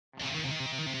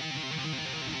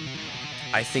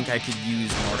I think I could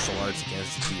use martial arts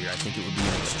against deer. I think it would be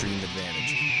an extreme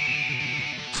advantage.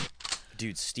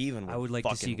 Dude, Steven would I would like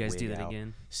to see you guys do that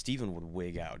again. Steven would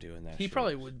wig out doing that He shit.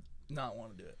 probably would not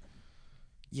want to do it.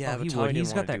 Yeah, but he Tommy would. He's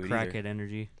didn't got wanna that do it crackhead either.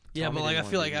 energy. Yeah, Tommy but like I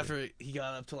didn't feel wanna like do it. after he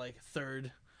got up to like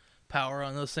third power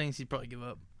on those things, he'd probably give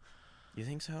up. You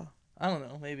think so? I don't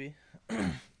know, maybe.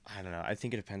 I don't know. I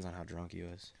think it depends on how drunk he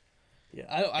is. Yeah,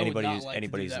 I would not like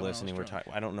Anybody to do who's that listening, when we're I was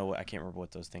talking. I don't know. I can't remember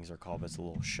what those things are called, but it's a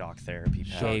little shock therapy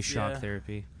pad. Gay Shock, shock yeah.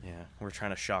 therapy. Yeah, we're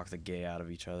trying to shock the gay out of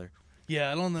each other.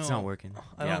 Yeah, I don't know. It's not working.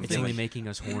 I Yeah, don't It's think only making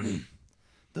us horny.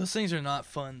 those things are not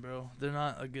fun, bro. They're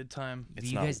not a good time. It's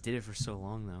You not- guys did it for so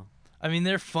long, though. I mean,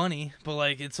 they're funny, but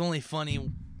like it's only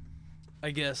funny,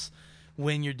 I guess,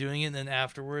 when you're doing it. And then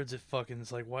afterwards, it fucking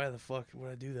it's like, why the fuck would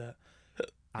I do that?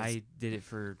 I did it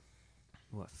for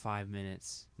 5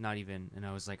 minutes, not even, and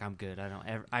I was like, I'm good.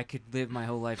 I could live my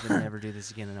whole life and never do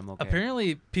this again, and I'm okay.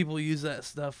 Apparently, people use that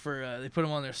stuff for they put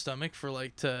them on their stomach for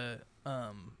like to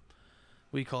what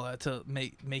do you call that, to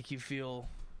make you feel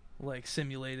like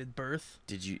simulated birth.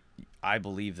 Did you? I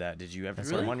believe that. Did you ever That's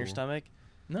put them really on your cool. stomach?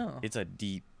 No, It's a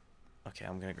deep. Okay,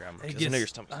 I'm gonna grab them it because I know gets- your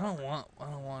stomach. I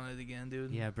don't want it again,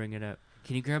 dude. Yeah, bring it up.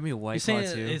 Can you grab me a You're White Claw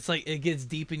saying too? it's like it gets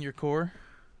deep in your core.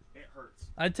 It hurts.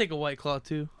 I'd take a White Claw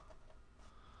too.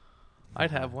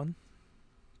 I'd have one.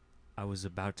 I was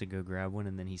about to go grab one,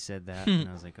 and then he said that, and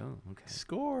I was like, oh, okay.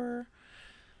 Score.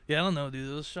 Yeah, I don't know, dude.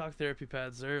 Those shock therapy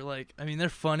pads, they're like, I mean, they're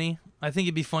funny. I think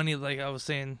it'd be funny, like I was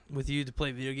saying with you, to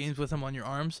play video games with them on your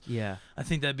arms. Yeah. I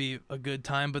think that'd be a good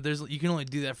time, but you can only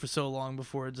do that for so long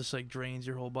before it just like drains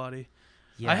your whole body.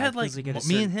 Yeah, I had, it feels like, at a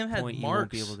me and certain him had point you won't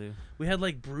be marks. able to. We had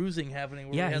like bruising happening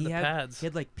where Yeah, we had he the had pads. he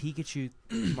had like Pikachu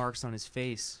marks on his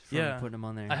face from Yeah. putting them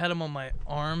on there. I had them on my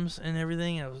arms and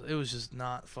everything. And it was just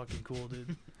not fucking cool,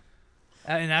 dude.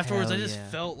 And afterwards, Hell I just yeah.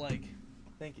 felt like,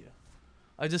 thank you.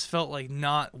 I just felt like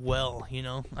not well, you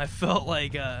know. I felt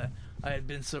like I had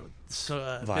been been through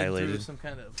Violated. some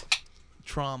kind of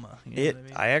trauma. You know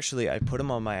what I mean? I put them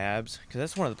on my abs because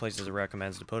that's one of the places it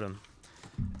recommends to put them.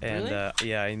 And Really?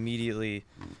 yeah, I immediately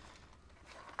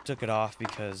took it off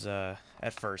because at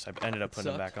first I ended up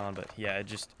putting it sucked? back on, but yeah,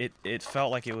 it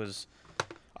felt like it was.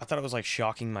 I thought it was like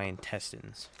shocking my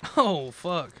intestines. Oh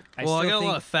fuck! I Well, I still got a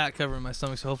lot think- of fat covering my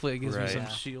stomach, so hopefully it gives me Right. some Yeah.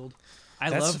 shield. I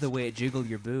That's- love the way it jiggled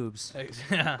your boobs.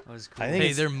 Yeah. That was cool. I think Hey,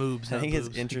 it's- they're moobs. I not think it's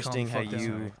boobs. You calm interesting the how fuck down.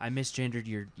 you- I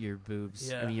misgendered your boobs.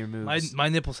 Yeah. I mean, your moves. My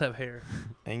nipples have hair.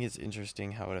 I think it's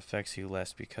interesting how it affects you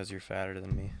less because you're fatter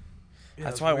than me. Yeah,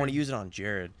 That's it's why I weird. want to use it on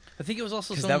Jared. I think it was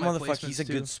also Because some that of my motherfucker, he's a placements,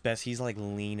 good too. spec. He's like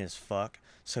lean as fuck.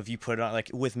 So if you put it on, like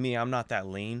with me, I'm not that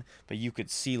lean, but you could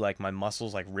see like my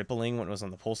muscles like rippling when it was on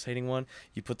the pulsating one.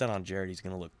 You put that on Jared, he's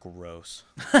gonna look gross.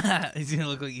 He's gonna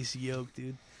look like he's yoked,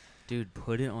 dude. Dude,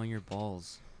 put it on your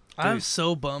balls. I'm Dude.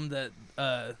 so bummed that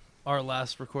our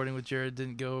last recording with Jared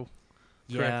didn't go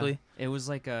correctly. Yeah, it was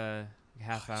like a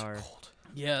half hour. Cold.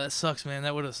 Yeah, that sucks, man.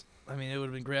 That would have. I mean, it would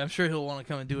have been great. I'm sure he'll want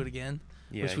to come and do it again,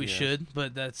 Yeah, which we yeah. should.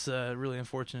 But that's really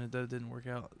unfortunate that it didn't work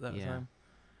out that Yeah. time.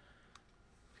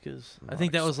 Because I Not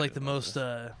think that was like excited the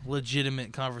about most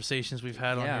legitimate conversations we've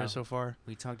had on Yeah. here so far.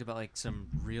 We talked about like some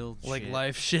real Like shit.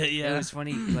 life shit, yeah. It was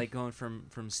funny, like going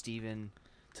from Steven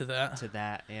to that. to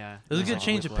that. Yeah, It was a It's good like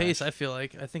change of whiplash. pace, I feel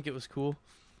like. I think it was cool.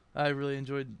 I really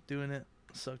enjoyed doing it.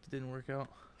 Sucked it didn't work out.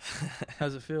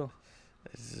 How's it feel?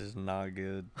 This is not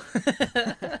good.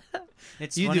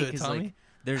 It's You funny do it, 'cause, Tommy. like,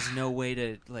 there's no way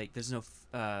to like. There's no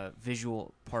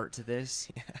visual part to this,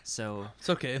 so It's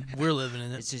okay. We're living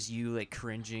in it. it's just you like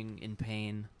cringing in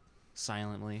pain,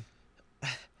 silently,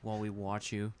 while we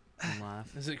watch you and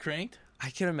laugh. Is it cranked?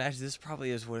 I can imagine this probably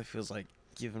is what it feels like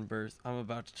giving birth. I'm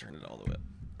about to turn it all the way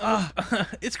up.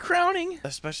 It's crowning.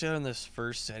 Especially on this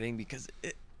first setting because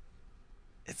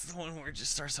it's the one where it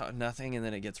just starts out with nothing and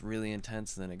then it gets really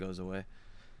intense and then it goes away.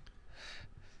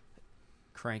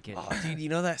 Crank it. Oh, dude, you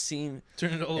know that scene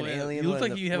Turn it all the An way up. alien You look when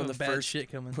like the- you have when a the bad first-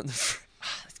 shit coming. when it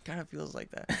kind of feels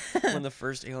like that when the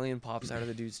first alien pops out of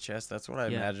the dude's chest. That's what I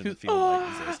Yeah. imagine it feels like.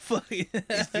 These days. Fuck yeah.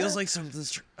 It feels like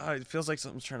it feels like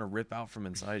something's trying to rip out from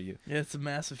inside you. Yeah, it's a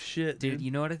massive shit, dude. Dude,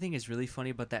 you know what I think is really funny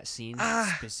about that scene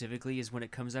specifically is when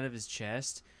it comes out of his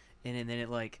chest and then it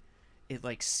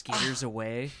skitters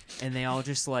away and they all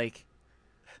just like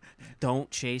don't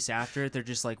chase after it. They're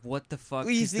just like, what the fuck? Well,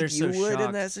 you 'Cause they're think you so would shocked.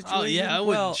 in that situation? Oh yeah, I wouldn't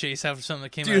Well, chase after something that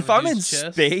came dude, out if of a I'm in dude's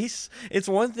chest. space, it's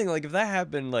one thing. Like if that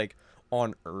happened like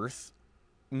on Earth,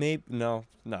 maybe no,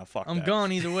 fuck. I'm that.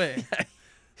 gone either way.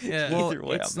 Yeah. Well, Either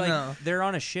way, it's I'm like No. they're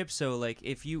on a ship, so like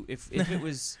if it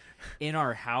was in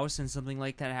our house and something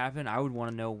like that happened, I would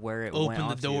want to know where it went Open the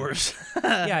off to. doors.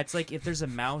 Yeah, it's like if there's a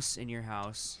mouse in your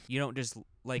house, you don't just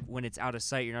like when it's out of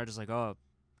sight, you're not just like, oh,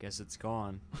 guess it's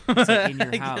gone. It's like in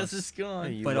your I house. guess it's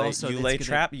gone. You But lay, also you it's lay gonna-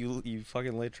 trap. You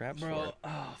fucking lay traps for Bro, it.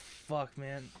 oh fuck,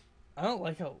 man. I don't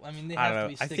like how. I mean, they I have don't to know.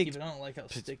 be I sticky, think but I don't like how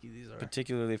sticky these are.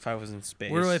 Particularly if I was in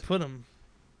space. Where do I put them?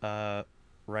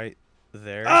 Right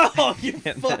there. Oh, your And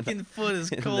then- fucking foot is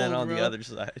cold, And then on bro. the other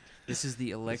side, This is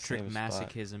the electric same spot.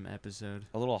 masochism episode.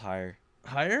 a little higher.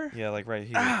 Higher? Yeah, like right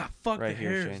here. Ah, fuck right the here,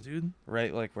 hairs, Shane. dude.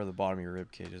 Right, like where the bottom of your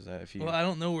rib cage is at. If you. Well, I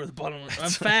don't know where the bottom. I'm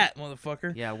fat,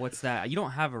 motherfucker. Yeah, what's that? You don't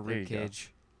have a There rib you go.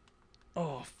 cage.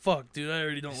 Oh fuck, dude. I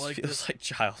already don't This like feels this. like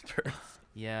childbirth.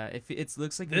 Yeah, if it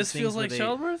looks like This those things feels where like they-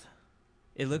 childbirth.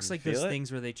 It looks You like those feel it?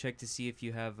 things where they check to see if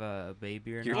you have a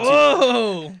baby or You're not.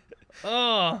 Whoa!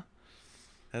 Oh!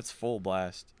 That's full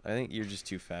blast. I think you're just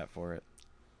too fat for it.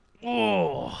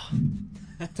 Oh!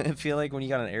 I feel like when you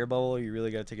got an air bubble, you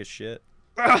really gotta take a shit.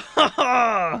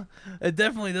 It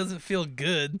definitely doesn't feel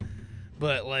good,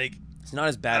 but like. It's not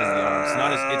as bad as the arms. It's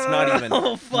not as. It's not even.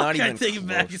 Oh fuck! not even I take it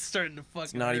back. close. It's starting to fucking.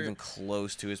 It's not hurt. even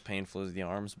close to as painful as the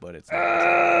arms, but it's.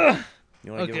 Not.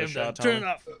 You want to Okay, give it I'm a done. shot, Tom? Turn it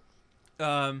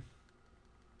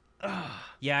off.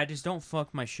 Yeah, just don't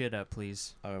fuck my shit up,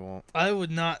 please. I won't. I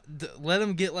would not let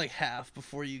him get like half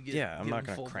before you get. Yeah, I'm give not him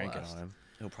gonna full crank blast. it on him.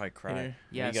 He'll probably cry. Here.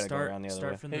 Yeah, you gotta go around the other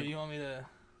start way. from Hey, the you want me to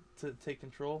take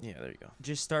control? Yeah, there you go.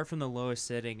 just start from the lowest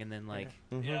setting and then like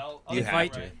Mhm. Yeah. You if have I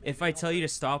to. if I tell you to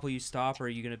stop, will you stop, or are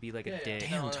you gonna be like Yeah, a yeah. dick?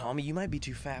 Damn, No. Tommy, you might be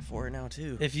too fat for it now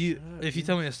too. If you Shut up, if you dude.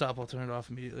 tell me to stop, I'll turn it off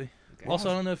immediately. Okay. Also,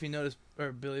 I don't know if you noticed,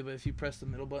 or Billy, but if you press the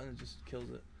middle button, it just kills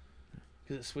it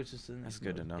because it switches to the next. That's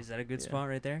good to mode. know. Is that a good Yeah. spot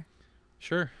right there?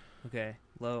 Sure. Okay,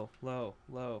 low, low,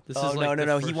 low. This Oh is like no!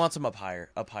 the He first- wants him up higher,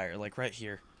 like right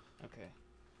here. Okay.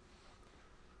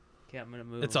 Okay, I'm gonna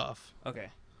move. It's him. off. Okay.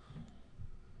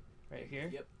 Right here.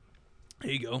 Yep.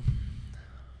 Here you go.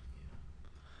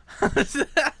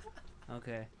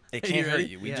 Okay. It Are you can't hurt ready?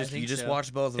 you. We Yeah, I just think you just so.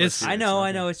 watched both of It's- us. do I it. know, It's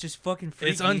I not know. It's just fucking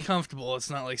freaky. It's uncomfortable. It's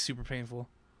not like super painful.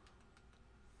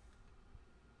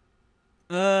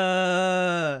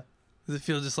 Uh. Does it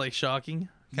feel just like shocking?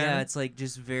 Yeah, Kinda? it's like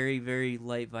just very, very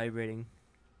light vibrating.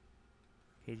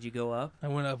 Okay, did you go up? I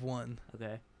went up one.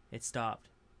 Okay, it stopped.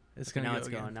 It's Okay, gonna now go it's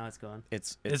again. gone. Now it's gone.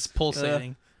 It's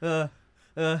pulsating. Uh.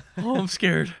 Oh, I'm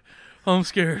scared. Oh, I'm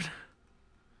scared.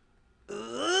 Now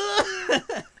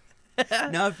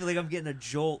I feel like I'm getting a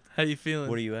jolt. How you feeling?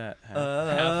 What are you at?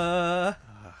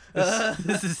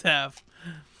 This is half.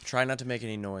 Try not to make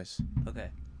any noise. Okay.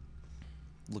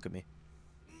 Look at me.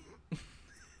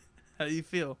 How do you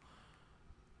feel?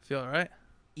 Feel all right?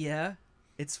 Yeah,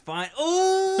 it's fine.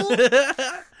 Oh,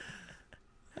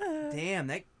 damn!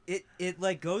 That it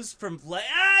like goes from like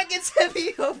it gets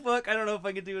heavy. Oh fuck! I don't know if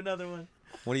I can do another one.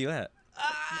 What are you at?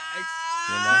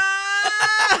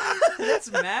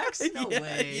 That's max. No yeah,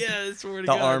 way. yeah, I swear to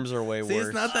The God. arms are way See, worse.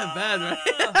 it's not that bad, right?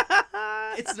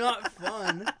 It's not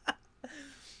fun.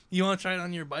 You want to try it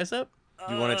on your bicep?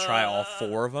 You want to try all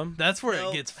 4 of them, That's where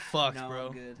Nope. it gets fucked, No, bro.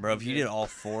 I'm good. bro? I'm If you good. did all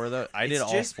 4 of those, I did It's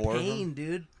all just 4 of pain, them.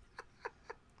 dude.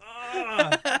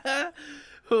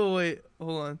 Oh wait,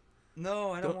 hold on.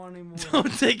 No, I don't want any more.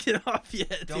 Don't take it off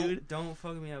yet, dude. Don't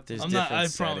fuck me up. There's I'm not. I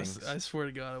different promise. settings. I swear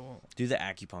to God, I won't. Do the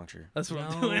acupuncture. That's what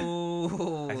I'm doing.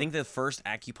 No. I think the first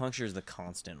acupuncture is the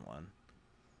constant one.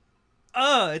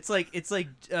 It's like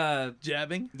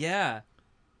Jabbing. yeah.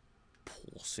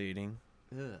 Pulsating.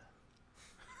 Ugh.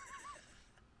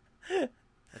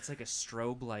 That's like a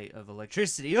strobe light of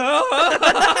electricity. Yeah,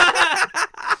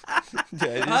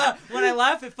 When I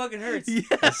laugh, it fucking hurts. Yeah.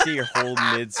 I see your whole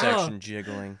midsection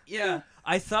jiggling.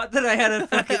 I thought that I had a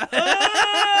fucking.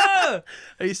 Ah!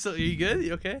 Are you good?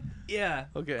 You okay? Yeah.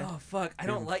 Okay. Oh fuck! I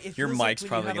don't like it. Your Feels like mic's when you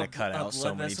probably have gonna a cut out so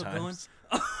blood many vessel times. going.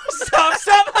 Oh, stop!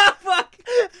 Ah, fuck!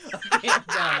 Okay,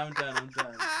 I'm done.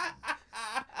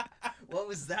 What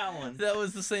was that one? That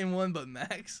was the same one, but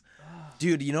max.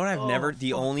 Dude, you know what I've Oh, never...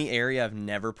 The fuck. only area I've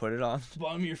never put it on?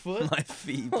 Bottom of your foot. My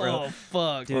feet, bro. Oh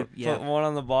fuck. Dude, Put yeah. one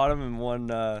on the bottom and one...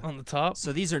 On the top.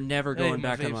 So these are never Hey, going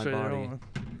back on vape's my right there, body. hold on.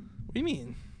 What do you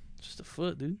mean? Just a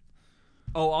foot, dude.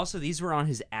 Oh, also these were on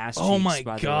his ass cheeks. Oh my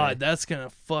by the God, way. that's gonna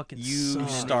fucking You suck. on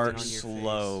start your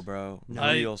slow, face. bro.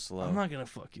 No. Real slow. I'm not gonna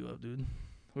fuck you up, dude.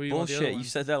 Where do you want the other Bullshit. one? You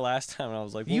said that last time and I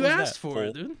was like, what You was asked that? for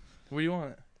it, Full- dude. Where do you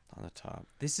want it? On the top.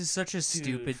 This is such a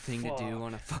stupid thing to do fuck.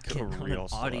 on a fucking on real an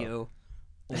slow. audio.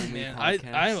 only Man,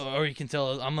 podcast. I already can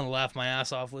tell. I'm gonna laugh my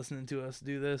ass off listening to us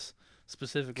do this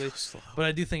specifically. Go slow. But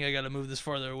I do think I gotta move this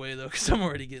farther away though, because I'm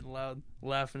already getting loud,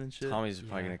 laughing and shit. Tommy's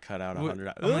probably going to cut out What-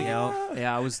 100. Oh my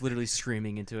Yeah, I was literally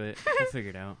screaming into it. We'll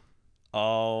figure it out.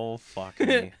 Oh, fuck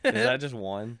me. Is that just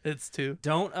one? It's 2.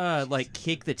 Don't like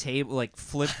kick the table, like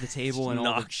flip the table and all.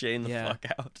 Knock The, Shane the yeah. fuck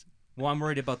out. well, I'm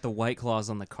worried about the white claws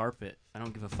on the carpet. I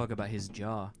don't give a fuck about his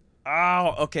jaw.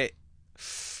 Ow, okay.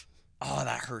 Oh,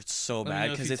 that hurts so Let me bad know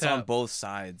if because you it's on tap. both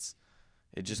sides.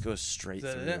 It just goes straight Is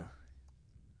that through. it?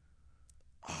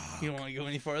 You don't want to go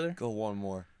any farther? Go one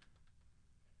more.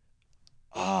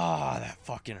 Ah, that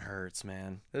fucking hurts,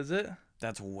 man. Is it?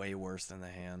 That's way worse than the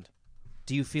hand.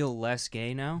 Do you feel less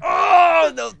gay now?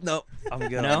 Oh, no. I'm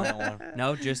good No? on that one.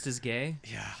 No, just as gay?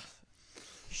 Yeah.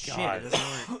 Shit. God.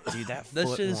 Dude, that That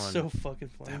foot shit is one. so fucking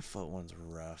funny. That foot one's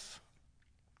rough.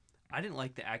 I didn't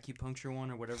like the acupuncture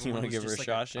one or whatever. You one wanna was give her just a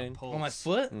like shot, Shane? pulse. On my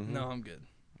foot? Mhm. No, I'm good.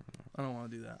 I don't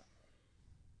want to do that.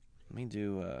 Let me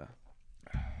do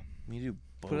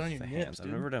both Put it on your the nips, hands. I've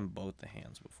dude. never done both the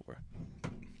hands before.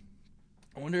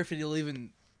 I wonder if it'll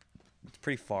even. It's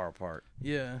pretty far apart.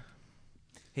 Yeah.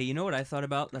 Hey, you know what I thought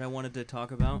about that I wanted to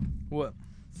talk about? What?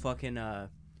 Fucking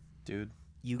Dude.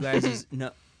 you guys is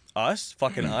no Us?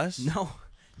 Fucking us?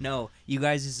 no you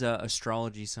guys is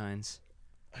astrology signs.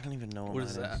 I don't even know What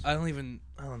is mine that? I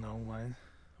don't know mine.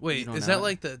 Wait, don't is know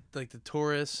that it? like the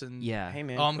Taurus and Yeah. Hey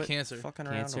man, Oh, I'm quit Cancer. Fucking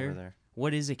around Cancer? over there.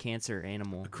 What is a Cancer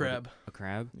animal? a crab? A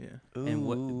crab? Yeah. And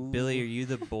what, Ooh. Billy? Are you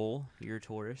the bull? You're a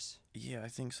Taurus. Yeah, I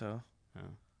think so. Oh.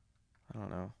 I don't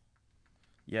know.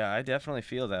 Yeah, I definitely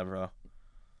feel that, bro.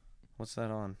 What's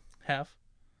that on? Half.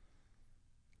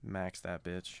 Max that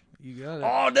bitch. You got it.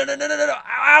 Oh no!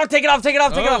 Ow! Take it off!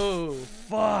 Oh.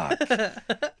 Fuck!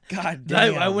 God I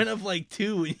damn! went up like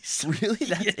 2 when you said Really?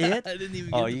 That's yeah, it? I didn't even.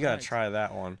 Oh, get you the gotta max. try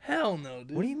that one. Hell no,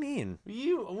 dude. What do you mean?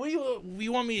 You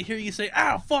want me to hear you say,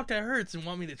 "Ow, fuck, that hurts," and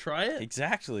want me to try it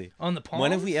Exactly. on the palms?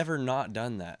 When have we ever not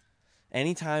done that?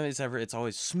 Anytime it's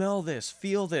always smell this,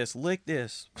 feel this, lick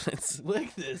this.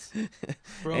 lick this?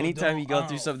 Bro, Anytime you go I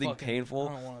through don't something fucking- painful,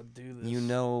 I don't want to do this. you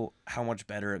know how much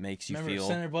better it makes you Remember, feel.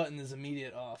 center button is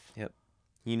immediate off.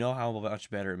 You know how much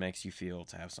better it makes you feel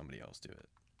to have somebody else do it.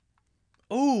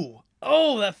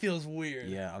 Oh, that feels weird.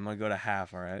 Yeah, I'm gonna go to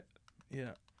half. All right.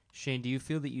 Yeah. Shane, do you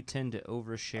feel that you tend to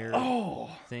overshare Oh,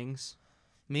 things?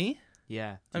 me?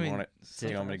 Yeah. I mean, want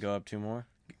you want me to go up 2 more?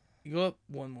 You go up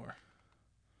one more.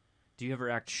 Do you ever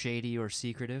act shady or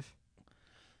secretive?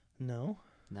 No,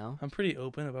 No. I'm pretty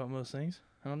open about most things.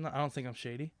 I don't think I'm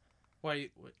shady. Why?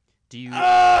 What? Do you?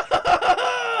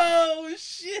 Oh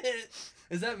shit!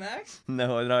 Is that Max?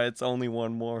 No, it's only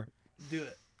one more. Do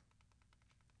it.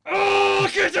 Oh,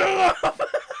 get your off!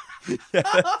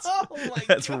 That's, Oh my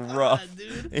that's God, rough.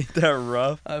 dude. Ain't that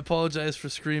rough? I apologize for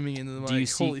screaming into the mic. Do you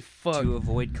seek Holy fuck! to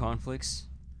avoid conflicts?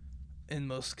 In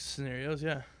most scenarios,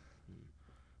 yeah.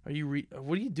 Are you?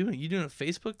 What are you doing? You doing a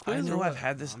Facebook quiz? I or know what? I've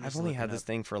had this. I'm I've just only looking had this up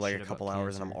thing for like shit a couple about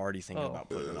hours, and I'm cancer. already thinking Oh. about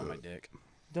putting it on my dick.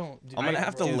 Don't. Do I'm gonna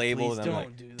have to dude, label please them don't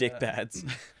like do dick that. pads.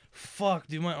 Fuck,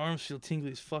 dude, my arms feel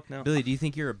tingly as fuck now. Billy, do you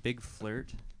think you're a big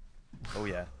flirt? Oh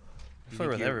yeah. Do you Flirt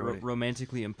think with you're everybody.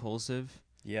 romantically impulsive?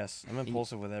 Yes, I'm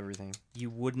impulsive with everything. You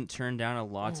wouldn't turn down a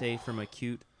latte from a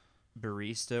cute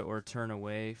barista or turn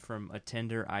away from a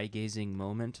tender eye-gazing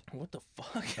moment? What the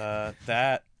fuck?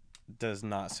 That does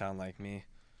not sound like me.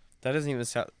 That doesn't even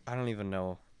sound. I don't even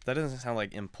know. That doesn't sound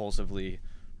like impulsively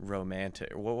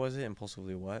romantic. What was it?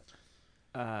 Impulsively what?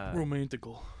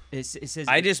 Romantical. It says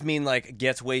I just mean like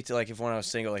gets way too like if when I was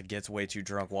single like gets way too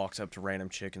drunk, walks up to random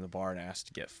chick in the bar and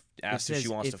asks if she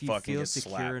wants to fucking get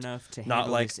secure slapped. enough to Not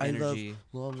handle like this I love energy.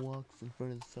 long walks in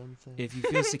front of the sunset. If you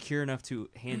feel secure enough to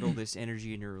handle this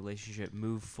energy in your relationship,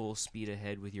 move full speed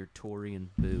ahead with your Tory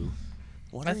and boo.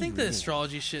 What I are think you the reading?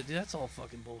 astrology shit, dude, that's all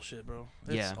fucking bullshit, bro.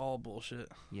 It's Yeah. all bullshit.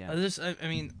 Yeah. I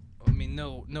mean,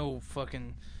 no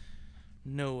fucking,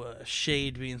 no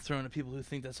shade being thrown at people who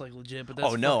think that's like legit. But that's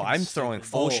Oh no, fucking I'm throwing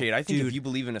stupid. full Oh, shade. I think dude. if you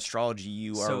believe in astrology,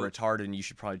 you are So, retarded and you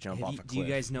should probably jump off a Do you cliff.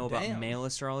 guys know about Damn. male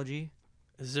astrology?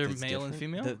 Is there It's male and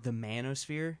different? female? The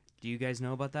manosphere? Do you guys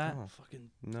know about that? Oh,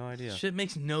 Fucking no idea. shit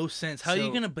makes no sense. How are you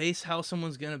So- gonna base how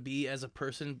someone's gonna be as a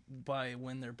person by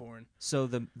when they're born? So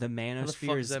the fuck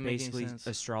manosphere does is that make any basically sense?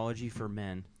 astrology for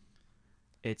men.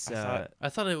 It's I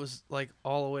thought it was like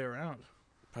all the way around.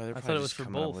 Probably, I thought it was for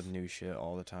coming up both. with new shit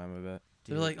all the time. I bet.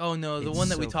 They're like, oh no, the it's one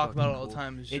that we so talk about fucking all the cool.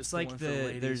 time is just it's the like one for the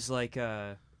ladies. there's like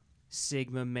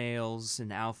sigma males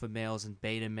and alpha males and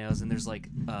beta males and there's like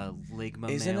ligma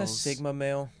Isn't males. a sigma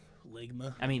male?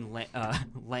 ligma. I mean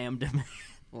lambda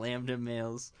lambda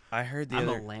males. I heard the I'm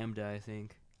other a lambda, I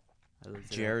think. I looked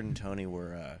it up. Jared and Tony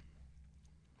were.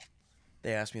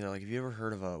 They asked me, they're like, "Have you ever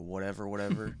heard of a whatever?"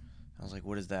 I was like,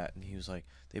 "What is that?" And he was like,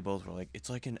 they both were like, "It's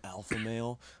like an alpha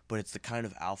male, but it's the kind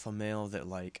of alpha male that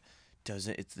like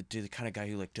doesn't. It's the kind of guy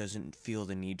who like doesn't feel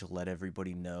the need to let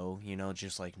everybody know. You know,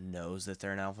 just like knows that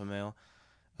they're an alpha male."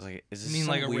 I was like, "Is this You mean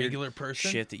some like a weird regular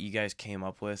person? shit that you guys came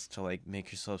up with to like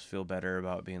make yourselves feel better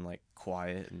about being like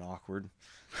quiet and awkward?"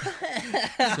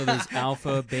 So there's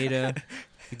alpha, beta,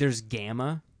 there's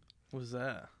gamma. What was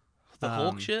that? The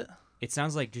Hulk shit? It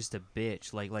sounds like just a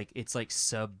bitch. Like it's like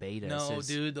sub beta. No,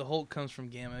 dude, the Hulk comes from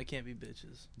gamma. It can't be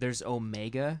bitches. There's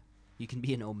omega. You can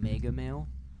be an omega male.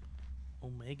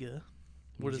 Omega.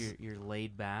 What is you're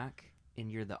laid back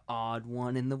and you're the odd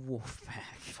one in the wolf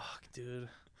pack. Fuck, dude.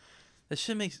 That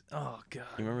shit makes. Oh god.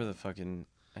 You remember the fucking?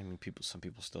 I mean, some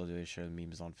people still do. They share the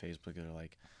memes on Facebook. They're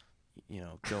like,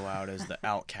 go out as the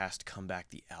outcast, come back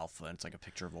the alpha. And it's like a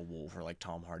picture of a wolf or like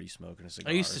Tom Hardy smoking a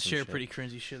cigar. I used to or some share shit. pretty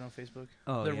cringy shit on Facebook.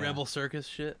 Oh, the yeah. Rebel Circus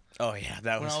shit. Oh yeah,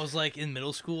 that When was. I was like in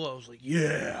middle school, I was like,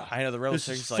 yeah. I know the Rebel This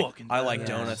is Circus. Like, fucking I like badass.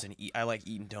 donuts and I like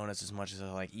eating donuts as much as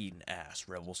I like eating ass.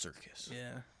 Rebel Circus.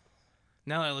 Yeah.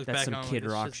 Now I look That's back some on Kid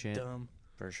like, Rock it's just shit. dumb.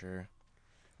 For sure.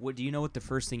 What do you know? What the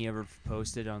first thing you ever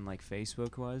posted on like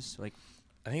Facebook was? Like,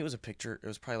 I think it was a picture. It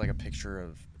was probably like a picture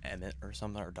of Emmett or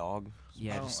something, or dog.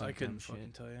 yeah, I just some couldn't dumb fucking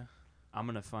shit. tell you. I'm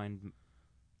gonna find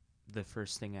the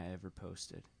first thing I ever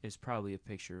posted. Is probably a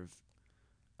picture of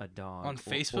a dog On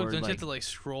Facebook, or don't like, you have to like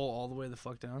scroll all the way the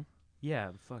fuck down? Yeah,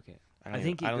 fuck it. I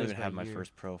think it I don't goes even by have my year.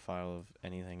 first profile of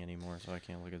anything anymore, so I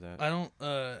can't look at that. I don't.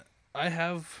 I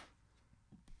have.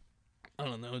 I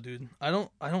don't know, dude. I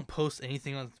don't post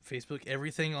anything on Facebook.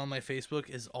 Everything on my Facebook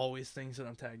is always things that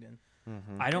I'm tagged in.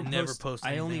 Mm-hmm. I don't never post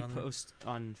I only anything on there. post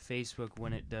on Facebook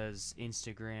when it does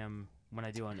Instagram. When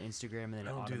I do on Instagram, and then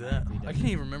I it don't do that. automatically I does can't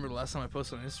it. even remember the last time I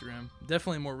posted on Instagram.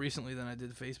 Definitely more recently than I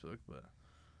did Facebook, but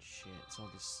Shit, it's all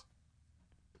this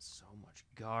so much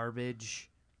garbage.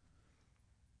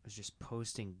 I was just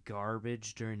posting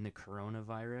garbage during the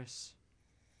coronavirus.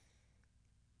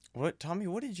 What, Tommy?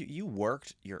 What did you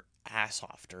worked your ass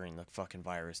off during the fucking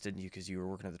virus, didn't you? Because you were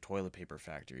working at the toilet paper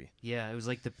factory. Yeah, it was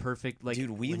like the perfect like Dude,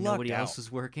 we when lucked nobody else out.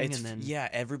 was working, It's and then yeah,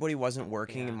 everybody wasn't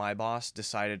working, Yeah. and my boss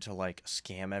decided to like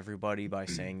scam everybody by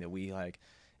saying that we like.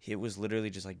 It was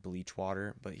literally just like bleach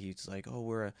water, but he's like, "Oh,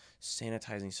 we're a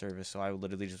sanitizing service." So I would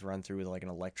literally just run through with like an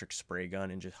electric spray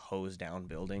gun and just hose down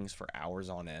buildings for hours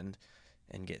on end,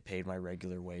 and get paid my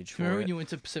regular wage for remember it. when you went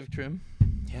to Pacific Trim?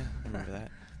 Yeah, I remember that.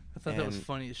 I thought that was And-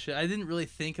 funny as shit. I didn't really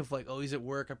think of like, oh, he's at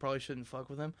work. I probably shouldn't fuck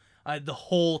with him. The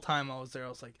whole time I was there, I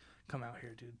was like, come out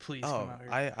here, dude. Please Oh, come out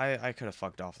here. I could have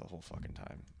fucked off the whole fucking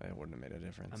time. It wouldn't have made a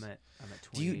difference. I'm at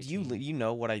Do you 2018. you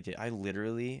know what I did? I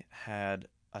literally had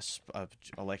a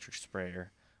electric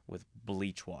sprayer with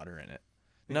bleach water in it.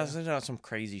 Yeah. Not some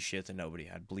crazy shit that nobody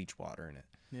had. Bleach water in it,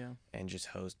 Yeah, and just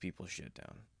hosed people's shit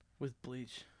down. with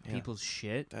bleach. Yeah, People's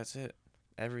shit. that's it.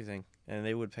 Everything, and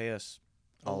they would pay us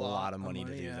a lot of money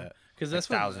to do yeah. that. Because Like that's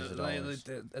what thousands of dollars.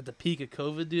 at the peak of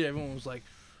COVID, dude. Everyone was like,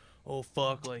 "Oh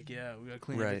fuck, like yeah, we gotta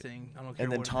clean Right. everything." I don't care.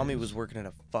 And then what it Tommy is." was working at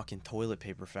a fucking toilet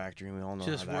paper factory, and we all know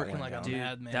Just how that working went like a down. Dude,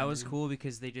 madman, that was dude. cool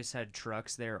because they just had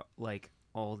trucks there like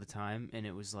all the time, and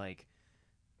it was like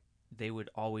they would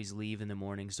always leave in the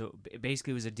morning. So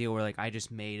basically, it was a deal where like I just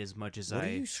made as much as What are I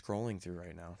you scrolling through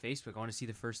right now? Facebook. I want to see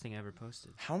the first thing I ever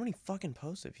posted. How many fucking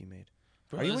posts have you made?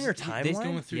 Bro, Are you on this- your He's timeline?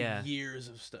 going through Yeah. years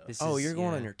of stuff. This Oh, is- you're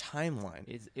going yeah. on your timeline.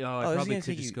 It's, I Oh, this is probably gonna could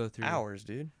take just you go through hours,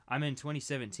 dude. I'm in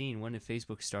 2017. When did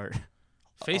Facebook start?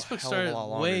 Facebook hell of a started lot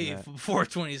longer way than that. before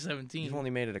 2017. You've only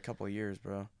made it a couple of years,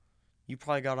 bro. You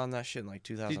probably got on that shit in like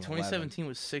 2011. Dude, 2017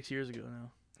 was 6 years ago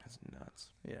now. That's nuts.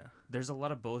 Yeah. There's a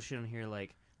lot of bullshit on here,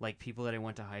 like people that I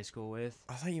went to high school with.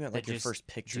 I thought you meant that like your just first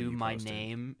picture. Do you my posted.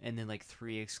 name and then like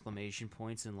 3 exclamation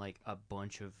points and like a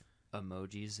bunch of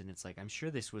emojis, and it's like I'm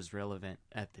sure this was relevant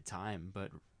at the time,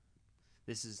 but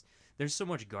there's so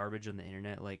much garbage on the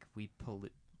internet. Like we Well,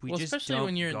 just especially dump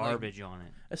when you're in, like- garbage on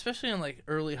it. Especially in like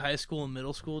early high school and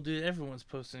middle school, dude. Everyone's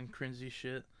posting cringy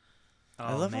shit. Oh,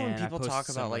 I love it when man, people posted talk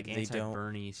some, about, like, they don't-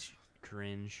 anti-Bernie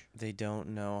cringe. They don't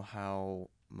know how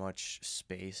much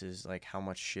space is like how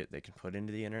much shit they can put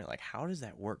into the internet. Like how does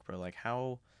that work, bro? Like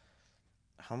how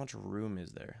much room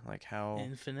is there? Like how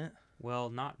Infinite. Well,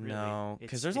 not really. no, It's-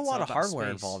 because there's a it's lot all of about hardware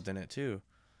space. involved in it too.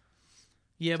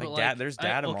 Yeah, It's but like there's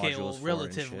data okay, modules well, for it and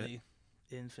relatively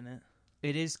infinite.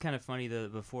 It is kind of funny though.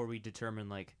 Before we determine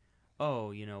like,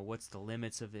 oh, what's the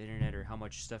limits of the internet or how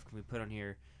much stuff can we put on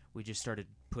here, we just started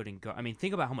putting. I mean,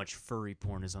 think about how much furry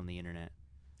porn is on the internet.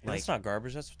 That's not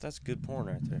garbage. That's good porn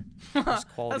right there. That's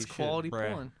quality shit. quality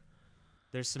Bruh. porn.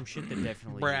 There's some shit that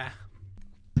definitely. Bruh.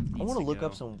 I want to look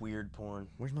up go. some weird porn.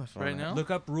 Where's my phone? Right at? now? Look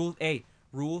up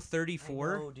Rule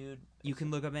 34. I know, dude. You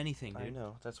can look up anything, I dude.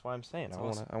 know. That's why I'm saying It's I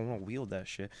want awesome. to. I want to wield that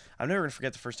shit. I'm never gonna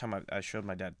forget the first time I showed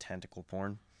my dad tentacle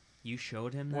porn. You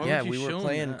showed him Why that. would Yeah, you we show were him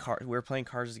playing that? we were playing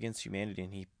Cards Against Humanity,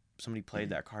 and somebody played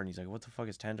that card, and he's like, "What the fuck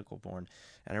is tentacle porn?"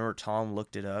 And I remember Tom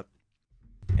looked it up,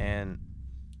 and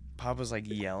Papa's like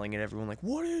yelling at everyone, like,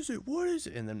 "What is it? What is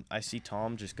it?" And then I see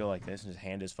Tom just go like this and just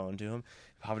hand his phone to him.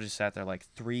 Papa just sat there like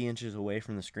 3 inches away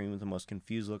from the screen with the most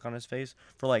confused look on his face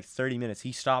for like 30 minutes.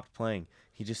 He stopped playing.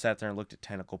 He just sat there and looked at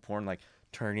tentacle porn like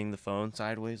turning the phone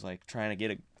sideways, like trying to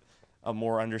get a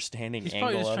more understanding He's angle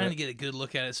probably just of trying it. to get a good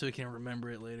look at it so he can remember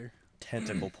it later.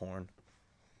 Tentacle porn.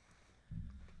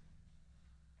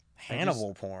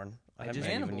 Hannibal porn. I just- didn't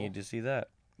even Hannibal? need to see that.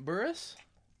 Burris?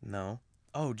 No.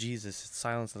 Oh, Jesus. It's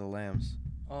Silence of the Lambs.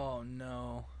 Oh,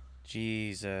 no.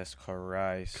 Jesus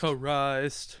Christ.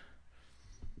 Christ.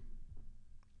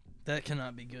 That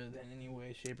cannot be good in any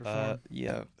way, shape, or form.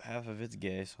 Yeah, half of it's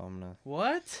gay, so I'm gonna...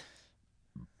 What?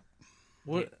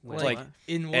 What? Wait, like what?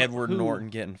 in what? Edward who? Norton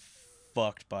getting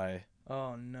fucked by...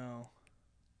 Oh, no.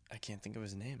 I can't think of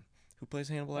his name. Who plays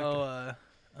Hannibal Lecter?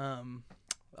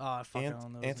 Fuck, I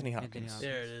don't know. his Anthony name. Hopkins.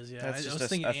 There it is, yeah. That's I was just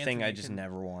thinking a thing Anthony I just can-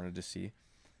 never wanted to see.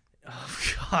 Oh,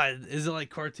 God. Is it like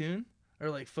cartoon? Or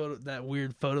like that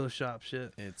weird Photoshop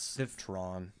shit? It's The-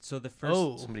 drawn. So the first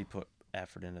Oh. Somebody put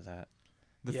effort into that.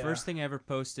 the Yeah. first thing I ever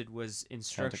posted was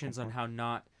instructions on porn. how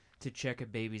not to check a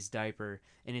baby's diaper,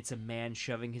 and it's a man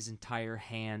shoving his entire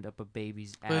hand up a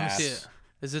baby's ass. Wait, let me see Ass.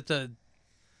 it. Is it the...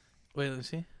 Wait, let me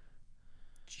see.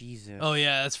 Jesus. Oh,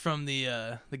 yeah. That's from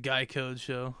the Guy Code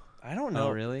show. I don't know.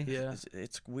 Oh, really? Yeah.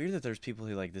 It's weird that there's people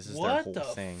who like this is What their the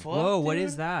whole thing. fuck? Whoa, what dude?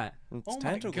 is that? It's Oh, my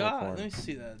tentacle God. porn. Let me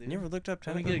see that, dude. You ever looked up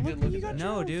Let me tentacle? get a good look you at got that. your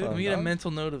No, own dude. phone, Let me get a dog.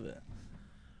 mental note of it.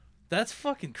 That's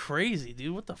fucking crazy,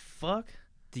 dude. What the fuck?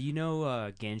 Do you know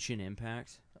Genshin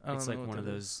Impact? I don't It's know like what one of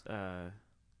that those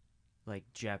like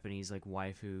Japanese like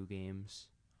waifu games.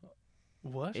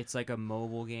 What? It's like a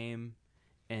mobile game,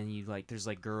 and you like there's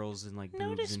like girls and like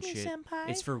boobs and shit.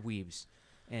 It's for weebs,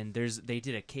 and they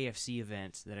did a KFC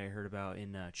event that I heard about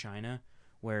in China,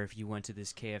 where if you went to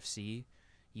this KFC,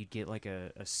 you'd get like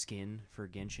a skin for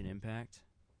Genshin Impact,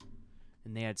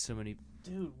 and they had so many.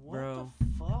 Dude, what Bro. the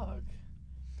fuck?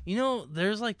 You know,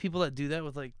 there's like people that do that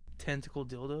with like tentacle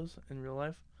dildos in real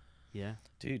life. Yeah.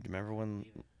 Dude, remember when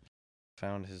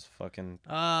found his fucking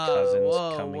Ah, cousin's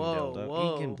whoa, coming whoa, dildo?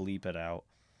 whoa. He can bleep it out.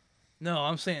 No,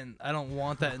 I'm saying I don't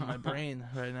want that in my brain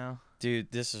right now.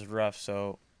 Dude, this is rough.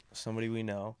 So, somebody we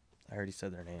know, I already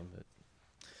said their name, but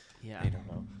Yeah. they don't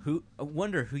know. Who? I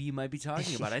wonder who you might be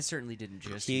talking about. I certainly didn't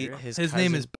just hear it. His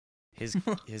name is.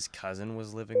 his cousin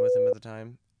was living with him at the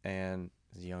time, and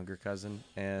his younger cousin,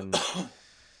 and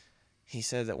he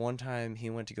said that one time he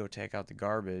went to go take out the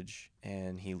garbage,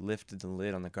 and he lifted the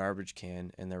lid on the garbage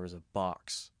can, and there was a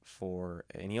box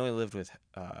and he only lived with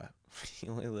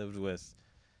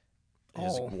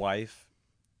his Oh. wife,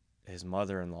 his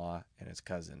mother-in-law, and his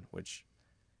cousin, which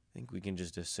I think we can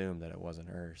just assume that it wasn't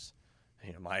hers. I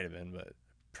mean, it might have been, but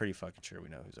pretty fucking sure we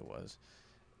know whose it was.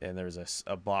 And there was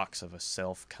a box of a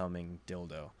self-coming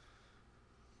dildo.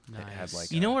 Nice. It had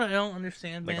like You know what I don't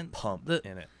understand, like man? a pump The-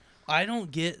 in it. I don't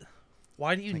get.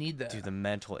 Why do you Like, need that? Dude, the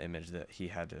mental image that he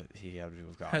had to have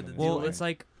Had gotten. to him deal Well, with. doing. it's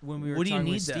like when we were What do you talking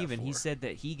need with that Steven, he for? said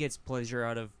that he gets pleasure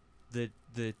out of the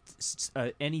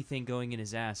anything going in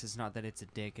his ass. It's not that it's a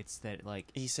dick; it's that like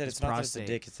he said his it's not that it's a prostate.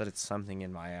 dick, it's that it's something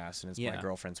in my ass, and it's Yeah. my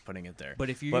girlfriend's putting it there. But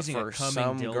if you're But using for a coming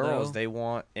some dildo, girls, they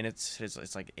want, and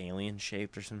it's like alien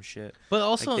shaped or some shit. But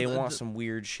also, Like they want some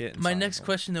weird shit. my inside next them.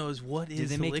 question though is, what is do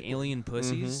they the make liquid? alien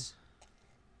pussies?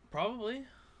 Probably.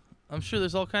 I'm sure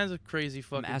there's all kinds of crazy I'm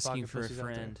fucking asking pocket for a pussies out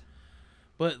there. friend.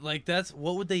 But like, that's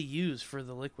what would they use for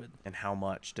the liquid? And how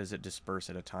much does it disperse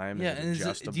at a time? Yeah, is it and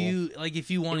adjustable? do you like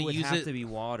if you want It to would use have it? to be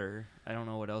water. I don't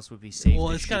know what else would be safe. Well,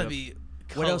 to it's shoot gotta up. be.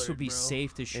 What else colored, would be bro.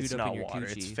 safe to shoot It's up not in your water.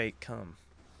 coochie? It's fake cum.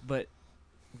 But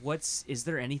is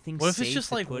there anything? What if safe it's just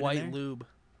to like put in white there? lube?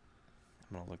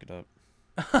 I'm gonna look it up.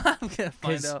 I'm gonna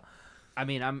find 'Cause out. I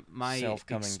mean, my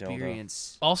Self-coming dildo.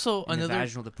 experience Also, in the another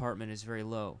vaginal department is very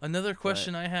low. another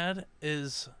question I had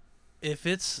is, if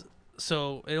it's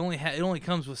so it only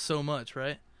comes with so much,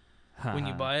 right? When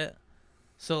you buy it.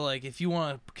 So like, if you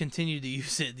want to continue to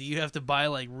use it, do you have to buy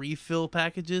like refill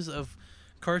packages of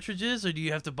cartridges, or do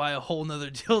you have to buy a whole nother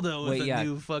dildo with Wait, a yeah,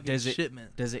 new fucking does it-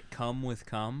 shipment? Does it come with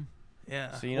cum?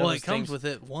 Yeah. So you know well, those it comes things- with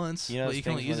it once, You know, but those you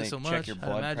can only things use when it so they much. check your I'd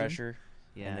blood imagine. pressure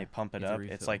Yeah. and they pump it it's a up.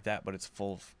 refill. It's like that, but it's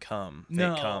full of cum, fake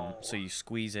No. cum. So you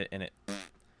squeeze it and it.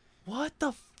 What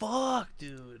the fuck,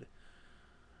 dude?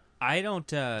 I don't.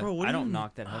 Bro, what I do don't you-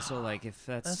 knock that hustle. Like if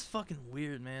That's that's fucking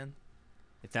weird, man.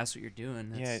 if that's what you're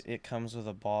doing. Yeah, That's, it comes with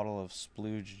a bottle of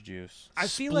splooge juice. I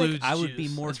feel like Splooge I would be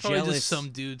juice. more That's probably jealous. Just some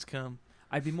dudes come.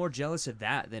 I'd be more jealous of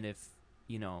that than if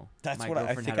That's my what I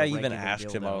girlfriend think. had I a even regular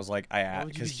asked him. I dildo. was like, would you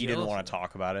because be he didn't jealous want of? to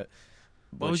talk about it.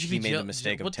 Why But would you he be made jeal- the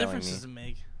mistake of What telling difference me. does it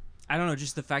make? I don't know,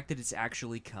 just the fact that it's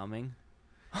actually coming.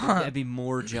 I'd be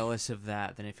more jealous of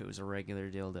that than if it was a regular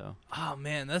dildo. Oh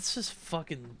man, that's just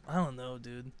fucking. I don't know,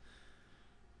 dude.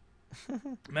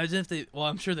 Imagine if they. Well,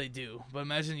 I'm sure they do, but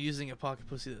imagine using a pocket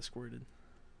pussy that squirted.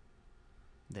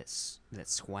 That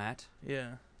squat.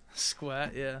 Yeah,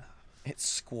 squat. Yeah. It's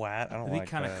squat. I don't It'd be like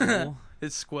kind of that. cool.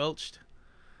 It's squelched.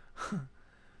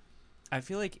 I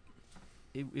feel like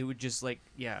it would just like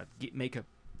make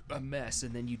a mess,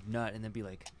 and then you'd nut, and then be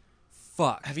like,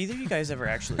 "Fuck." Have either of you guys ever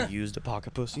actually used a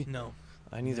pocket pussy? No.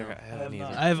 I neither. No, I haven't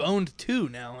either. I've owned 2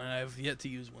 now, and I've yet to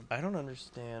use one. I don't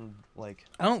understand. Like,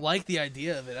 I don't like the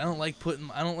idea of it. I don't like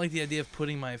the idea of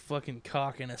putting my fucking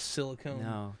cock in a silicone.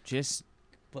 No, just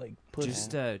Like pussy.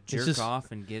 jerk just-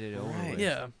 off and get it over Right. with.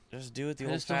 Yeah. just do it the I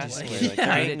old just don't fashioned like way. it. Like, Yeah.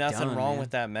 there Get ain't it nothing done, wrong man.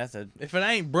 with that method. If it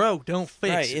ain't broke, don't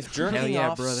fix Right. it. If jerking Hell yeah,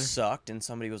 off brother. sucked and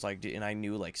somebody was like, and I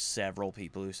knew like several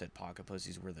people who said pocket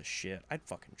pussies were the shit, I'd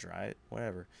fucking try it.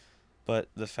 Whatever. But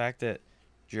the fact that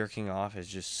jerking off is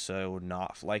just so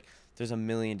not like, there's a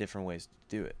million different ways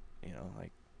to do it. You know,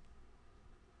 like.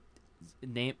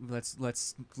 Let's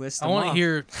list I them want to off.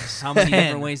 hear How many 10.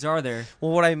 different ways are there?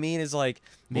 Well, what I mean is like,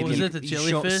 What maybe was you, it, the You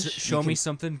jellyfish? Show You me can-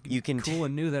 something you can cool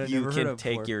and new that I've you never can heard of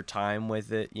take before. your time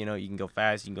with it. You know, you can go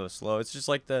fast, you can go slow. It's just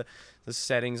like the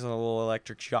settings on a little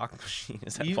electric shock machine.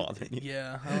 Is that bothering you?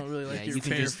 Yeah, I don't really like Yeah, your you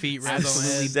can bare just feet right on my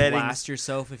absolutely head. Settings. blast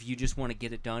yourself if you just want to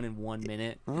get it done in 1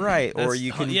 minute. Right. Or That's-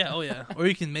 you can. yeah, oh yeah. Or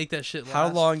you can make that shit last How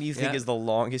long do you think Yeah. is the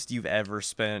longest you've ever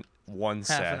spent one half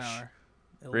sesh? an hour.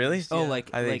 At Really? least, Oh, yeah. like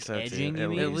I think so, too, edging. at You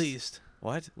mean? At least.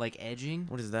 What? Like edging.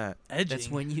 What is that?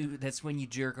 Edging. That's when you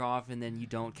jerk off and then you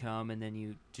don't come and then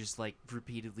you just like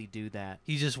repeatedly do that.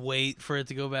 You just wait for it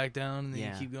to go back down and then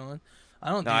Yeah. you keep going. I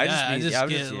don't do No, I just that. I mean- just yeah, I'm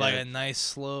get just- like yeah. a nice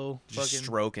slow Just fucking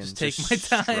stroking. Just take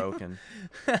just my time. Stroking.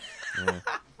 Yeah.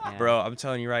 Yeah. Bro, I'm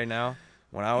telling you right now,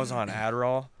 when I was on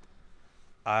Adderall,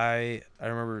 I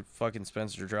remember fucking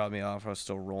Spencer dropped me off. I was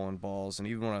still rolling balls, and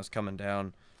even when I was coming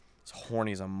down, I was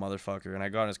horny as a motherfucker. And I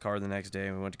got in his car the next day,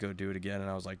 and we went to go do it again. And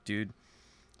I was like, dude,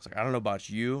 I don't know about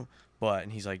you, but,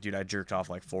 and he's like, dude, I jerked off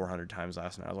like 400 times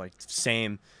last night. I was like,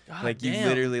 same. God Like you damn.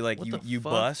 literally like What you the you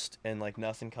fuck? bust and like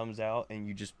nothing comes out, and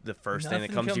you just the first thing that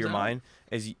Nothing comes to comes your out? mind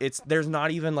is there's not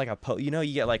even like a you know,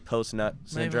 you get like post nut Not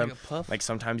even syndrome. like a puff. Like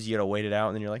sometimes you gotta wait it out,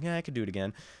 and then you're like, yeah, I could do it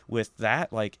again. With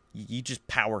that, like you just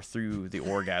power through the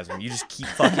orgasm. You just keep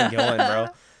fucking going, bro.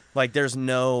 Like there's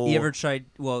no. You ever tried?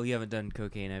 Well, you haven't done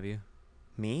cocaine, have you?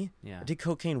 Me? Yeah. I did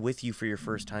cocaine with you for your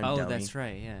first time. Oh, dummy. that's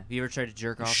right. Yeah. Have you ever tried to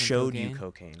jerk off? Showed on you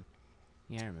cocaine.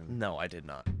 Yeah, I remember. No, I did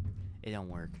not. It don't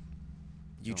work.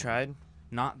 You No. tried?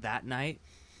 Not that night.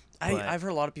 But I've heard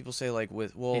a lot of people say like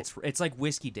It's like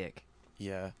whiskey dick.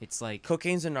 yeah. It's like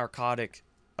Cocaine's a narcotic.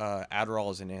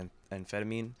 Adderall is an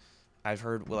amphetamine. I've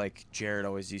heard like Jared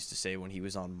always used to say when he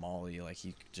was on Molly, like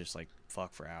he could just like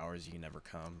fuck for hours, you never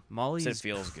come. Molly Said it is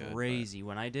feels good, but- crazy.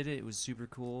 When I did it, it was super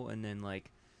cool, and then like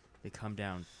they come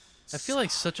down. I feel like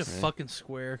such a Yeah. fucking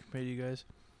square compared to you guys.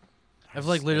 I've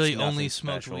like literally It's nothing only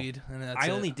smoked special. weed, and that's I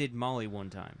it. only did Molly one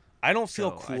time. I don't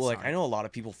feel So, cool. it's Like not- I know a lot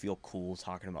of people feel cool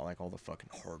talking about like all the fucking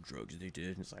hard drugs they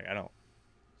did. It's like I don't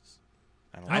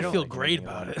I don't feel like great anything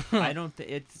about it. I don't.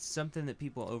 It's something that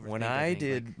people overthink. When I I think.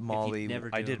 did Like, if you Molly, never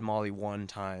I do did them- Molly one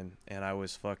time, and I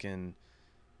was fucking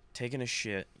taking a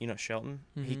shit. You know Shelton?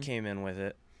 He Mhm. came in with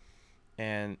it,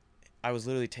 and I was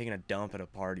literally taking a dump at a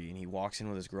party, and he walks in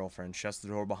with his girlfriend, shuts the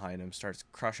door behind him, starts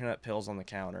crushing up pills on the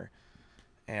counter,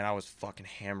 and I was fucking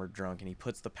hammered drunk, and he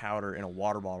puts the powder in a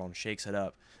water bottle and shakes it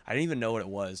up. I didn't even know what it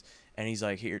was, and he's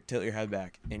like, "Here, tilt your head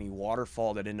back," and he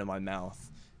waterfalled it into my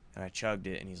mouth. And I chugged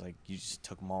it, and he's like, "You just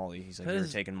took Molly." He's like, That "You ever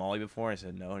is- taken Molly before?" I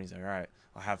said, "No." And he's like, "All right,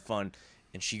 I'll have fun."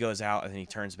 And she goes out, and then he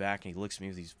turns back, and he looks at me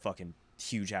with these fucking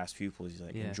huge ass pupils. He's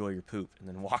like, Yeah. "Enjoy your poop," and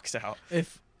then walks out.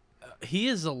 If he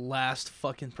is the last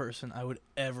fucking person I would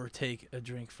ever take a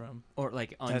drink from. or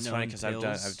like unknown That's funny because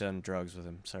pills. I've done drugs with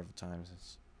him several times.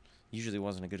 It's usually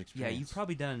wasn't a good Yeah, experience. you've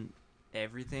probably done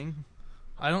everything.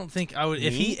 I don't think I would.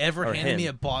 If Me he ever or handed me him?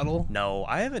 a bottle, No,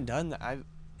 I haven't done that. I've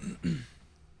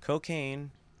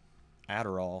cocaine,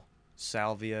 Adderall,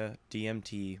 salvia,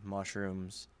 DMT,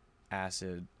 mushrooms,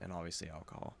 acid, and obviously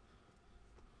alcohol.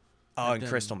 Oh, I've and done-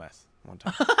 crystal meth one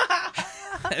time.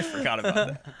 I forgot about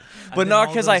that. I've But done not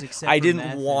all because those except I for didn't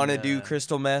meth want to and, do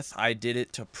crystal meth. I did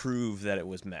it to prove that it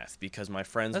was meth because my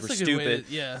friends that's were a good stupid. way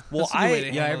to, yeah. Well, that's a good way to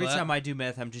I- Yeah, handle every that. time I do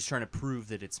meth, I'm just trying to prove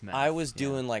that it's meth. I was Yeah.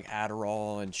 doing like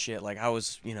Adderall and shit. Like I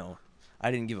was,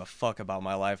 I didn't give a fuck about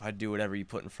my life. I'd do whatever you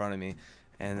put in front of me.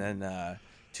 And then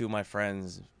two of my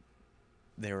friends,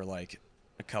 they were like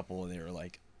a couple. They were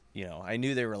like, I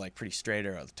knew they were like pretty straight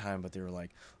at the time, but they were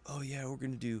like, "Oh yeah, we're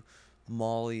gonna do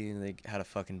Molly," and they had a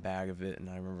fucking bag of it. And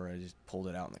I remember I just pulled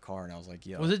it out in the car, and I was like,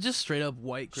 "Yo." Was it just straight up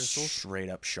white crystals? Straight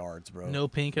up shards, bro. No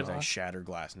pink It at was all. like shattered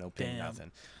glass, no pink, Damn.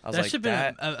 nothing. I was That like, should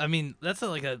that. been. I mean, that's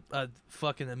like a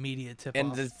fucking immediate tip And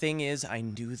off. the thing is, I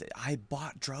knew that I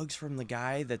bought drugs from the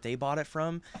guy that they bought it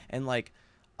from, and like,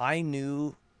 I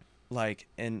knew, like,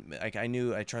 and like I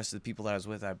knew I trusted the people that I was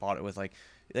with. I bought it with, like,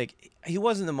 like he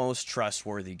wasn't the most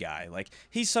trustworthy guy. Like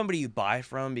he's somebody you buy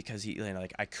from because he,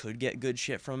 like I could get good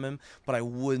shit from him, but I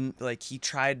wouldn't. Like he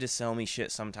tried to sell me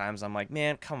shit sometimes. I'm like,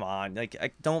 man, come on, like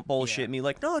don't bullshit me.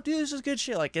 Like, no, dude, this is good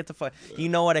shit. Like, get the fuck. You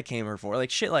know what I came here for?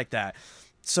 Like shit like that.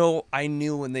 So I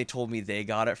knew when they told me they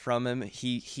got it from him.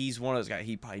 He's one of those guys.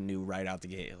 He probably knew right out the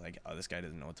gate. Like, oh, this guy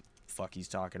doesn't know what the fuck he's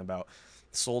talking about.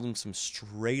 Sold him some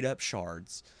straight up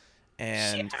shards.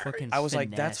 And I was like,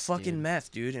 that's fucking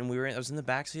meth, dude. And I was in the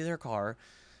backseat of their car,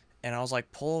 and I was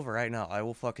like, pull over right now. I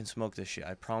will fucking smoke this shit.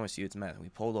 I promise you it's meth. And we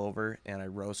pulled over, and I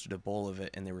roasted a bowl of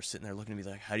it, and they were sitting there looking at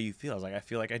me like, how do you feel? I was like, I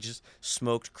feel like I just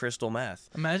smoked crystal meth.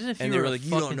 Imagine if and you were were like, you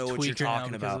don't know what you're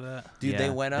talking about. Dude, they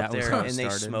went up there, and they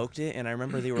smoked it, and I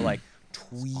remember they were like,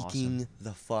 tweaking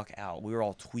the fuck out. We were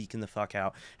all tweaking the fuck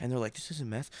out, and they're like, this isn't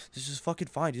meth. This is fucking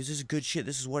fine. This is good shit.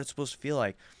 This is what it's supposed to feel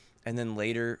like. And then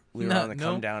later, we were on the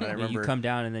come down, and I remember... You come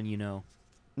down, and then you know.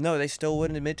 No, they still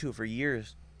wouldn't admit to it for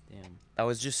years. Damn. I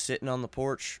was just sitting on the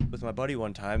porch with my buddy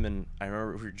one time, and I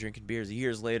remember we were drinking beers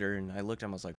years later, and I looked at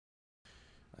him, I was like...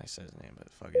 I said his name,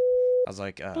 but fuck it. I was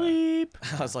like... Bleep.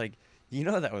 I was like, you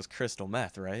know that was crystal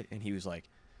meth, right? And he was like...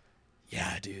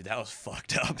 Yeah, dude, that was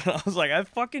fucked up. And I was like, I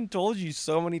fucking told you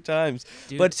so many times.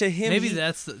 Dude, but to him, maybe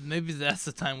that's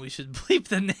the time we should bleep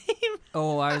the name.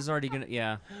 Oh, I was already gonna.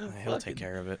 Yeah, he'll take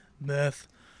care of it. Meth.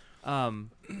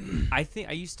 I think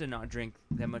I used to not drink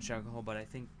that much alcohol, but I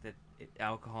think that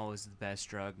alcohol is the best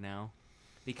drug now,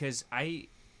 because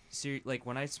like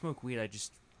when I smoke weed, I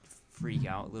just freak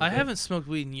out a little bit. I haven't smoked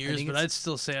weed in years, but I'd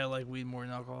still say I like weed more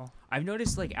than alcohol. I've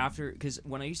noticed, like, because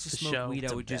when I used to smoke weed,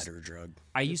 I would just drug.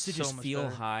 I used to just feel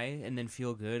high and then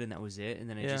feel good, and that was it. And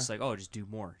then I just like, oh, just do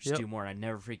more, do more. And I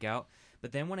never freak out.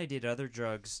 But then when I did other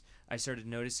drugs, I started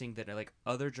noticing that like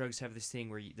other drugs have this thing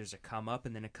where there's a come up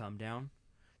and then a come down.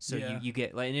 So you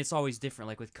get like, and it's always different.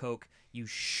 Like with coke, you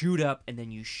shoot up and then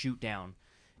you shoot down.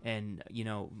 And, you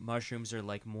know, mushrooms are,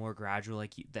 like, more gradual.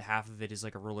 Like, the half of it is,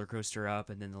 like, a roller coaster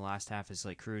up, and then the last half is,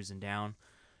 like, cruising down.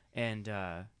 And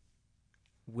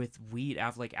with weed,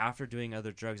 after doing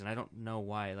other drugs, and I don't know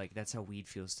why, like, that's how weed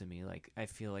feels to me. Like, I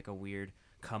feel like a weird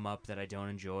come-up that I don't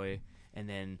enjoy. And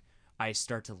then I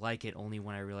start to like it only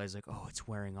when I realize, like, oh, it's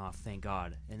wearing off, thank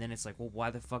God. And then it's like, well, why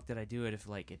the fuck did I do it if,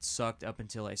 like, it sucked up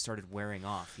until I started wearing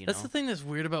off, you know? That's the thing that's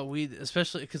weird about weed,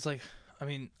 especially because, like... I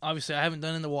mean, obviously, I haven't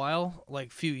done it in a while,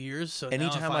 like few years. So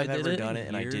anytime I've ever done it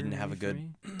and I year didn't have a good,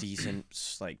 maybe?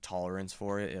 decent like tolerance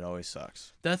for it, it always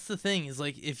sucks. That's the thing is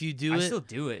like if you do I it, still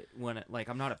do it when like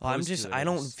I'm not opposed to it. I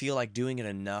don't feel like doing it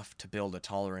enough to build a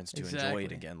tolerance to enjoy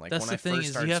it again. Like That's when I the thing first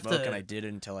is started you have smoking, to- I did it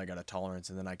until I got a tolerance,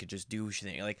 and then I could just do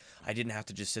shit. Like I didn't have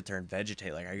to just sit there and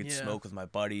vegetate. Like I could smoke with my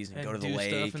buddies and go to the do stuff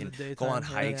lake in and the go on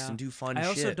daytime. hikes and do fun I shit.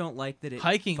 also don't like that it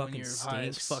hiking fucking when you're stinks. high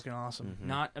is fucking awesome.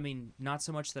 Not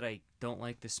so much that I don't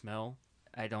like the smell.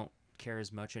 I don't care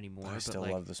as much anymore. I still but,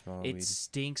 like, love the smell of it weed.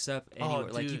 stinks up anywhere.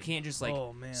 Oh, like you dude. can't just like,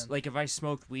 Oh, man. like if I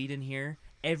smoked weed in here,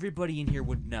 everybody in here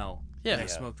would know. Yeah. that I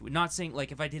smoked weed. Not saying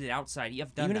like if I did it outside.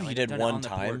 You've done Even that. if you like, did I've done it one on the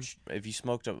time, porch. if you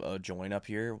smoked a joint up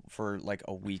here for like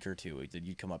a week or two,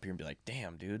 you'd come up here and be like,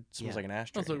 "Damn, dude, it smells like an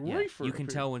ashtray." It's like Yeah, reefer you can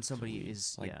up here. tell when somebody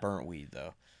is like burnt weed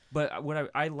though. But what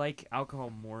I like alcohol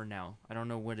more now. I don't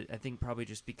know what I think probably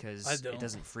just because it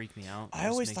doesn't freak me out. I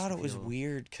always thought it was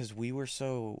weird because we were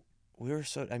so.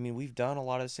 I mean, we've done a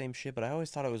lot of the same shit, but I always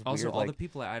thought it was also weird. all like, the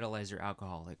people I idolize are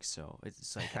alcoholics, so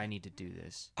it's like I need to do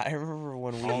this. I remember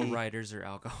when All writers are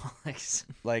alcoholics.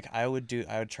 like I would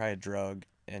try a drug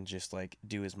and just like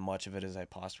do as much of it as I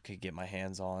possibly could get my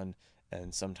hands on,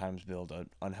 and sometimes build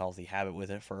an unhealthy habit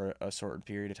with it for a certain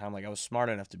period of time. Like I was smart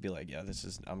enough to be like, yeah,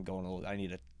 I'm going a little. I need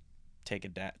to take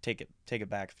it back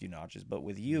a few notches. But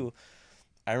with you,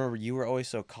 I remember you were always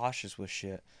so cautious with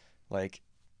shit, like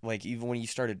even when you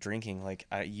started drinking, like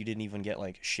you didn't even get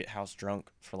like shithouse drunk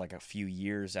for like a few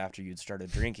years after you'd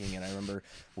started drinking. And I remember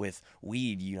with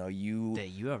weed, you know, you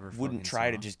wouldn't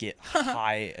try to just get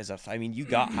high as I mean, you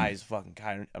got high as a fucking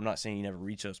kind. I'm not saying you never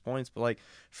reach those points, but like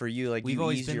for you, like we've you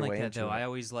always eased been your like way that into though. it. I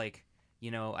always like, you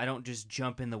know, I don't just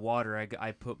jump in the water.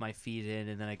 I put my feet in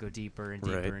and then I go deeper and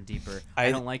deeper and deeper.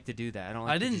 I don't like to do that. I don't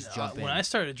like to just jump in. When I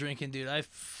started drinking, dude, I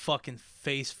fucking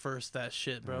face first that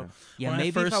shit, bro. Yeah, when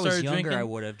maybe if I was younger, drinking, I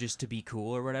would have just to be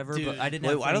cool or whatever. Dude, but I didn't.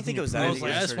 Have I don't think it was that. I was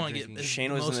like, I just want to get Shane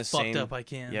the was in the most same. fucked up I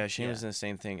can. Yeah, Shane was in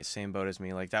the same boat as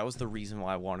me. Like that was the reason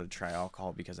why I wanted to try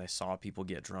alcohol, because I saw people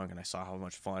get drunk and I saw how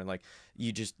much fun. Like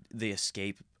the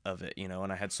escape of it, you know.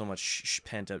 And I had so much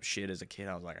pent up shit as a kid.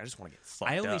 I was like, I just want to get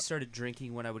fucked up. I only started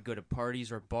drinking when I would go to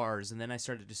parties or bars, and then I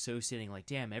started dissociating. Like,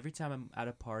 damn, every time I'm at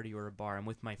a party or a bar, I'm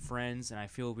with my friends and I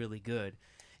feel really good.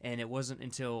 And it wasn't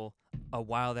until a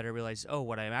while that I realized, oh,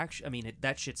 what I'm actually, I mean,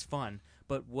 that shit's fun,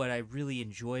 But what I really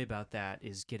enjoy about that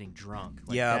is getting drunk.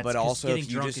 Like, yeah, but 'cause also getting if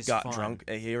you drunk just is got fun. drunk,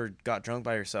 you ever got drunk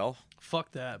by yourself?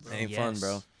 Fuck that, bro. Ain't fun,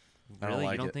 bro. I don't Really,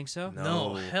 like you don't it. think so?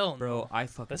 No, hell no. Bro, I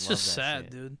fucking That's love just that sad,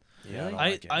 shit. dude. Yeah, Really? I don't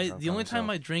like getting I drunk the by only time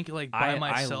myself. I drink like by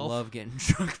myself. I love getting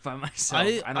drunk by myself. I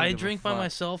don't give a drink by fuck.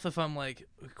 myself if I'm like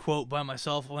quote by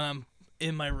myself when I'm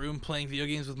in my room playing video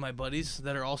games with my buddies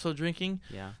that are also drinking.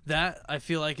 Yeah. That I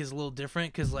feel like is a little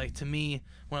different because like to me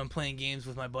when I'm playing games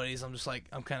with my buddies I'm just like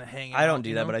I'm kind of hanging out. I don't do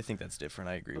you that, know? but I think that's different.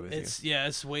 I agree with you.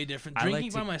 It's way different. I like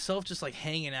Drinking by to- myself, just like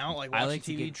hanging out, like I watching like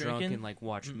to TV, get drinking. drunk and like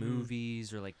watch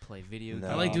movies or like play video No.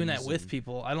 games. I like doing that and- with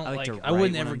people. I don't I like like. to I write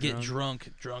wouldn't when ever I'm get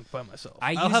drunk. drunk by myself.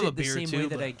 I I'll use have it a the beer same too. way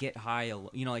that but I get high.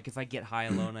 You know, like if I get high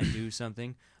alone, I do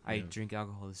something. I drink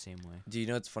alcohol the same way. Do you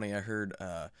know it's funny? I heard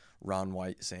Ron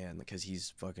White saying, because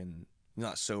he's fucking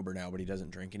not sober now, but he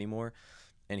doesn't drink anymore,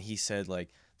 and he said like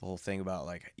the whole thing about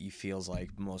like he feels like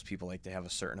most people like they have a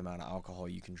certain amount of alcohol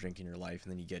you can drink in your life,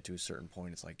 and then you get to a certain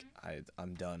point, it's like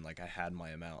I'm done. Like I had my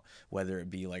amount. Whether it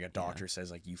be like a doctor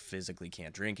says like you physically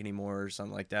can't drink anymore or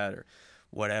something like that or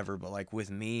whatever. But like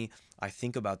with me, I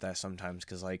think about that sometimes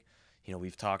because like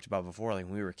we've talked about before. Like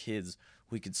when we were kids,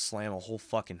 we could slam a whole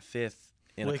fucking fifth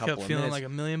in a wake couple up of feeling minutes like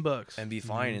 $1 million and be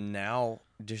fine. And now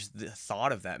just the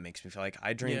thought of that makes me feel like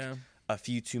I drink a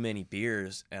few too many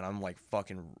beers and I'm like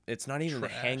fucking. It's not even the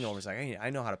hangovers. Like I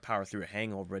know how to power through a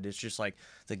hangover, but it's just like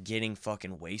the getting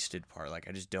fucking wasted part. Like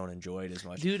I just don't enjoy it as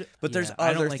much, dude. But there's I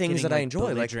don't other like things getting, that I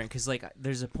enjoy. Like drink because like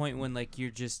there's a point when like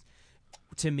you're just.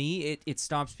 To me, it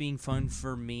stops being fun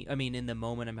for me. I mean, in the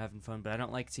moment I'm having fun, but I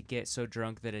don't like to get so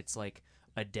drunk that it's like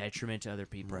a detriment to other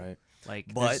people. Right.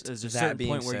 Like, But there's a that certain being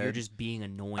point where you're said, just being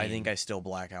annoying. I think I still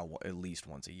black out at least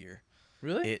once a year.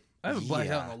 Really? I haven't blacked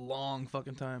out yeah. in a long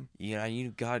fucking time. Yeah,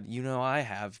 I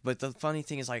have. But the funny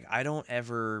thing is, like, I don't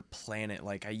ever plan it.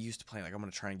 Like, I used to plan, like, I'm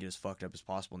going to try and get as fucked up as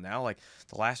possible. Now, like,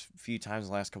 the last few times,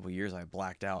 the last couple of years I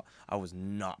blacked out, I was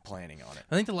not planning on it.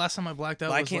 I think the last time I blacked out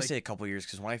But I was can't like, say a couple of years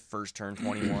because when I first turned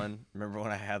 21, remember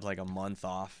when I had, like, a month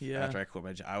off after I quit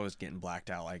my job? I was getting blacked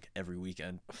out, like, every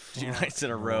weekend, 2 nights in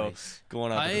a row,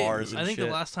 going out to bars and I think shit.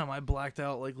 the last time I blacked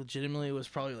out, like, legitimately was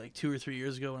probably, like, 2 or 3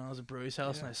 years ago when I was at Brody's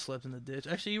house and I slept in the ditch.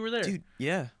 Actually, you were there. Dude,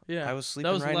 yeah. Yeah. I was sleeping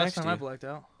That was right the last next time to you. I blacked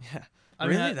out. Yeah. I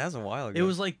mean, Really? That was a while ago. It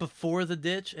was like before the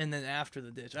ditch and then after the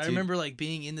ditch. I Dude. remember like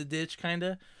being in the ditch kind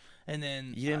of, and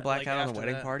then You didn't black like, out on the after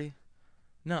wedding that- party?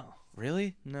 No,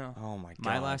 Really? no. Oh my god.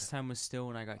 my last time was still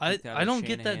when I got I kicked out. I of don't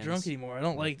get that Shanahan's. drunk anymore. I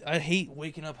don't like. I hate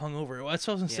waking up hungover. That's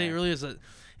what I was gonna say Yeah. earlier. Is that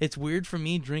it's weird for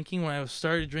me drinking when I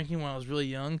started drinking when I was really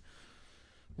young.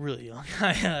 Really young.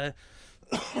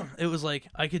 It was like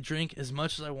I could drink as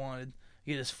much as I wanted,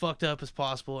 get as fucked up as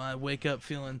possible, and I'd wake up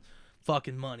feeling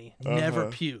fucking money. Never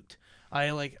puked.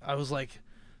 I was like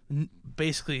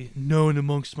basically known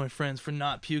amongst my friends for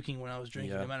not puking when I was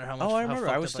drinking, no matter how much. Oh, I remember.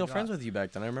 I was fucked still up friends got. with you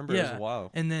back then. I remember it was a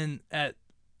while. And then at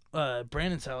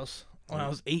Brandon's house when I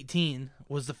was 18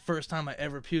 was the first time I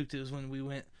ever puked. It was when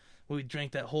we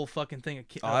drank that whole fucking thing.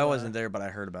 I wasn't there, but I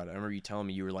heard about it. I remember you telling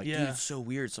me you were like, Yeah. dude, it's so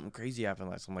weird. Something crazy happened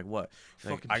last. I'm like, what?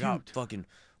 You're like, Fucking I got puked. fucking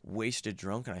wasted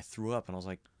drunk and I threw up. And I was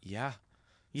like, yeah.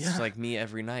 Yeah. It's like me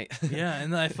every night. Yeah,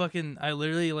 and then I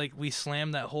literally like we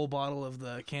slammed that whole bottle of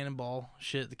the Cannonball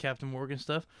shit, the Captain Morgan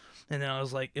stuff, and then I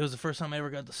was like, it was the first time I ever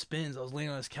got the spins. I was laying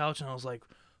on this couch and I was like,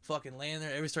 fucking laying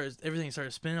there. Everything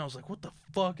started spinning. I was like, what the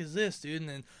fuck is this, dude? And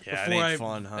then Yeah, it before ain't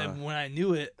fun, huh? and when I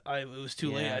knew it, it was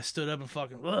too late. Yeah. I stood up and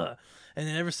fucking, ugh. And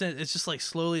then ever since, it's just like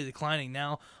slowly declining.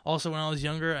 Now, also when I was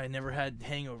younger, I never had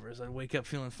hangovers. I'd wake up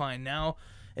feeling fine. Now,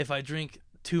 if I drink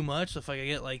too much, if I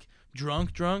get like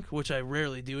drunk, which I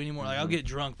rarely do anymore. Like I'll get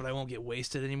drunk, but I won't get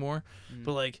wasted anymore.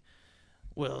 But like,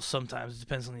 well, sometimes it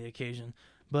depends on the occasion.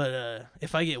 But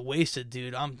if I get wasted,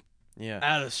 dude, I'm yeah.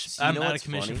 out of So you I'm know out of what's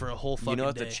commission funny? for a whole fucking You know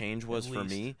what day, the change was at for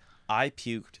least. me? I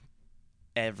puked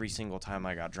every single time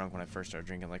I got drunk when I first started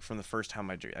drinking. Like from the first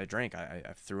time I drank, I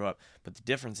threw up. But the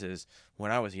difference is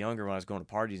when I was younger, when I was going to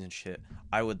parties and shit,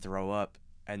 I would throw up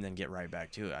and then get right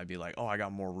back to it. I'd be like, oh, I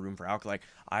got more room for alcohol. Like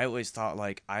I always thought,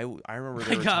 like I remember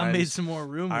there were times, made some more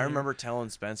room. I here. remember telling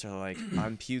Spencer, like,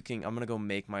 I'm puking. I'm gonna go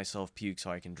make myself puke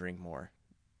so I can drink more.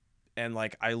 And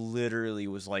like I literally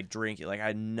was like drinking, like I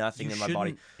had nothing You in my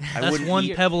body. shouldn't- I That's wouldn't one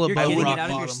eat. pebble You're above getting rock it out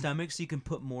of your bottom. stomach so you can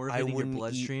put more of I it in your wouldn't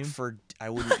bloodstream. I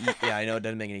wouldn't eat. Yeah, I know it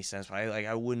doesn't make any sense, but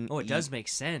I wouldn't. Oh, it eat, does make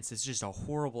sense. It's just a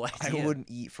horrible I idea. wouldn't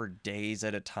eat for days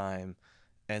at a time,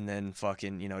 and then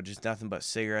fucking just nothing but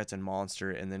cigarettes and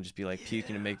Monster, and then just be like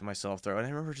puking and making myself throw. And I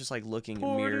remember just like looking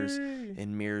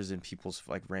in mirrors in people's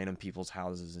like random people's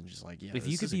houses and just like, yeah. If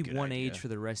you this could is a be good one idea. age for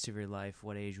the rest of your life,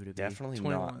 what age would it be? Definitely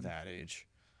 21. not that age.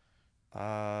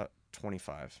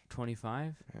 25.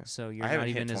 25. Yeah. So you're I haven't not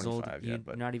even hit as old. 25 You're yet,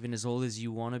 but- not even as old as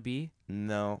you want to be.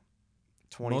 No,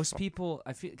 most people,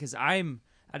 I feel, because I'm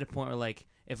at a point where like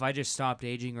if I just stopped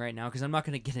aging right now, because I'm not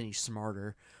gonna get any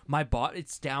smarter. My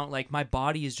it's down. Like my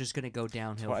body is just gonna go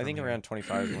downhill. Well, I think here. around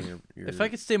 25 is when your If I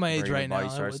could stay my age right now, body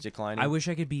I starts would. declining. I wish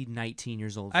I could be 19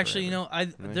 years old. Actually, forever.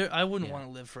 I wouldn't Yeah. want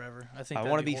to live forever. I think I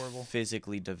want to be horrible.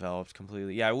 physically developed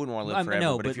completely. Yeah, I wouldn't want to live forever.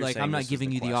 No, but but if you're like saying I'm not this is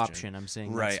giving you the question, option. I'm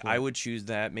saying right. that's what, I would choose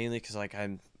that mainly because like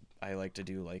I like to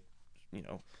do like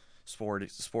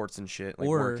sports and shit, like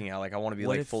Or working out. Like I want to be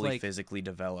what like if, fully like, physically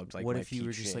developed. Like what my if you peak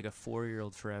were just shit. like a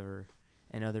 4-year-old forever,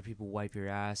 and other people wipe your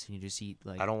ass and you just eat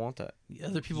like I don't want that.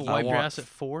 Other people I wipe your want- ass at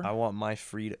 4. I want my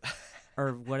freedom.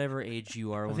 or whatever age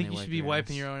you are. I when think they you wipe should be your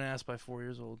wiping ass. your own ass by 4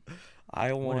 years old.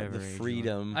 I want Whatever the age you are.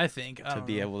 freedom I think. I to don't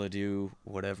be know. able to do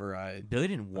whatever I. Billy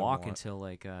didn't walk want. until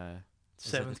like is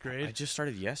 7th it grade. I just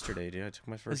started yesterday, dude. I took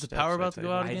my first. Is the steps, power I about to tell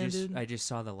go you out that. again? I just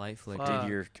saw the light flicker. Fuck. Did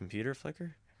your computer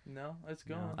flicker? No, it's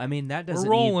No. gone. I mean that We're doesn't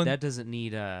rolling. need that doesn't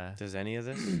need Does any of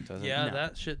this? Doesn't. Yeah, No.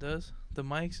 that shit does. The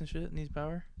mics and shit needs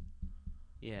power.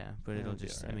 yeah, but Yeah, it'll it'll be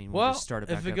just alright. I mean we'll Well, just start it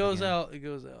back if it up goes again. out, it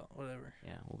goes out. Whatever.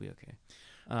 Yeah, we'll be okay.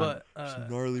 But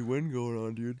gnarly wind going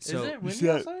on, dude. So- is it You windy see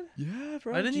that? outside? Yeah,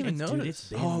 bro. I didn't even Dude, notice. it's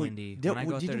been Oh, windy. did- When I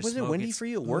go out did- there to was it smoke, windy it's- for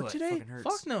you at work ugh, it today? fucking hurts.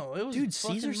 Fuck no, it was. Dude,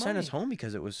 fucking Caesar sent us money. home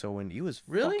because it was so windy. It was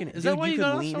Really? fucking. Is dude, that why you could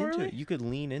got off lean so into early? it? You could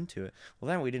lean into it. Well,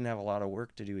 then we didn't have a lot of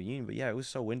work to do at Union, but yeah, it was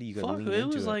so windy you could Fuck, lean it into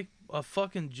was it. like a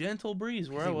fucking gentle breeze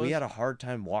where I Dude, was. we had a hard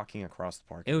time walking across the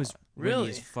parking It was lot. windy Really?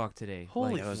 as fuck today.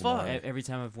 Holy like, that was fuck. gnarly. Every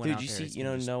time I've went Dude, out you there, see, it's you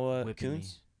been know just Noah whipping me.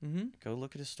 Coons? Mm-hmm. Go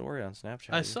look at his story on Snapchat.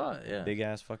 I dude. saw it. Yeah. Big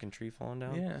ass fucking tree falling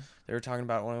down. Yeah. They were talking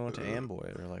about it when I went to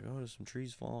Amboy. They're like, oh, there's some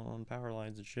trees falling on power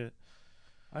lines and shit.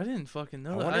 I didn't fucking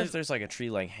know I that. wonder if there's like a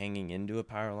tree like hanging into a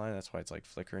power line. That's why it's like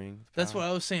flickering. the That's power. what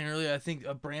I was saying earlier. I think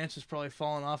a branch is probably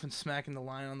falling off and smacking the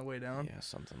line on the way down. Yeah,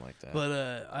 something like that. But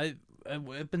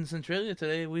up in Centralia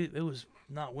today, it was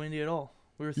not windy at all.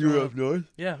 We were throwing up,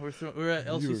 north? yeah, we're at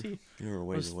LCC. You were a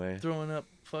Was ways away. throwing up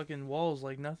fucking walls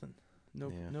like nothing. No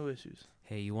Yeah. no issues.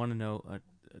 Hey, you want to know?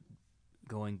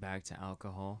 Going back to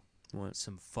alcohol, What?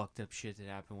 some fucked up shit that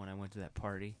happened when I went to that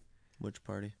party. Which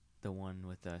party? The one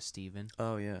with Steven.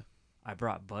 Oh yeah, I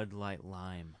brought Bud Light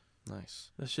Lime,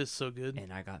 nice. That's just so good.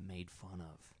 and I got made fun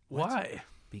of. Why?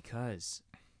 Because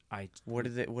I What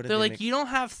did they? What did They're they like, make? you don't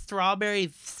have strawberry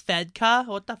Svedka?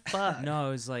 What the fuck? no,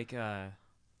 it was like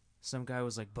some guy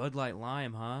was like Bud Light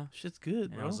Lime, huh? Shit's good,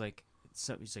 And bro. I was like,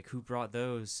 so he's like, who brought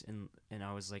those? And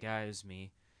I was like, it was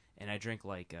me. And I drank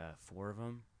like 4 of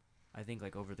them, I think,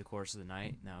 like over the course of the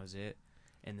night, and that was it.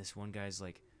 And this one guy's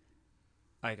like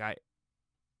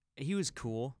he was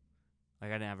cool,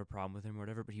 like I didn't have a problem with him or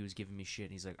whatever, but he was giving me shit.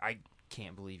 And he's like, I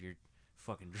can't believe you're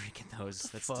fucking drinking those.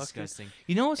 That's fuck, dude? disgusting.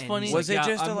 You know what's And funny? he's Was like, it yeah,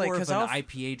 just I'm like more of 'cause an I'll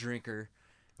IPA drinker?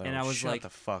 Oh, and I was shut like- the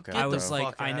fuck up. Get I the was bro. like,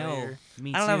 fuck I outta know, here.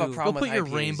 me I don't too. have a Go problem put with your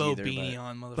IPAs rainbow either, beanie but-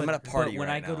 on, motherfucker. I'm at a party But when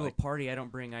right I go now, to a like- party, I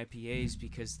don't bring IPAs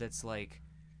because that's like,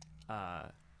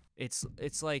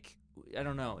 it's like, I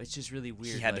don't know. It's just really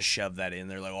weird. He had to like, shove that in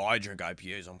there, like, oh, I drink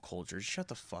IPAs. I'm cultured. Shut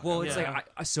the fuck well, up. it's Yeah.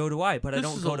 like so do I, but I This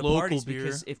don't is go a to local parties beer.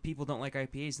 because if people don't like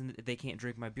IPAs, then they can't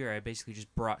drink my beer. I basically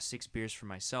just brought 6 beers for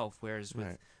myself. Whereas with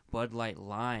Right. Bud Light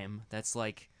Lime, that's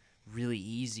like really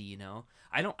easy, you know.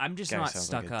 I'm just Guy not sounds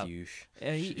stuck like a up. douche.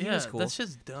 He yeah, was cool. that's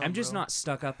just dumb. I'm just bro. not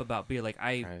stuck up about beer. Like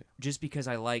Right. just because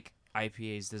I like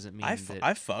IPAs doesn't mean that.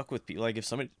 I fuck with people. Like, if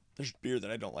somebody, there's beer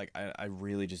that I don't like, I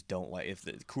really just don't like. If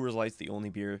the Coors Light's the only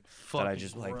beer that I Fucking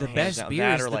just like, gross. the hands best down, beer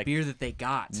that is or, the like, beer that they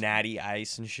got. Natty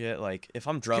Ice and shit. Like, if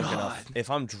I'm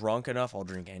drunk enough, I'll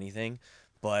drink anything.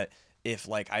 But if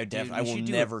like I Dude, I we will should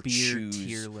do never a beer choose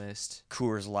tier list.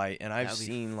 Coors Light. And I've That'd be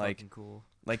seen like fucking cool.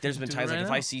 there's been Do it times like right if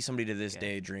now. I see somebody to this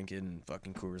Okay. day drinking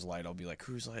fucking Coors Light, I'll be like,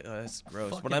 Coors Light, that's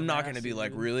gross. But Fucking I'm not gonna nasty, be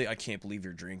like, dude. really, I can't believe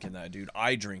you're drinking that, dude.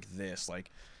 I drink this.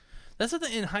 Like, That's the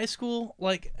thing in high school,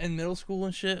 like in middle school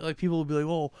and shit. Like people will be like,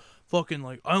 "Oh, fucking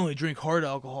like I only drink hard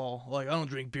alcohol. Like I don't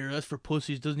drink beer. That's for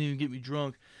pussies. Doesn't even get me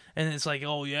drunk." And it's like,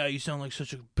 "Oh yeah, you sound like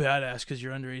such a badass because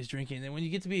you're underage drinking." And then when you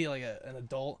get to be like an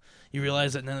adult, you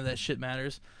realize that none of that shit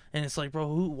matters. And it's like, bro,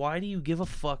 why do you give a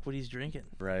fuck what he's drinking?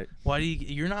 right. Why do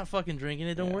you're not fucking drinking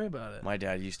it? Don't Yeah. worry about it. My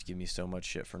dad used to give me so much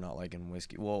shit for not liking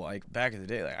whiskey. Well, like back in the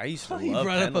day, like I used to You love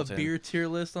brought Pendleton. up a beer tier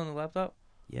list on the laptop.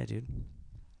 Yeah, dude.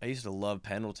 I used to love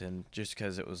Pendleton just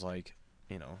because it was like,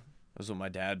 you know, it was what my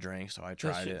dad drank, so I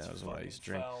tried it. That was what I used to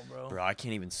drink. Foul, bro. Bro, I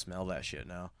can't even smell that shit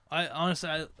now. I honestly,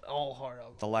 all hard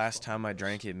alcohol. The last time I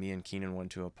drank it, me and Keenan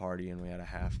went to a party and we had a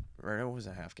half, or it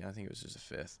wasn't a half can. I think it was just a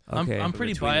fifth. Okay. I'm So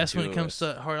pretty between the biased when two it of comes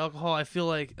us- to hard alcohol. I feel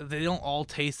like they don't all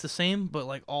taste the same, but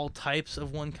like all types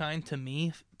of one kind to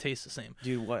me taste the same.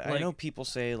 Dude, what I Like- know people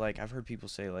say, like I've heard people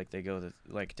say, like they go to,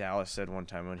 like Dallas said one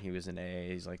time when he was in AA,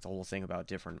 he's like the whole thing about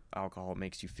different alcohol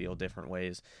makes you feel different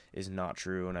ways is not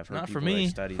true, and I've heard Not for people me.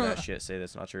 that study that shit say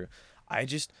that's not true.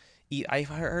 I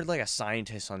heard like a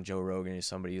scientist on Joe Rogan or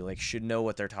somebody who, like should know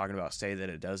what they're talking about say that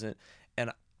it doesn't,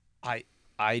 and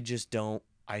I just don't.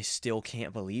 I still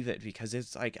can't believe it because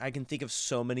it's like I can think of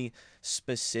so many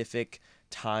specific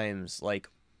times like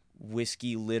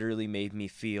whiskey literally made me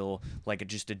feel like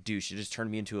just a douche. It just turned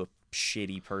me into a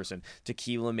shitty person.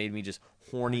 Tequila made me just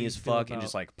horny do you as feel fuck and about-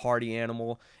 just like party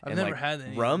animal. I've and never like had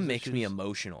any of rum those makes me issues.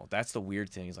 emotional. That's the weird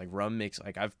thing. Is like rum makes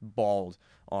like I've bawled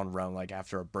on rum like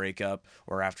after a breakup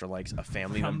or after like a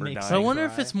family Rum member makes dying. So I Crying. wonder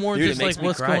if it's more Dude, just it makes like me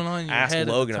what's cry. going on in your Ask head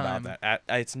Logan at the about time.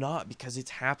 that. It's not because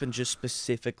it's happened just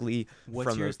specifically What's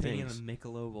from your those opinion things. of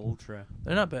Michelob Ultra?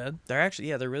 They're not bad. They're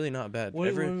actually they're really not bad.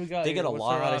 What do we got they here? get a What's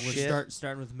lot our of options? We're shit.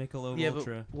 starting with Michelob Yeah,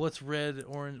 Ultra. but what's red,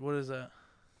 orange? What is that?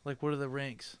 Like, what are the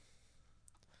ranks?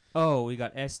 Oh, we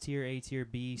got S tier, A tier,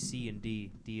 B, C, and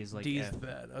D. D is like D is F.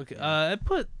 bad. Okay. Yeah. I'd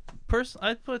put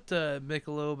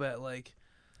Michelob at like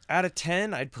Out of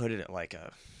 10, I'd put it at like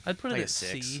a I'd put Like it a at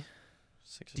 6. C.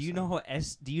 6 or Do you know how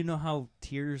Do you know how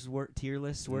tiers work? Tier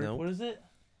lists work? Nope. What is it?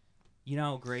 You know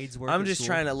how grades work? I'm at just school?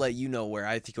 trying to let you know where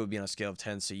I think it would be on a scale of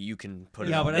 10 so you can put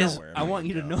it Yeah, on but there is- wherever I want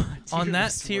you to go. know. how tier On that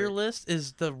lists tier work. list,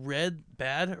 is the red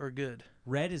bad or good?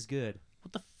 Red is good.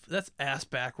 What the? That's ass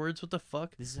backwards. What the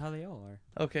fuck? This is how they all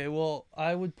are. Okay, well,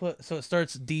 I would put so it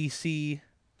starts DC.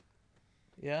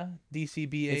 Yeah,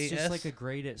 DCBAS. It's just like a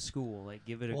grade at school. Like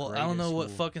give it a Well, grade. I don't at know what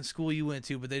school. fucking school you went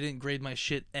to, but they didn't grade my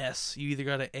shit S. You either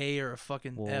got an A or a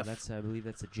fucking Well, F. that's I believe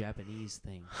that's a Japanese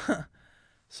thing.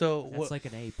 So That's what? like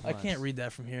an A+. I can't read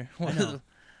that from here. I know.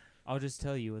 I'll just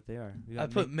tell you what they are. We I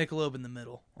got put Michelob in the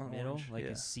middle. On middle, orange. like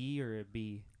yeah. a C or a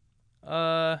B.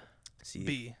 C.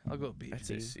 B. I'll go B. I'd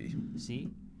say C. C.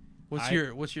 What's I-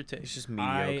 your It's take? just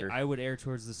mediocre. I would err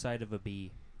towards the side of a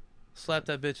B. Slap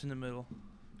that bitch in the middle.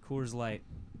 Coors Light.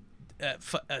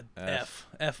 F.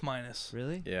 F minus.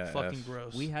 Really? yeah, Fucking F.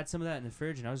 gross. We had some of that in the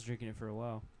fridge, and I was drinking it for a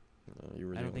while. You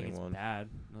were I the don't think only it's one. bad.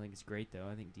 I don't think it's great though.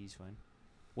 I think D's fine.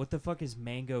 What the fuck is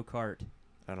Mango Cart?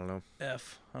 I don't know.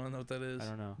 F. I don't know what that is. I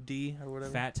don't know. D or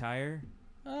whatever. Fat Tire?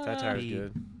 Fat Tire's B.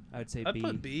 good. I would say I'd B.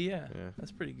 put B. Yeah. Yeah.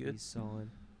 That's pretty good. B's solid.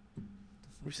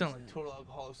 We sound like total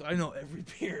alcoholics. I know every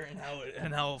beer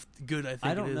and how good I think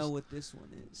I it don't is. know what this one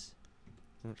is.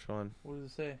 Which one? What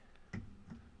does it say?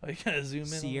 Oh, you gotta zoom in.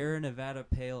 Sierra Nevada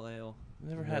Pale Ale.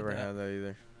 Never Never had that. had that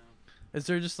either. Is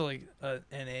there just like a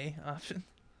NA option?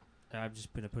 I'm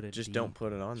just gonna put it. Just D. don't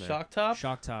put it on there. Shock top?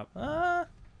 Shock Top.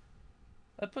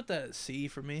 I'd put that at C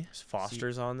for me. Is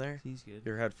Foster's on there? He's good.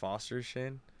 You ever had Foster's,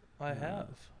 Shane? I have.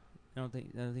 I don't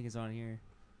think it's on here.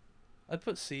 I'd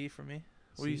put C for me.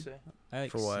 What do you C? say? I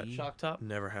like For what? C. Shock top?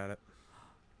 Never had it.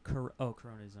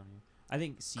 Corona's on here. I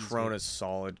think C's Corona's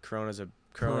solid. Corona's good. an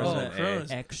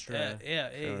Corona's A. extra. Yeah,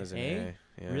 A. Corona's an A? A.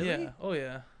 Yeah. Really? Yeah. Oh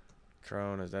yeah.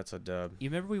 Corona's, that's a dub. You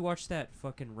remember we watched that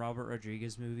fucking Robert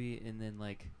Rodriguez movie and then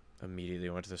like Immediately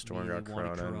went to the store and immediately got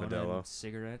wanted Corona and Modelo.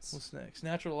 cigarettes. What's next?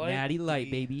 Natural light. Natty Light,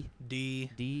 D. baby.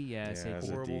 D. D, yeah, I say Yeah, it's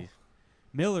a horrible. D.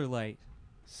 Miller Light.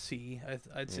 C.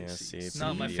 I'd say Yeah, C. C, It's it's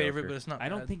not my mediocre. favorite, but it's not. I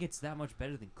don't bad. think it's that much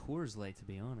better than Coors Light, to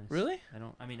be honest. Really? I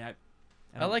don't. I mean, I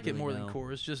I like it really more know. than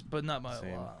Coors, just but not by a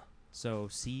Same. lot. So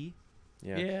C.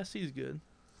 Yeah. Yeah, C's good.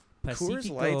 Coors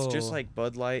Pacifico. Light's just like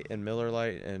Bud Light and Miller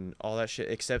Light and all that shit,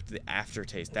 except the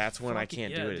aftertaste. That's when I Fucking-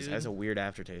 can't yeah, do it. It has dude. a weird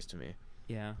aftertaste to me.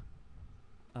 Yeah.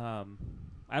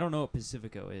 I don't know what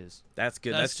Pacifico is. That's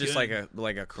good. That's That's just good.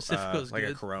 like a Pacifico's like a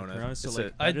good. Corona. Corona, so It's like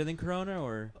a- better than Corona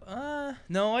or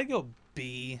No, I'd go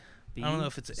B. B? I don't know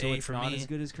if it's so A it's for not me. as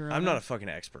good as Corona. I'm not a fucking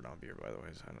expert on beer, by the way.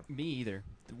 So I don't. Me either.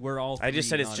 We're all. I just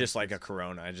three said it's just like a non-experts.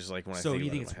 Corona. I just like when I So think you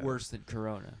about think it it's in my head. worse than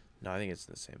Corona? No, I think it's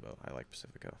in the same boat. I like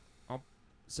Pacifico.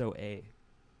 So A.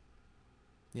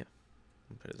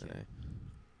 I'll put it as an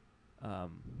A.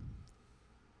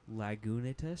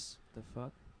 Lagunitas. The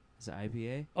fuck is it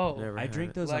IPA? Oh, Never I had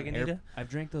drink it. those on Lagunita? I've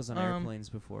drank those on airplanes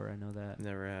before. I know that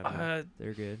Never had it.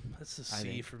 they're good. that's a I C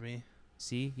think. for me.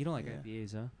 See, you don't like Yeah.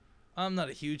 IPAs, huh? I'm not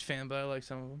a huge fan, but I like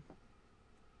some of them.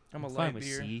 I'm a fine light with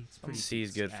beer. C. It's pretty C is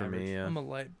it's good for average. me, yeah. I'm a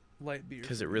light beer.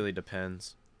 Because it really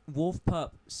depends. Wolf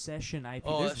Pup Session IPA.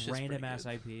 Oh, that There's shit's random pretty ass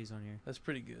good. IPAs on here. That's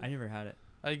pretty good. I never had it.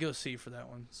 I'd go C for that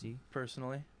one See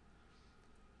personally.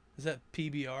 Is that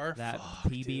PBR? that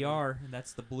Fuck, dude. PBR?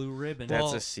 That's the blue ribbon. That's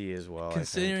Well, a C as well.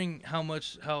 Considering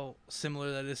how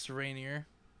similar that is to Rainier,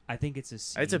 I think it's a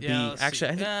C. It's a B. Yeah, let's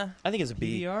Actually, see. I think it's a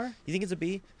B. PBR? You think it's a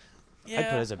B? Yeah, I'd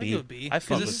put it as a I'd B. go with B. I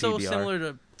fuck Because it's so with PBR.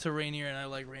 similar to Rainier, and I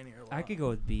like Rainier a lot. I could go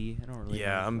with B. I don't really.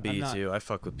 Yeah, know. I'm B not- too. I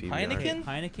fuck with PBR. Heineken?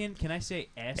 Heineken. Can I say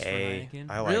S for A. Heineken?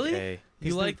 I like Really? A.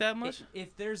 You 'Cause like that much?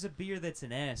 If there's a beer that's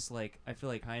an S, like I feel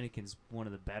like Heineken's one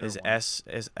of the better Is ones. S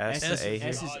S the is, A S here?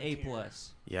 is God A tier.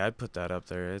 plus. Yeah, I'd put that up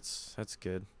there. That's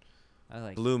good. I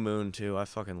like. Blue Moon too. I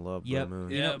fucking love Yep. Blue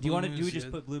Moon. You Yeah, know, do you Blue want to? Do we Moon's just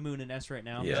good. put Blue Moon in S right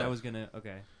now? 'Cause Yeah. I was gonna.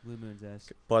 Okay, Blue Moon's S.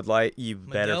 Bud Light, you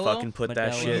better Modelo? fucking put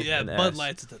that Modelo. shit Yeah, in Bud S.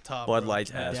 Light's at the top. Bud bro. Light's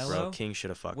Yeah. S, bro. Modelo? King should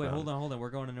have fucked Wait, on. hold on. We're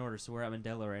going in order, so we're at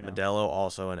Modelo right now. Modelo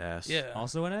also an S. Yeah.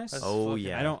 Also an S. That's Oh fucking-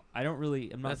 yeah. I don't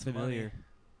really. I'm not That's familiar. money.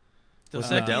 Dos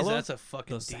Was Equis, Modelo? that's a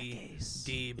fucking Dos D. Equis.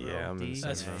 D, bro. Yeah, I'm D? in the same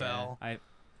That's vein. foul.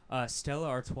 Stella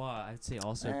Artois. I'd say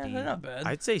also D. They're not bad.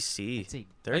 I'd say C. I'd say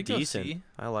They're I'd go decent. C.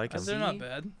 I like them. They're not C?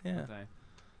 bad. Yeah. Okay.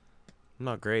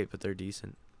 Not great, but they're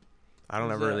decent. I don't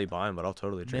Who's ever that? really buy them, but I'll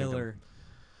totally drink them. Miller.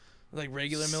 Like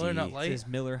regular Miller, not C. It light. says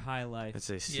Miller High Life. I'd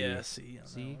say C. Yeah, C. on that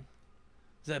C? one.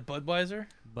 Is that Budweiser?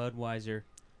 Budweiser.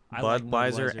 I like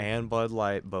Budweiser and Bud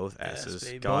Light, both Yes, S's.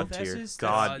 baby. God Both tier. S's?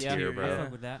 God yeah, tier, tier, bro. I yeah.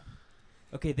 fuck with that.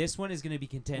 Okay, this one is gonna be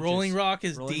contentious. Rolling Rock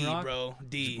is Rolling D, Rock? bro.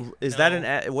 D. Is No. that an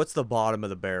A? What's the bottom of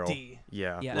the barrel? D?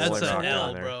 Yeah. Yeah, That's Rolling an Rock L,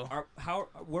 down there. bro.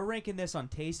 We're ranking this on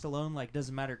taste alone? Like,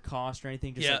 doesn't matter cost or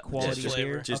anything. Just Yeah, like quality just of beer.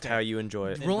 flavor. Just Okay. how you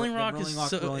enjoy it. Then Rolling then Rock Rolling is Rock,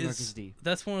 so Rolling Rock is is D.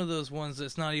 that's one of those ones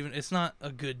that's not even. It's not a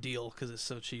good deal because it's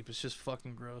so cheap. It's just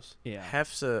fucking gross. Yeah.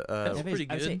 Hef's a That's pretty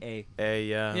I'd say good. A. A,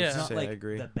 yeah. Yeah. It's not Say like I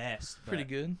agree. the best. Pretty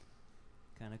good.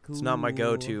 Kind of cool. It's not my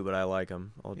go-to, but I like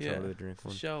them. I'll Yeah. totally drink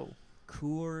one. Show.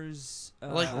 Coors.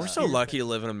 Like, We're so lucky to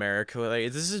live in America.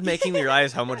 Like, this is making me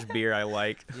realize how much beer I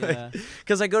like. Yeah,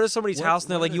 Because I go to somebody's What- house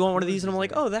and they're what like, other "You want one of Coors these?" And I'm is like,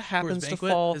 there? "Oh, that Coors happens to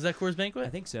Banquet? fall." Is that Coors Banquet? I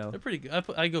think so. They're pretty good.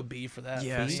 I go B for that.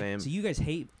 Yeah, See? same. So you guys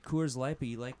hate Coors Light, but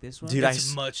you like this one? Dude, I It's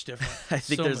s- much different. I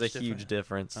think So there's a much huge different.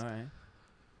 difference. All right.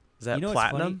 Is that You know what's funny?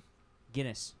 platinum?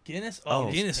 Guinness. Guinness. Oh.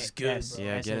 Oh, Guinness is good, Yes. bro.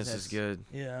 Yeah, SSS. Guinness is good.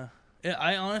 Yeah. Yeah.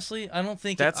 I honestly, I don't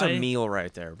think That's I, a meal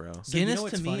right there, bro. So you Guinness know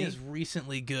what's to me funny? is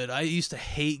recently good. I used to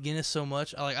hate Guinness so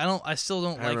much. I still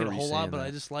don't I like it a remember you whole lot, saying but that.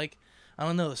 I just like. I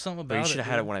don't know. There's something Or about you it. should have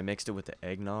had it dude. when I mixed it with the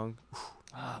eggnog.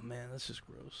 Ah man, that's just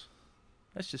gross.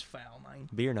 That's just foul, man.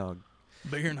 Beer nog.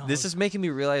 Beer nog. This is making me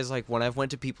realize, like, when I've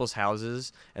went to people's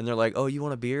houses and they're like, "Oh, you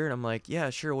want a beer?" And I'm like, "Yeah,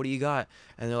 sure. What do you got?"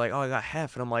 And they're like, "Oh, I got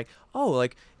Hef." And I'm like, "Oh,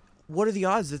 like, what are the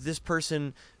odds that this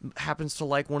person happens to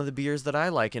like one of the beers that I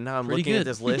like?" And now I'm Pretty looking at good.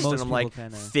 this list Most and I'm like, people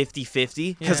kinda-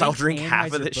 50-50 because Yeah. I'll drink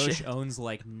half of this Anheuser-Busch shit. owns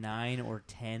like 9 or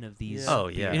 10 of these. Yeah. Oh,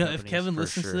 yeah. beer You know, if companies. Kevin for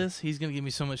listens sure. to this, he's gonna give me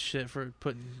so much shit for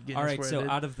putting Guinness All right, where I so did.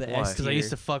 out of the Why? S Because I tier, used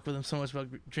to fuck with him so much about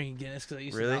drinking Guinness because I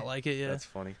used Really? to not like it. Yeah. That's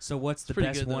funny. so what's the pretty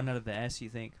best good, one though. out of the S? You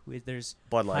think? There's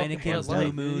Bud Light. Heineken, hands Bud Blue Light,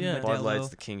 down. Moon, yeah. Modelo. Bud Light's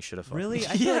the king should have fucked. Really?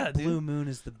 I feel Yeah, like dude. Blue Moon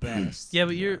is the best. Yeah,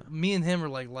 but me and him are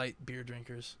like light beer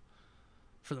drinkers,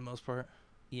 for the most part.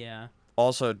 Yeah.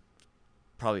 Also,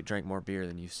 probably drank more beer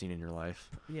than you've seen in your life.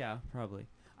 Yeah, probably.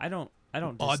 I don't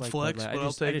Odd dislike flex, Bud Light. but I I'll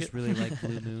just, I take just it. really like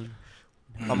Blue Moon.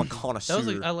 I'm a That connoisseur.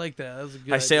 was I like that. That was a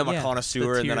good. I say I'm idea. a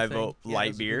connoisseur and then tier I vote thing. Yeah, light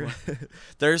that's a beer. good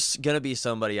There's gonna be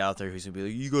somebody out there who's gonna be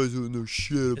like, "You guys don't know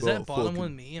shit about Is that bottom fucking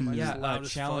one me? Am I Yeah, just loud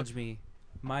as challenge fuck? me.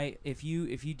 If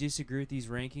you disagree with these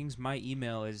rankings, my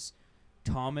email is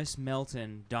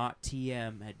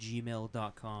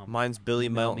thomasmelton.tm@gmail.com. Mine's Billy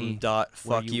Email Melton me dot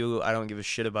where fuck you- you. I don't give a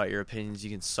shit about your opinions.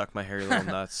 You can suck my hairy little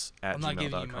nuts at I'm not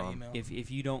giving you my gmail.com. email.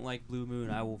 If you don't like Blue Moon,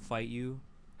 I will fight you.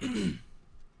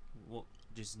 Well,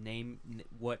 just name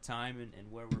what time and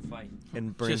where we're fighting.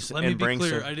 And bring Just some, let me and be bring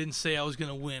clear. some I didn't say I was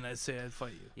gonna win. I'd say I'd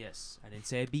fight you. Yes, I didn't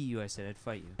say I beat you. I said I'd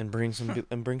fight you. and bring some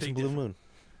and bring Big some Blue difference. Moon.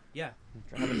 Yeah,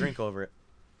 Have a drink over it.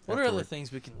 What are other afterward.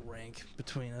 things we can rank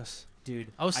between us?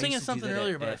 dude. I was used thinking to do something that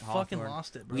earlier, but I at fucking Hawthorne.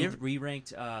 lost it, bro. We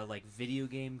ranked like video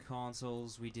game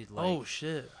consoles. We did like Oh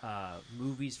shit!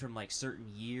 movies from like certain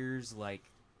years. Like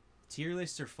tier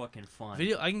lists are fucking fun.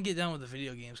 Video. I can get down with the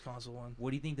video games console one. What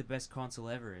do you think the best console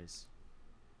ever is?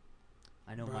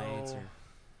 I know my Bro. answer.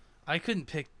 I couldn't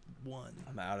pick one.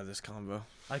 I'm out of this combo.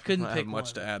 I couldn't I have pick much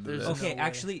one. to add to There's this. no Okay, way.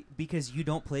 actually, because you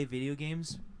don't play video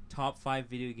games, top 5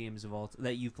 video games of all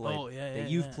that you've played. Oh yeah, yeah. that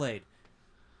you've yeah. played.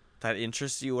 That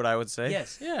interests you? What I would say?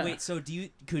 Yes. Yeah. Wait. So you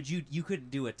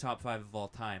couldn't do a top 5 of all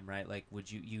time, right? Like,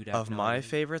 you'd have Of no my idea.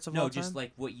 favorites of No, all just time?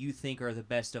 like what you think are the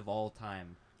best of all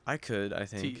time. I could. I To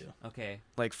think. you. Okay.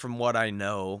 Like from what I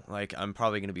know, like I'm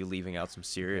probably gonna be leaving out some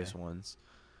serious ones.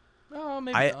 Oh,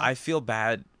 maybe. I not. I feel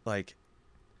bad. Like,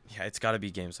 yeah, it's got to be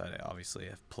games I obviously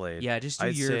have played. Yeah, just do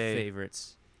I'd your say-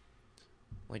 favorites.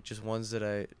 Like just ones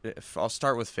that I'll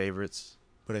start with favorites.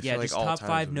 But I Yeah, feel like just all top time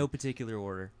 5, no particular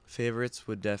order. favorites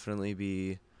would definitely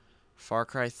be Far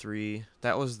Cry 3.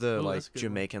 That was the Ooh, like that's a good one.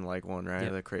 Jamaican like one,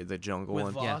 right? Yep. The jungle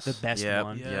With one. Yeah, the Voss. best Yep,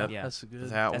 one. Yeah, Yeah, that's a good.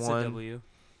 That that's one. a W.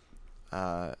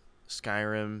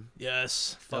 Skyrim,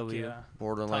 Yes, fuck W. yeah.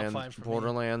 Borderlands, Top 5 for me.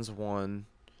 Borderlands 1.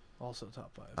 Also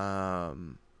top 5.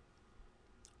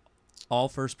 All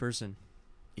first person.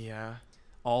 Yeah.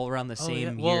 All around the Oh,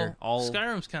 same yeah. year. Well, All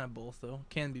Skyrim's kind of both though.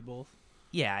 Can be both.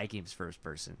 yeah, I game's first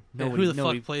person. Yeah, Nobody, who the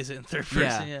nobody, fuck plays it in third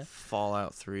person? Yeah.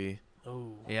 Fallout 3.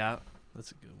 Oh, Yeah,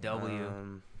 that's a good one.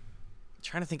 W.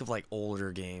 Trying to think of like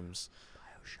older games.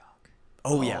 BioShock.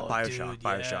 Oh yeah, Oh, BioShock. dude,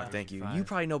 BioShock. yeah. Thank you. 5. You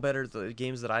probably know better the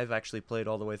games that I've actually played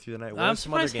all the way through the night. What I'm are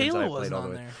some other surprised games Halo I played wasn't all the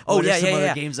on way? there. Oh What are yeah, some yeah, other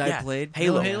yeah. games I yeah. played?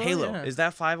 Halo. No, Halo. yeah. Is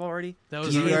that 5 already? That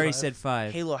was You already already 5. said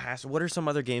 5. Halo has. What are some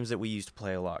other games that we used to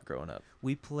play a lot growing up?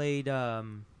 We played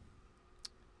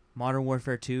Modern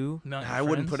Warfare 2. Mount Your I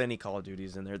wouldn't Friends? put any Call of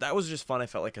Duties in there. That was just fun. I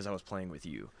felt like because I was playing with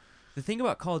you. The thing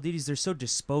about Call of Duty is they're so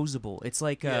disposable. It's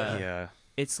like Yeah.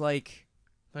 it's like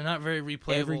They're not very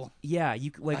replayable.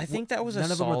 you like. I think that was none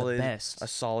a of them are the solid, best. a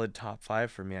solid top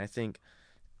 5 for me. I think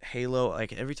Halo.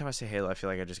 Like every time I say Halo, I feel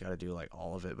like I just got to do like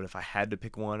all of it. But if I had to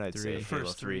pick one, I'd say Three. Halo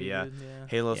First 3. three, Yeah, dude, yeah.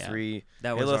 Halo Yeah. 3.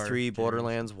 That was Halo our 3, generation.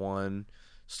 Borderlands 1,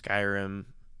 Skyrim.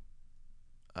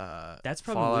 That's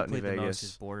probably Fallout what we New played the most Vegas,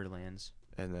 is Borderlands.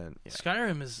 and then yeah.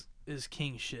 Skyrim is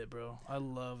king shit, bro. I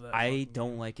love that. I fucking don't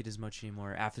game. like it as much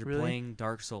anymore. After Really? playing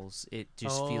Dark Souls, it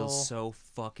just Oh. feels so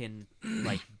fucking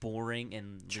like boring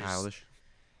and Childish.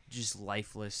 just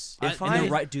lifeless. If and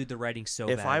I- the writing's so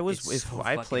if bad. I was It's if so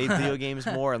I fucking played bad. video games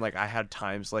more and like I had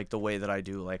times like the way that I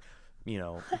do like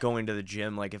going to the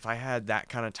gym, like if I had that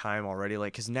kind of time already,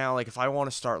 like because now like if I want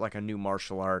to start like a new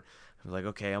martial art, I'm like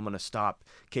okay, I'm gonna stop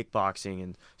kickboxing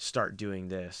and start doing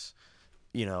this,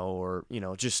 or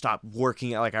just stop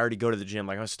working out. Like I already go to the gym,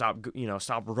 like I stop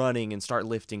stop running and start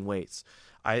lifting weights.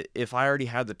 If I already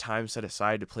had the time set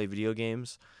aside to play video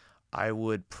games, I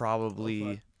would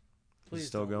probably Please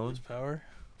still don't going? lose power.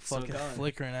 Still Fucking going.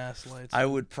 flickering ass lights. I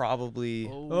would probably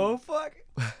Oh, fuck.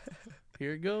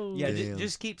 here it goes. Yeah, Damn.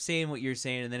 just keep saying what you're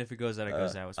saying, and then if it goes out, it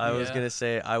goes out. I was Yeah. gonna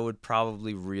say I would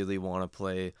probably really want to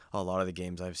play a lot of the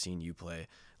games I've seen you play.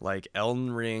 Like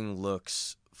Elden Ring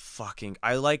looks fucking.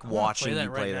 I like I wanna watching play that you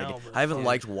right play that now, game. but I haven't fuck.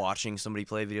 liked watching somebody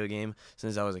play a video game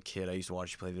since I was a kid. I used to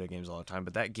watch you play video games all the time.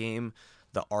 But that game,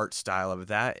 the art style of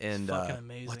that, and fucking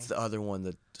amazing. what's the other one?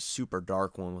 The super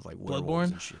dark one with like werewolves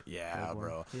Bloodborne? and shit. Yeah, Bloodborne.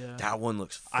 bro. Yeah. That one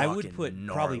looks fucking I would put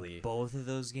gnarly. probably both of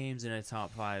those games in a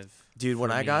top 5. Dude,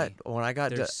 when for I got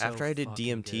me. They're so after I did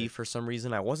fucking DMT good. for some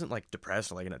reason, I wasn't like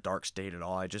depressed or like in a dark state at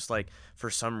all. I just like for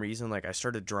some reason like I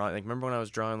started drawing. Like remember when I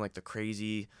was drawing like the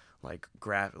crazy like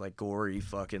gory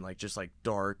fucking like just like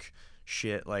dark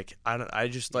shit. Like I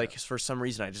just like for some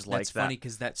reason I just like That's that. funny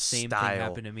because that same style. thing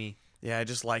happened to me. Yeah, I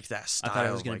just like that I style. thought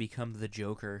I was gonna like, become the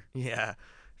Joker. yeah,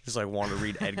 just like want to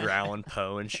read Edgar Allan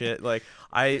Poe and shit. Like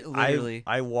Literally.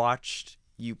 I watched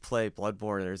you play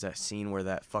Bloodborne. There's that scene where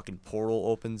that fucking portal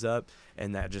opens up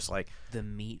and that just like The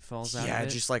meat falls out. yeah, of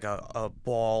it. just like a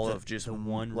ball of just the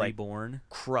one like reborn.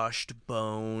 crushed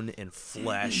bone and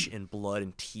flesh and blood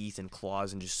and teeth and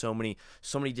claws and just so many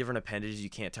different appendages you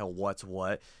can't tell what's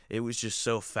what. It was just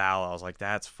so foul. I was like,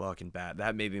 that's fucking bad.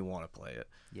 That made me want to play it.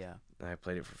 Yeah. And I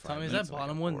played it for 5 Tommy, is minutes. that and I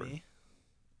bottom got one bored. me?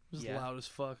 It was Yeah. loud as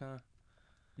fuck, huh?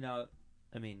 No,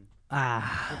 I mean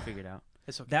Ah. we'll figure it out.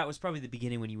 It's okay. That was probably the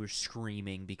beginning when you were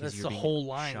screaming because That's you're the being whole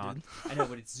line, shocked. dude. I know,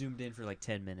 but it's zoomed in for like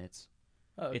 10 minutes.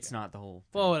 Oh, okay. It's not the whole.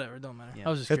 Well, thing. whatever. Don't matter. Yeah. I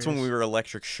was just That's when curious. we were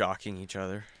electric shocking each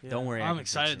other. Yeah. Don't worry, I I'm can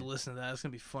excited fix to it. listen to that. It's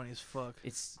gonna be funny as fuck.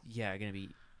 It's gonna be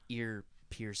ear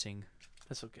piercing.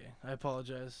 That's okay. I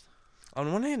apologize.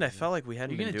 On one hand, I felt like we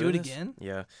hadn't You're been gonna doing do it this. again?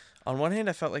 Yeah. On one hand,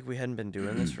 I felt like we hadn't been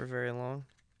doing this for very long.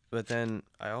 But then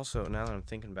I also, now that I'm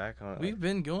thinking back on it, We've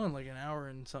been going like an hour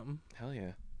and something. hell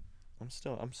yeah. I'm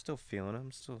still feeling it.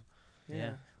 I'm still.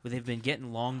 Yeah. Well, they've been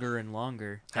getting longer and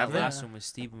longer. Have That they? last one with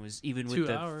Steven was even 2 with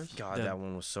the hours. God, The that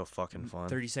one was so fucking fun.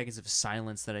 30 seconds of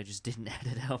silence that I just didn't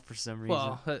edit out for some reason.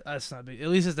 Well, that's not big. At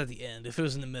least it's at the end. If it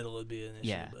was in the middle, it'd be an issue.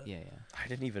 yeah, but yeah. I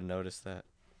didn't even notice that.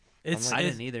 It's. I'm I like-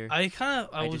 didn't either. I I was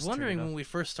just turned wondering it off. when we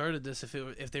first started this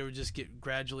if they would just get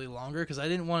gradually longer because I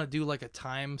didn't want to do like a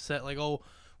time set like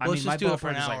I let's mean, my just do it for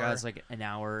an ballpark was like, hour. it's like an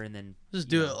hour, and then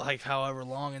just you do know, it like however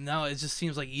long and now it just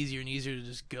seems like easier and easier to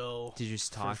just go to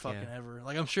just for talk. fucking Yeah. ever.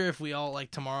 Like I'm sure if we all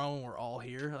like tomorrow when we're all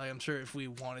here, like I'm sure if we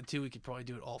wanted to, we could probably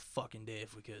do it all fucking day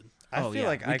if we could. I Oh, feel yeah.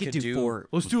 like we I could could do 4.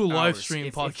 Let's do a live hours. stream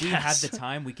If podcast. we had the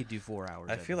time, we could do 4 hours.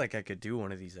 I feel like I could do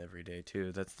one of these every day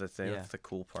too. That's the thing. Yeah. That's the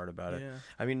cool part about it. Yeah.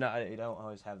 I mean, I don't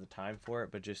always have the time for it,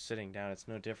 but just sitting down, it's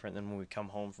no different than when we come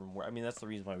home from work. I mean, that's the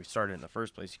reason why we started in the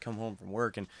first place. You come home from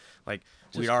work and like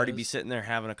Just we'd already be sitting there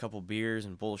having a couple beers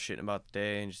and bullshitting about the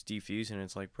day and just defusing. And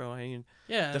it's like, bro,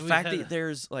 yeah. The fact that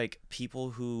there's like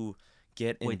people who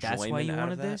get Wait, enjoyment that's why you out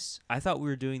wanted of that. this? I thought we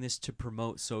were doing this to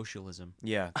promote socialism.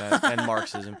 Yeah, and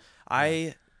Marxism.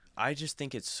 I just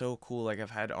think it's so cool. Like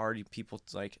I've had already people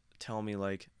like tell me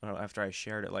like after I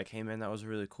shared it, like, hey man, that was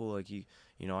really cool. Like you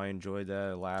know, I enjoyed that,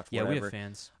 I laughed. Yeah, whatever. we have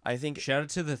fans. I think Shout out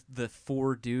to the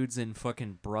 4 dudes in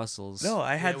fucking Brussels. no,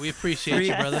 I had we appreciate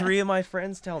you, brother. 3 of my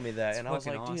friends tell me that, It's and I was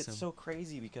like, fucking dude, awesome. it's so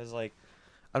crazy because like.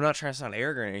 I'm not trying to sound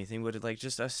arrogant or anything, but like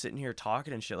just us sitting here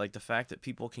talking and shit, like the fact that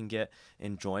people can get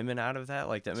enjoyment out of that,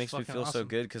 like that makes me feel so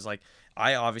good. Because like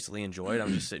I obviously enjoyed.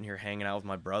 I'm just sitting here hanging out with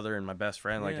my brother and my best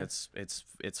friend. Like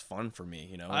it's fun for me,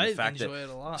 you know. And I the fact enjoy that it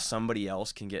a lot. somebody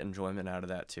else can get enjoyment out of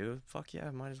that too. Fuck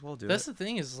yeah, might as well do That's it. the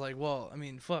thing is like, well, I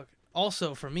mean, fuck.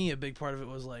 Also, for me, a big part of it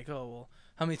was like, oh well,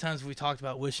 how many times have we talked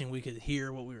about wishing we could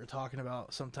hear what we were talking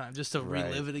about sometime just to Right.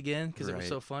 relive it again because it was Right.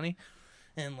 so funny.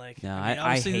 And like, No, I mean, I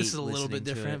obviously hate this is a little bit listening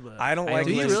to different, it. but I don't like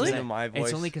Do you listening really? to my voice.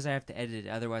 It's only because I have to edit it.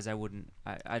 Otherwise, I wouldn't.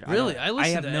 Really? don't- I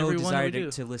listen have to no every one desire we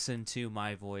do. to listen to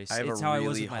my voice. I have It's a how I really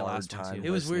was with my hard last one time too. It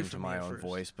was listening weird to for me my at own first.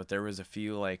 voice, but there was a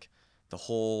few like the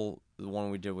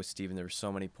one we did with Steven, there were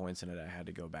so many points in it I had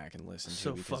to go back and listen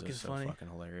So to because it fucking was so funny. fucking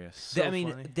hilarious. So I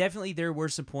mean, funny. definitely there were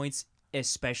some points,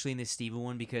 especially in the Steven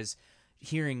one, because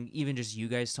hearing even just you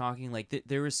guys talking, like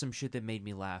there was some shit that made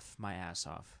me laugh my ass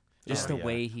off. Just Oh, the yeah.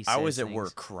 way he said I was at things.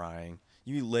 work crying.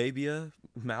 You labia,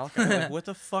 Malcolm? Like, what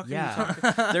the fuck Yeah. are you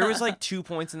talking? There was like 2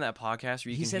 points in that podcast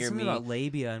where you He can said hear something me about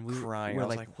labia, and we crying. were I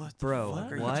was like, what bro, the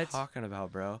fuck are what? you talking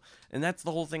about, bro? And that's the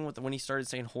whole thing with when he started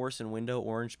saying horse and window,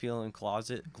 orange peel and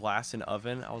closet, glass and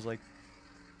oven. I was like,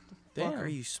 the fuck Damn, are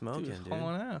you smoking, dude, dude?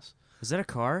 hauling ass. Was that a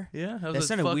car? Yeah, that That was a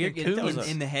sounded fucking weird. coupe.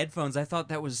 In the headphones, I thought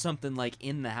that was something like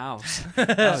in the house.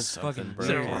 That was Something,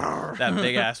 fucking bro. weird. That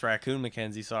big ass raccoon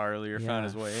Mackenzie saw earlier Yeah. found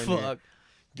his way in Fuck. here.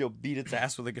 Go beat its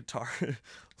ass with a guitar.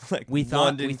 Like We thought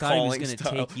London he was Calling gonna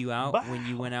style. take you out when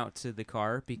you went out to the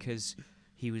car because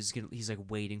he's like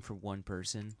waiting for one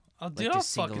person. Dude, to I'll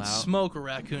single fucking out. smoke a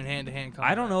raccoon hand to hand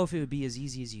combat. I don't know if it would be as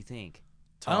easy as you think.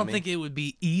 I don't Tommy, think it would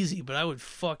be easy, but I would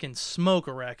fucking smoke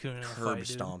a raccoon in a curb fight, dude.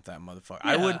 stomp that motherfucker.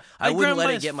 Yeah, I would. I I'd grab wouldn't him let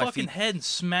by it his get my fucking feet. head and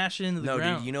smash it into the No,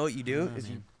 ground. dude. You know what you do Oh, is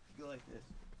you man. go like this.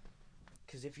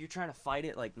 Because if you're trying to fight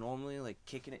it like normally, like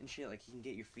kicking it and shit, like he can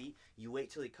get your feet. You wait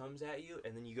till he comes at you,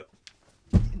 and then you go.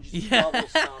 And just Yeah. double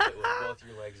stomp it with both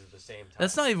your legs at the same time.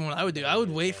 That's not even what I would do. I would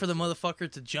Yeah, wait for the that's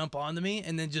motherfucker to jump onto me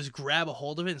and then just grab a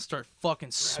hold of it and start fucking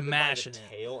Grab smashing it by it.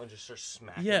 the tail and just start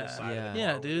smacking Yeah. the side Yeah. of the Yeah,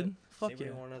 car with dude. it. Fuck Anybody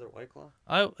yeah. want another White Claw?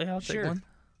 I'll take Sure. one.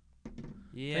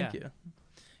 Yeah. Thank you.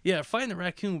 Yeah, fighting the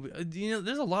raccoon. You know,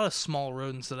 there's a lot of small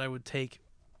rodents that I would take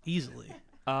easily.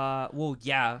 Well,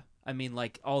 yeah. I mean,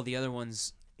 like all the other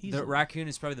ones, Easily. the raccoon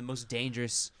is probably the most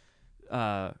dangerous.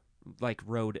 Like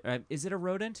is it a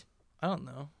rodent? I don't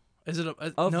know. Is it a?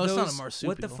 Of No, it's not a those- marsupial.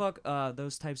 What the fuck?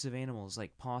 Those types of animals,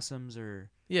 like possums or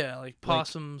Yeah, like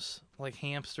possums, like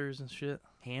hamsters and shit.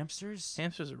 hamsters.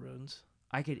 Hamsters are rodents.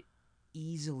 I could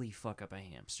easily fuck up a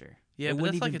hamster. Yeah, It but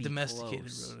wouldn't that's like even a be domesticated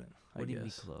close. rodent. I Wouldn't even be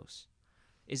guess. close.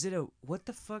 Is it a what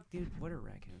the fuck, dude? What are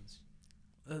raccoons?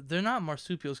 They're not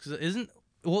marsupials because isn't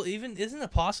a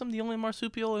possum the only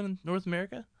marsupial in North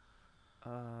America?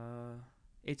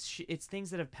 It's things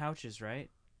that have pouches, right?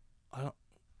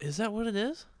 Is that what it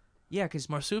is? Yeah, because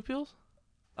Marsupials?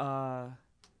 I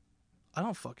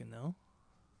don't fucking know.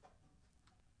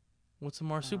 What's a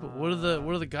marsupial? What are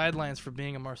the guidelines for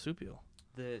being a marsupial?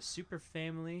 the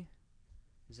superfamily.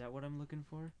 Is that what I'm looking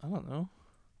for? I don't know.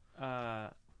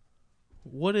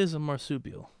 What is a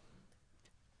marsupial?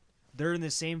 They're in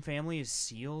the same family as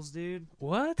seals, dude.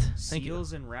 What? Thank you.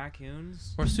 Seals and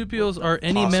raccoons. Marsupials are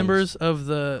any Possums. members of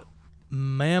the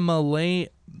mammalian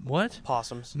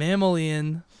Possums.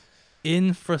 mammalian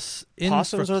Possums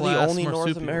are the infraclass only North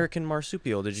marsupial. American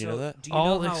marsupial. Did you know that? Do you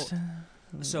All know how? ex-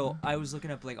 So I was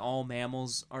looking up like all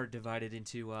mammals are divided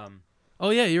into Oh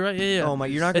yeah, you're right. Yeah, yeah. Oh my!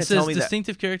 You're not It gonna says tell me that.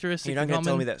 distinctive characteristics. You're not in gonna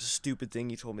tell common. me that stupid thing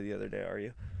you told me the other day, are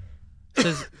you? It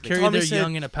says carry Tommy their said-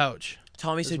 young in a pouch.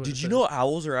 Tommy That's said, what "Did it you says. know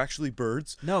owls are actually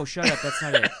birds?" No, shut up. That's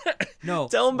not it. No.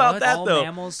 Tell him about What? that all though.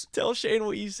 mammals. Tell Shane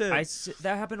what you said.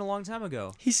 That happened a long time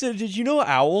ago. He said, "Did you know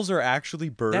owls are actually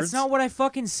birds?" That's not what I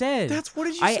fucking said. What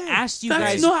did you I say? asked you That's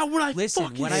guys. not what I listen,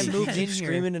 fucking when I said. moved in Keep here,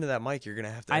 screaming into that mic. You're gonna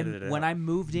have to edit it when out. I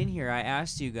moved in here, I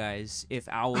asked you guys if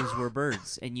owls were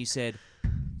birds, and you said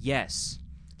yes.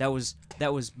 That was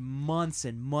months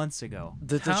and months ago.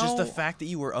 That's just the How- fact that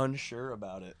you were unsure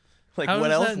about it. Like, How what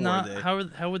does else that were not?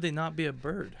 they? How would they not be a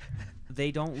bird?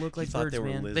 They don't look like thought birds, they were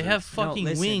man. lizards. They have fucking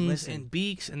listen, wings listen. and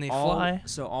beaks, and they all, fly.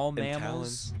 So all And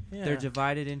mammals, Yeah. they're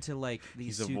divided into like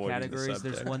these He's two avoiding the categories.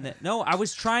 There's subject. one that no, I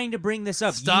was trying to bring this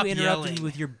up. Stop you interrupted yelling. me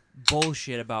with your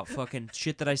bullshit about fucking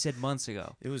shit that I said months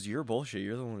ago. It was your bullshit.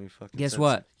 You're the one who fucking. Guess said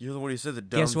what? You're the one who said the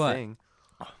dumb Guess what? thing.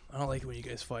 I don't like it when you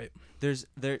guys fight. There's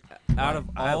out of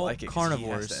I all like it 'cause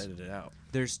carnivores, He has to edit it out.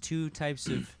 there's two types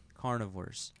of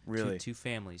carnivores. Really? Two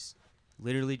families.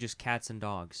 Literally just cats and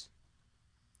dogs.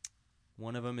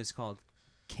 One of them is called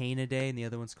Canidae, and the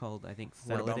other one's called, I think,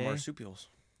 What about Felidae. marsupials?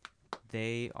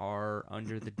 They are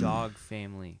under the dog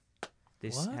family.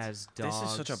 This What? has dogs. This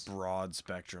is such a broad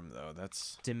spectrum, though.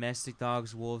 That's Domestic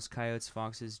dogs, wolves, coyotes,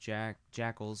 foxes,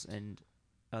 jackals, and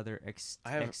other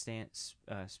extant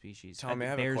species. Tommy. I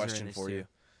have a Bears are in question this for too. you.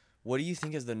 What do you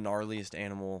think is the gnarliest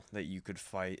animal that you could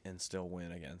fight and still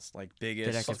win against? Like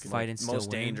biggest, That I could fucking, fight and still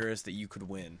most win? dangerous that you could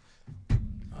win.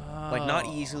 Like not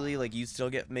easily. Like you'd still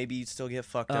get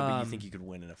fucked up, but you think you could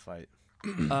win in a fight.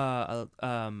 I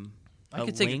I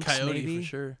could take a lynx, coyote maybe? for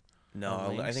sure. No, I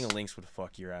lynx? think a lynx would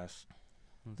fuck your ass.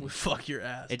 Would fuck your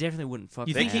ass. It definitely wouldn't fuck.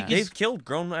 You my think he ass. could- They've killed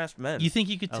grown ass men. You think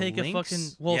you could A take a lynx? fucking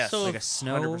well? Yes. So like a if,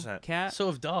 snow 100%. cat, so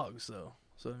of dogs though.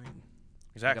 So I mean,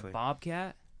 exactly? like a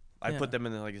bobcat. I Yeah. put them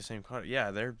in the same kind.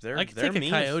 Yeah, they're I could they're take a mean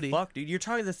coyote. as fuck, dude. You're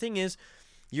trying. The thing is,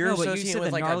 you're No, but you associating said with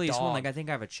the like a gnarliest dog. one. Like I think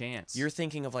I have a chance. You're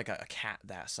thinking of like a cat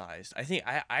that sized. I think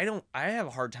I don't. I have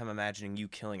a hard time imagining you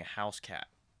killing a house cat.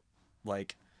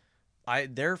 Like,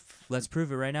 they're Let's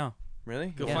prove it right now. really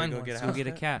Go Yeah, find go one. get a Let's go house get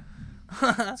a cat.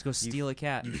 Let's go steal a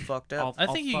cat. You fucked up. I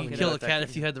think you fuck can it kill up. a cat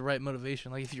if you had the right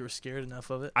motivation. Like if you were scared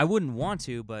enough of it. I wouldn't want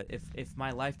to, but if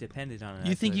my life depended on it,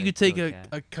 You I think feel you like could I'd take kill a, cat.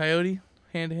 a coyote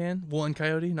hand to hand? One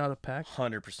coyote, not a pack.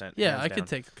 100%. Yeah, hands I down. could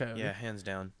take a coyote. Yeah, hands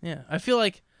down. Yeah, I feel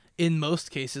like in most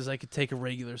cases I could take a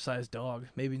regular sized dog.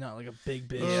 Maybe not like a big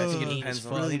bitch. Yeah, I think it mean depends as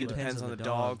on. fuck, I think it but- depends on the dog.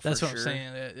 dog. That's for what I'm sure.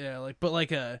 saying. Yeah, like but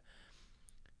like a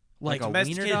Like a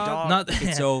domesticated wiener dog? not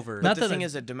It's over. But Not the that thing I-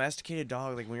 is, a domesticated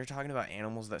dog, like when you're talking about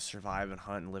animals that survive and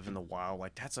hunt and live in the wild,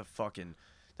 like that's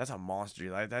a monster.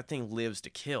 Like that thing lives to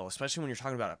kill. Especially when you're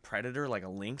talking about a predator like a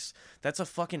lynx. That's a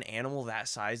fucking animal that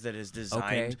size that is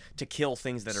designed Okay. to kill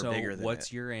things that are so bigger than what's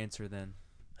it. your answer then?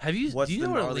 Have you What's do you the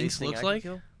know what a gnarliest lynx thing I looks could like?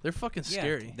 kill? They're fucking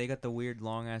scary. Yeah, they got the weird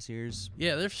long ass ears.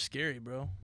 Yeah, they're scary, bro.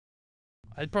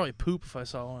 I'd probably poop if I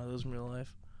saw one of those in real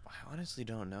life. I honestly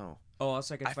don't know. Oh,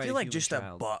 also I could I fight feel if like you were just a a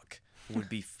child. buck would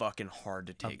be fucking hard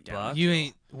to take down. buck? You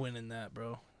ain't winning that,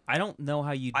 bro. I don't know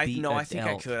how you'd I beat no, a I think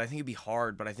I elk. could. I think it'd be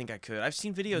hard, but I think I could. I've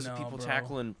seen videos No, of people bro.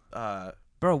 tackling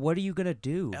Bro, what are you gonna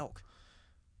do? elk.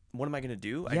 What am I gonna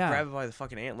do? Yeah. I'd grab it by the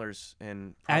fucking antlers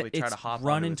and probably try It's to hop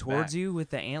running onto its towards back. you with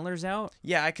the antlers out.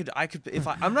 Yeah, I could. If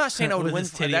I'm not saying I would With win.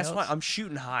 his titty That's outs? why I'm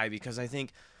shooting high because I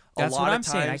think a That's lot what of I'm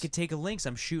saying. I times- could take a lynx.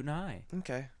 I'm shooting high.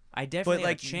 Okay, I definitely but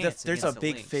like have a chance. there's a against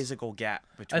big lynx. physical gap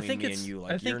between think me it's- and you.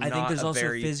 I Like think- you're I not think there's a also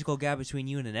very. a physical gap between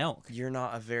you and an elk. You're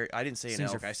not a very. I didn't say an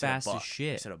Things elk. are I said fast a as buck. I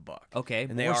shit. said a buck. Okay,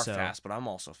 And they more are so. fast, but I'm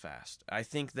also fast. I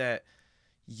think that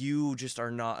you just are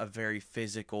not a very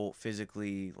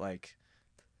physically like.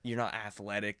 You're not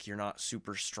athletic. You're not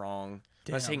super strong. I'm not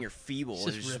Damn. saying you're feeble. It's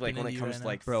It's just just like ripping when it into you comes right to now.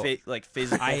 like Bro,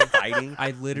 physical I- fighting.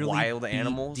 I literally wild beat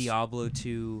animals. Diablo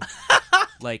 2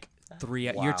 like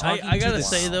 3. Wow. You're talking I gotta to the,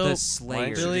 say, the though, Why don't Slayer,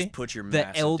 you Billy, just put your the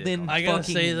massive dick Elden on I it? gotta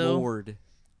fucking say, though, Lord.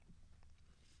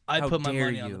 I'd How put my dare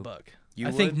money on the you. buck. You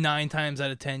I think would? 9 times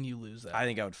out of 10 you lose that. I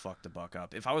think I would fuck the buck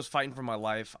up. If I was fighting for my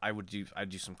life, I'd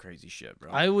do some crazy shit,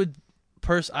 bro. I would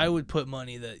put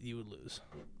money that you would lose.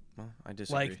 Well, I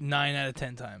disagree. Like 9 out of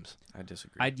 10 times. I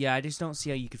disagree. I just don't see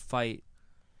how you could fight.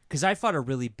 Because I fought a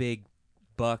really big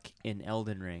buck in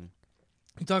Elden Ring.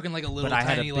 You're talking like a little But I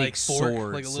had a tiny big like fork,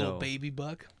 sword, like a little so- baby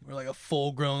buck, or like a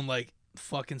full grown like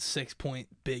fucking 6-point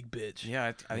big bitch.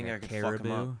 yeah, I think Like I a could fuck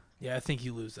him up. Yeah, I think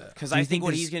you lose that. Because Do you I think think what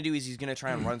there's- he's gonna do is he's gonna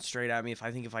try and run straight at me. If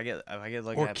I get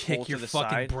like Or a kick pull your to the fucking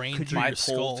side, brain Could through my your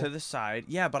pull skull. to the side.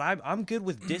 Yeah, but I'm good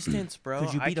with distance, bro.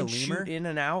 Could you I beat a can lemur? shoot in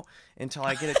and out until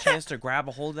I get a chance to grab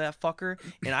a hold of that fucker,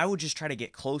 and I would just try to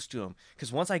get close to him.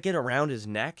 Because once I get around his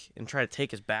neck and try to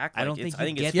take his back, I don't it's, think I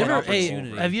think you it's get You that ever, hey,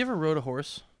 opportunity. have you ever rode a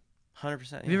horse?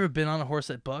 100%. Have you ever been on a horse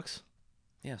that bucks?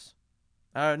 Yes.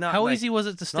 Not How like, easy was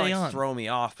it to not stay like on? throw me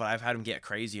off, but I've had him get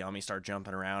crazy on me, start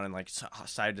jumping around and like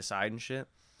side to side and shit.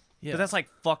 Yeah, But that's like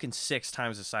fucking 6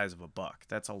 times the size of a buck.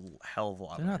 That's a hell of a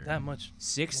lot. they're not bigger. that much.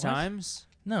 6 What? times?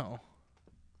 No,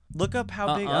 Look up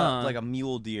how big Uh-uh. like a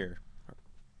mule deer.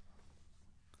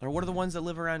 Or what are the ones that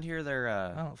live around here? They're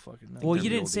I don't fucking know. Well, they're you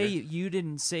didn't mule say deer. you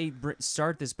didn't say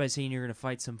start this by saying you're gonna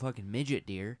fight some fucking midget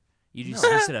deer. You just No.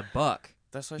 you said a buck.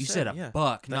 That's what I You said. said a yeah.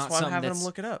 buck, That's not why I'm something having that's them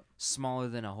look it up. smaller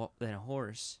than a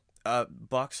horse.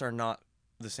 Bucks are not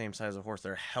the same size as a horse.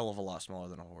 They're a hell of a lot smaller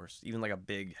than a horse. Even like a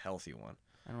big, healthy one.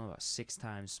 I don't know about 6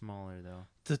 times smaller though.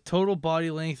 The total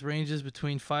body length ranges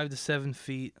between 5 to 7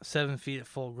 feet. 7 feet at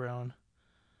full grown.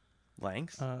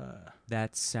 Length?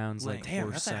 That sounds like Damn,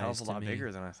 horse that's a hell of size a lot to me.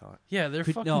 bigger than I thought. Yeah, they're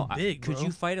fucking big, bro. Could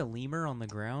you fight a lemur on the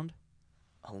ground?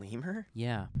 A lemur?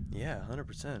 Yeah. Yeah,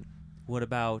 100%. What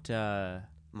about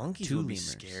monkeys 2 would be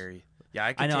lemurs? scary. Yeah,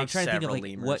 I could I know. take I'm trying to think of several like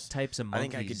lemurs. what types of I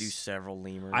monkeys. think I could do several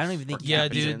lemurs. I don't even or think. Yeah,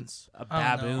 dude. pigeons. A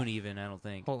I don't know. baboon, even. I don't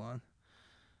think. Hold on.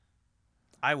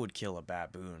 I would kill a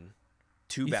baboon.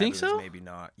 2 You baboons, think so? maybe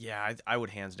not. Yeah, I would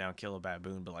hands down kill a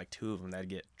baboon, but like 2 of them, that'd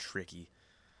get tricky.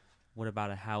 What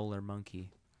about a howler monkey?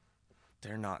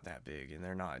 They're not that big, and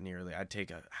they're not nearly. I'd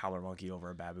take a howler monkey over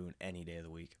a baboon any day of the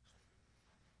week.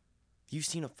 You've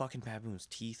seen a fucking baboon's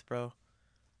teeth, bro?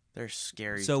 They're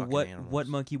scary. So fucking what? animals. What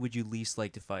monkey would you least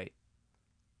like to fight?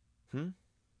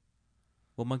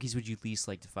 What monkeys would you least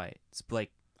like to fight? It's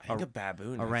like I think a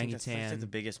baboon. I think orangutan. that's like the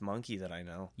biggest monkey that I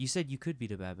know. you said you could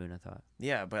beat a baboon. I thought.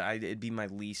 Yeah, but it'd be my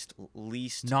least.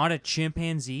 Not a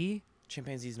chimpanzee.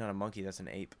 Chimpanzee's not a monkey. That's an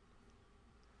ape.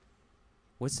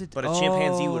 What's it? But a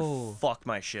chimpanzee would fuck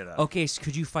my shit up. Okay, so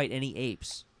could you fight any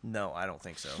apes? No, I don't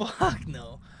think so. Fuck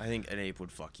no. I think an ape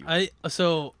would fuck you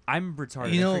up. I'm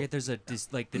retarded. You know- I forget there's a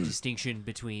the distinction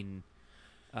between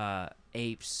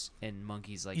apes and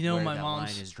monkeys. Like You know where my that line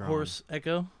mom's is drawn. horse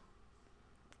Echo,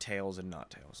 Tails and not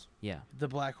tails. Yeah. the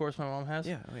black horse my mom has.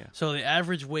 Yeah, oh yeah. So the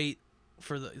average weight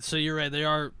for so you're right, they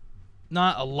are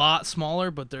not a lot smaller,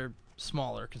 but they're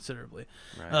smaller considerably.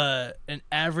 Right. An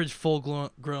average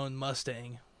full-grown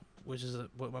Mustang, which is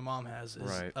what my mom has, is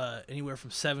Right. anywhere from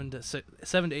 700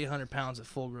 to 800 pounds at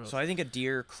full growth. So I think a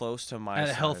deer close to my at a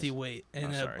size, healthy weight,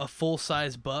 and sorry. a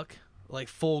full-size buck, like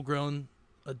full-grown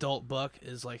adult buck,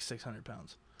 is like 600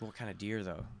 pounds. What kind of deer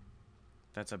though?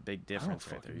 That's a big difference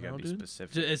right there. You gotta be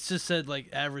specific. It's just said like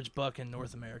average buck in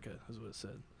North America is what it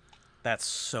said. That's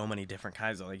so many different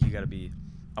kinds. Though. Like you gotta be.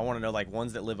 I want to know like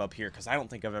ones that live up here because I don't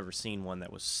think I've ever seen one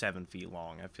that was 7 feet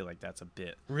long. I feel like that's a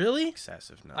bit Really?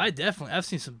 excessive. No. I've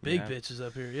seen some big Yeah. bitches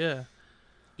up here. Yeah.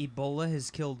 Ebola has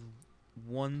killed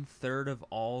 1/3 of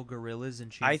all gorillas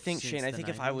and chimps. I think since Shane. I the think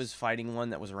if 90s. I was fighting one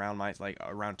that was around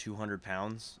around 200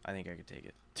 pounds, I think I could take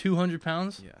it. 200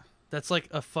 pounds? Yeah. That's like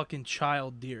a fucking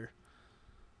child deer.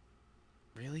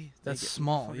 Really? That's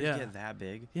small, fuckers yeah. Get that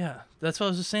big? Yeah, that's what I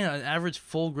was just saying. An average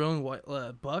full-grown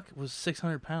buck was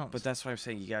 600 pounds. But that's what I'm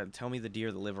saying. You gotta tell me the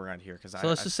deer that live around here because so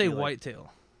let's just say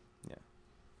whitetail. Yeah.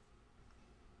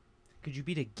 Could you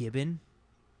beat a gibbon?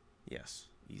 Yes.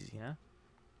 Easy. Yeah.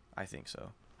 I think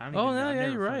so. I don't Oh, even know. no, I've yeah,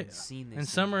 never you're fucking right. Seen this In thing.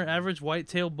 summer, average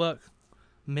whitetail buck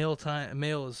male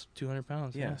is 200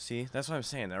 pounds. Yeah. Yeah. See, that's what I'm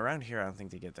saying. Around here, I don't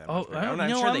think they get that. Oh, much big. I I'm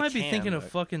sure I they might be can, thinking but- of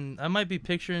fucking. I might be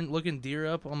looking deer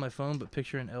up on my phone, but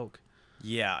picturing elk.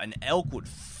 Yeah, an elk would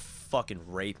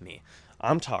fucking rape me.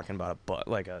 I'm talking about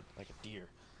like a deer.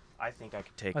 I think I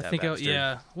could take that. bastard.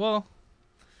 Yeah. Well,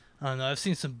 I don't know. I've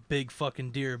seen some big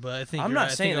fucking deer, but I think I'm you're not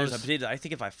right. saying I there's think a big. I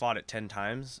think if I fought it 10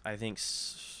 times, I think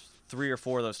 3 or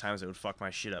 4 of those times it would fuck my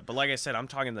shit up. But like I said, I'm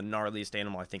talking the gnarliest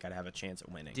animal. I think I'd have a chance at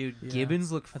winning. Dude, Yeah.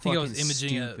 gibbons look I fucking think I was imaging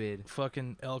stupid. a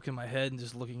fucking elk in my head and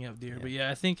just looking at deer. Yeah. But yeah,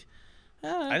 I think.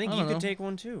 I think you don't could know. take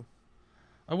one too.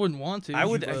 I wouldn't want to. I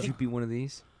would- I but- Could you beat one of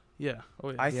these? Yeah. Oh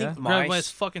yeah. I Yeah? think Grab my it by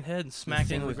his fucking head and the smack it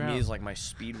thing into the with ground. me is like my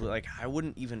speed. Like I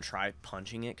wouldn't even try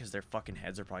punching it because their fucking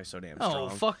heads are probably so damn oh strong.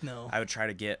 fuck no. I would try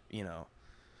to get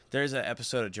There's an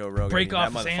episode of Joe Rogan. Break that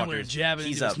off his antler and motherfucker's- jab it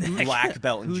He's into a his neck. black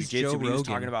belt in Who's jiu-jitsu. Joe But he was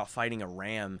Rogan? talking about fighting a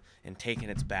ram and taking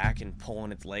its back and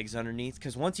pulling its legs underneath.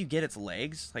 Because once you get its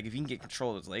legs, like if you can get control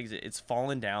of its legs, it's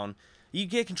falling down. You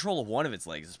get control of one of its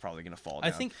legs, it's probably gonna fall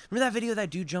down. I think- Remember that video of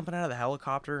that dude jumping out of the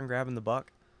helicopter and grabbing the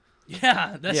buck?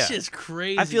 Yeah, that Yeah. shit's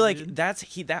crazy. I feel like dude. that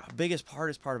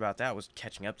hardest part about that was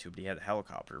catching up to it, but he had a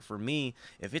helicopter. For me,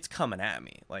 if it's coming at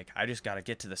me, like I just gotta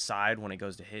get to the side when it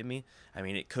goes to hit me. I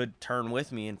mean, it could turn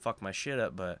with me and fuck my shit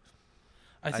up, but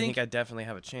I think I definitely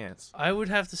have a chance. I would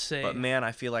have to say. But man,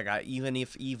 I feel like even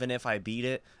if I beat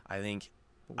it, I think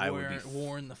I would be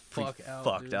worn the pretty fuck out,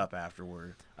 fucked dude. up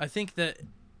afterward. I think that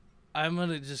I'm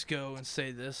gonna just go and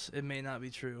say this. It may not be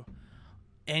true.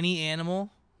 Any animal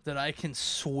that I can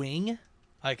swing,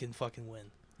 I can fucking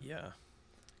win. Yeah,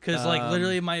 Because like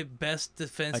literally my best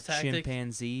defense A tactic.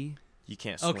 chimpanzee. you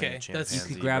can't swing Okay, a that's- chimpanzee.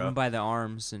 You could grab bro. him by the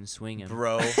arms and swing him.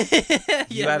 Bro. You Yeah, have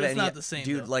but it's any- not the same.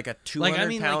 dude. though. Like a 200 like I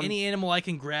mean, pound. like any animal I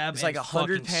can grab. It's like and a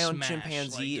 100-pound fucking smash,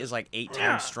 chimpanzee like, is like 8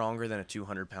 times stronger than a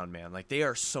 200-pound man. Like they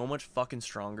are so much fucking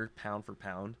stronger pound for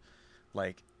pound.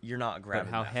 Like you're not But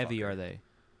grabbing. how that heavy fucker. are they?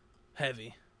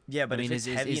 heavy. Yeah, but I mean, if it's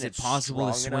is heavy it and it's possible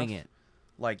to strong swing enough, it?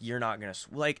 like you're not gonna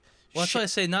like. Well, that's why I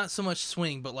say not so much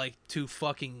swing, but like to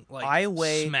fucking like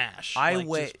smash.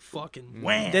 Just fucking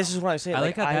wham. This is what I say. I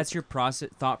like how that's your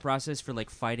thought process for like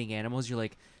fighting animals. You're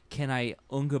like, can I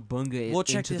unga bunga it Well,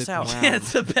 check into this the out. ground? Yeah,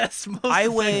 it's the best, most I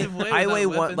weigh effective way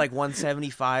like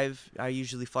 175. I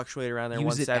usually fluctuate around there.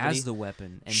 Use it 170. as the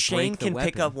weapon. And Shane break the can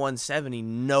pick weapon. up 170,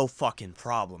 no fucking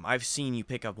problem. I've seen you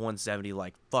pick up 170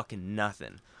 like fucking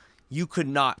nothing. You could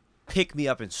not pick me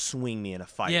up and swing me in a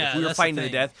fight. Yeah, if we were that's the fighting to the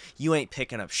thing. death, you ain't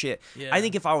picking up shit. Yeah. I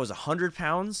think if I was 100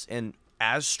 pounds and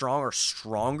as strong or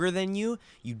stronger than you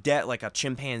like a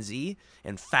chimpanzee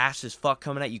and fast as fuck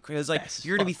coming at you. Because like Fast as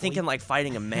you're gonna be fuck, thinking like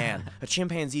fighting a man. A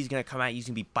chimpanzee's gonna come at you. He's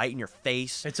gonna be biting your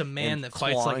face. It's a man and that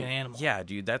fights like clawing. an animal. Yeah,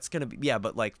 dude, that's gonna be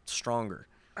but like stronger.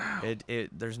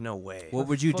 There's no way. What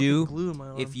would you Fucking do glue in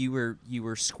my if arm. you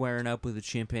were squaring up with a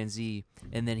chimpanzee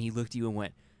and then he looked at you and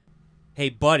went, "Hey,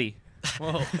 buddy,"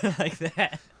 Whoa. like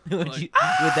that? Like,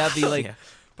 would that be like? Yeah.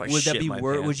 But Would that shit be my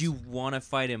Would pants. you want to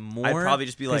fight him more? I'd probably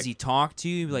just be like, because he talked to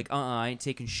you. You'd be like, I ain't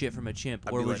taking shit from a chimp.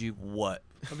 I'd Or be would like, you what?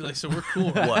 I'd be like, so we're cool.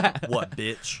 What,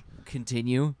 bitch?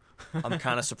 continue? I'm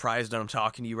kind of surprised that I'm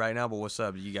talking to you right now, but what's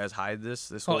up? Do you guys hide this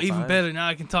whole Oh, time? even better. Now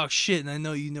I can talk shit, and I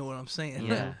know you know what I'm saying.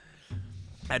 Yeah.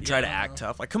 I'd try to Yeah. act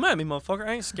tough. Like, come at me, motherfucker.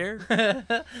 I ain't scared.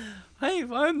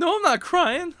 I'm not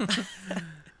crying.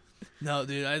 No,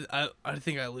 dude, I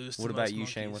think I lose to What most about you,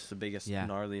 monkeys. Shane? What's the biggest, Yeah.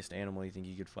 gnarliest animal you think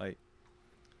you could fight?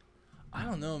 I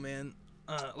don't know, man.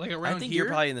 Like around I think here,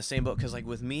 you're probably in the same boat because, like,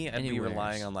 with me, I'd be Anywheres.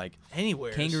 relying on like.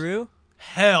 anywhere. Kangaroo?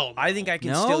 Hell, I think I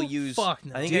can No? still use. Fuck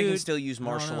no. I think I can Dude. still use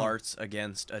martial no. arts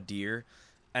against a deer,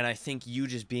 and I think you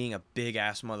just being a big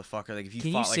ass motherfucker, like if you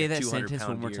Can fought you like say a that 200 sentence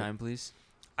pound one more deer, time, please?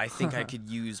 I think I could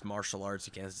use martial arts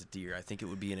against a deer. I think it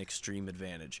would be an extreme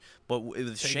advantage. But with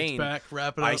Take it Shane, back,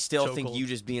 wrap it up. I still think chokehold. you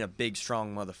just being a big,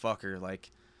 strong motherfucker,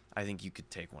 like, I think you could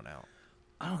take one out.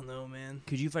 I don't know, man.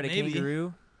 Could you fight a Maybe.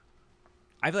 kangaroo?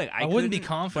 I feel like I wouldn't be couldn't,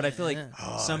 confident. but I feel like in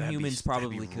it. some that'd be- humans that'd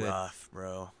probably be could. rough,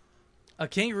 bro. A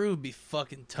kangaroo would be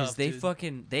fucking tough. Because they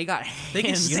dude. they got They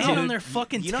can hands, stand dude. on their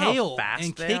fucking You know tail how fast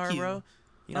and they kick are, you. bro?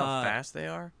 You know how Uh, fast they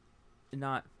are?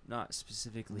 Not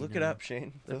specifically. Look no. it up,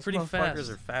 Shane. They're Those pretty motherfuckers fast.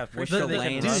 are fast. What's Pretty the sure they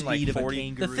can land run like speed of a 40.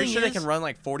 kangaroo? The Pretty thing sure they is, can run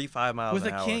like 45 miles With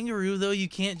an a hour. kangaroo, though, you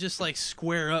can't just like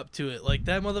square up to it like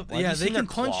that mother. Well, have yeah, you they seen their can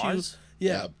punch claws? you.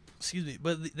 Yeah, excuse me,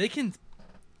 but they can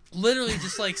literally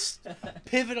just like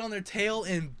pivot on their tail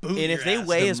and boot. And your if they ass.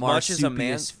 weigh The as much as a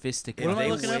man, marsupious fisticus. What am I they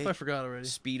looking up? weigh- I forgot already.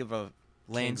 speed of a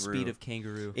Land kangaroo. speed of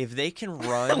kangaroo. If they can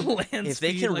run, Land if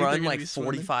they speed, can like they're run gonna like be swimming.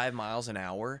 45 miles an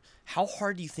hour, how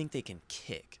hard do you think they can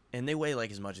kick? And they weigh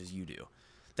like as much as you do.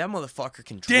 That motherfucker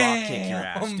can drop kick your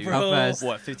ass, Damn, dude. bro. How fast?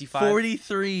 What, 55?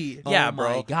 43. Yeah, Oh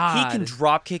bro. my God. He can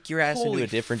drop kick your ass Holy into a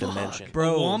different fuck. dimension.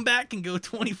 Bro. A wombat can go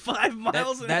 25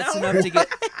 miles an That's hour. enough to get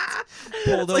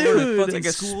pulled over Dude, the fucking like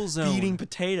a school zone. speeding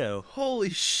potato. Holy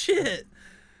shit.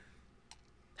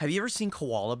 Have you ever seen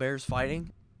koala bears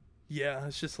fighting? Yeah,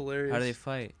 it's just hilarious. How do they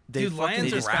fight? They Dude, fucking lions They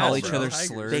are just growl, call fast, each bro. other Tigers.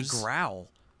 slurs. They growl.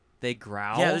 They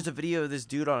growl. Yeah, there's a video of this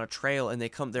dude on a trail, and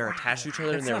they're attached to each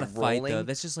other, That's and they're not a fight rolling. though.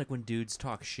 That's just like when dudes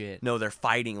talk shit. No, they're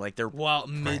fighting. Like they're While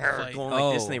mid-fight. going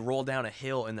like this, Oh. and they roll down a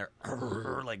hill, and they're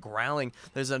like growling.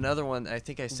 There's another one. I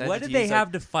think I said. What it to did you, they it's have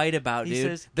like, to fight about, he dude?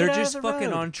 says, They're "Get out of just the fucking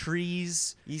road." on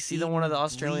trees. You see the one of the eating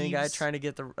Australian guy leaves. trying to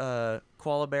get the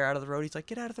koala bear out of the road. He's like,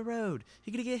 "Get out of the road!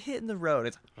 You're gonna get hit in the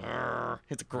road."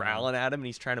 It's growling at him, and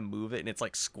he's trying to move it, and it's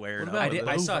like squared What up. about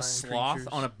I the saw a bovine sloth creatures?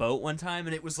 on a boat one time,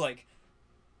 and it was like,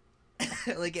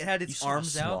 like it had You its saw a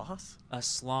arms out. sloth? A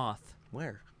sloth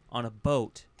Where? on a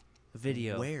boat. A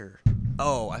video. Where?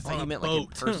 Oh, I thought On you a meant like in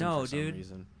boat. person No, for some dude.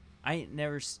 reason. I ain't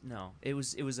never no. It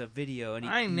was a video, and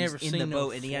I ain't he never was in seen the no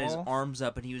boat, and he had his sloth. arms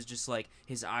up, and he was just like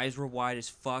his eyes were wide as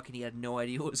fuck, and he had no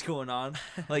idea what was going on.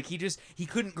 Like he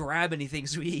couldn't grab anything,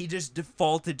 so he just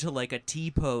defaulted to like a T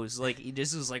pose. Like he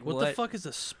just was like, What the fuck is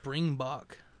a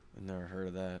springbok? I've never heard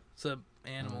of that. It's a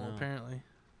animal, know. apparently.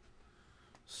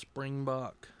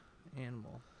 Springbok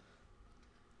animal.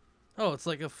 Oh, it's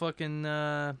like a fucking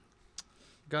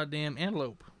goddamn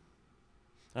antelope.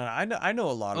 I know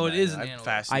a lot of Oh, it that. is an I'm antelope.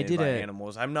 fascinated I did by a-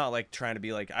 animals. I'm not like trying to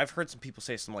be like. I've heard some people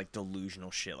say some like delusional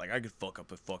shit. Like I could fuck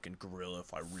up a fucking gorilla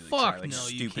if I really Fuck try. Like no,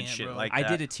 you stupid can't, shit bro. like I that.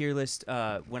 did a tier list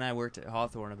when I worked at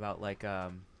Hawthorne about like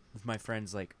with my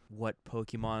friends like what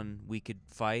Pokemon we could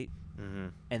fight, Mm-hmm.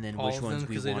 and then All which of them, ones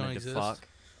we 'cause they don't wanted to exist? fuck,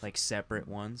 like separate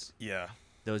ones. Yeah,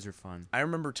 Those are fun. I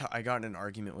remember I got in an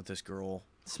argument with this girl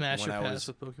Smash when your I pass was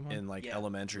with Pokemon. in like Yeah,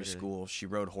 elementary literally. school. She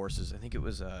rode horses. I think it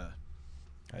was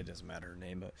it doesn't matter her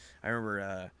name, but I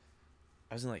remember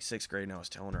I was in like 6th grade, and I was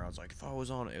telling her, I was like, if I was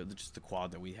on it was just the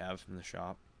quad that we have in the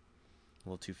shop,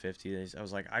 little 250. I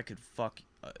was like, I could fuck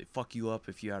you up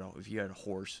if you had a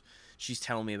horse. She's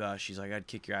telling me about it. She's like, I'd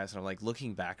kick your ass. And I'm like,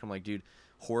 looking back, I'm like, dude,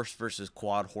 horse versus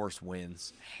quad, horse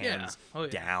wins hands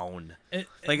down.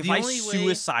 Like if I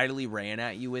suicidally ran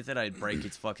at you with it, I'd break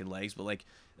its fucking legs. But like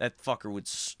that fucker would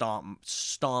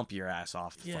stomp your ass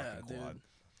off the fucking quad. Dude.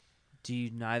 Do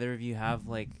you neither of you have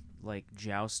like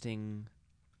jousting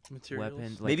Materials?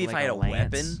 weapons? Maybe if I had a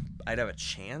lance? weapon, I'd have a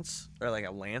chance, or like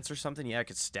a lance or something. Yeah, I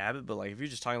could stab it. But like if you're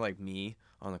just talking like me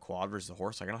on the quad versus the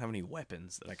horse, like I don't have any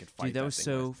weapons that I could fight. Dude, that was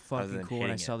so fucking cool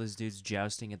when I it. saw those dudes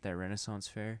jousting at that Renaissance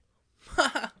fair.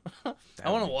 I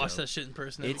want to watch that shit in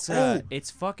person.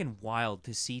 It's fucking wild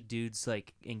to see dudes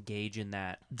like engage in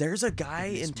that. There's a guy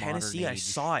in modern Tennessee. I age.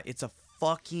 saw it. It's a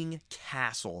fucking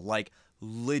castle, like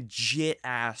legit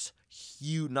ass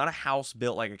huge, not a house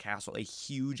built like a castle, a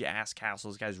huge ass castle.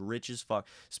 This guy's rich as fuck,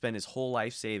 spent his whole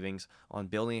life savings on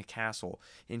building a castle.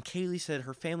 And Kaylee said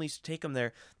her family used to take him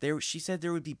there. She said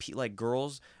there would be like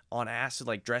girls on acid,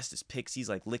 like dressed as pixies,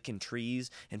 like licking trees,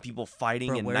 and people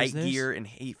fighting in night gear and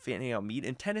handing out meat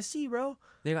in Tennessee, bro.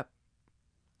 They got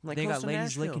ladies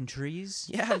Nashville. Licking trees.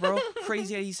 Yeah, bro.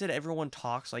 Crazy how he said everyone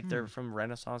talks like they're from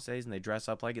Renaissance days and they dress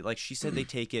up like it. Like she said they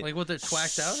take it like what, they're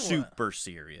twacked out or super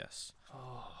serious.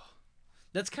 Oh,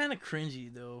 that's kind of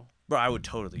cringy though. Bro, I would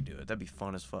totally do it. That'd be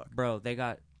fun as fuck. Bro,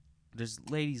 there's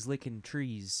ladies licking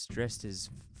trees dressed as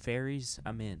fairies.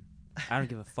 I'm in. I don't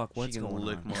give a fuck what's going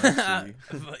on.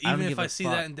 Even if I see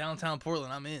that in downtown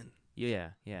Portland, I'm in. Yeah.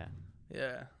 I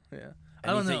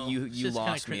don't know. You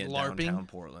lost me in downtown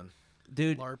Portland.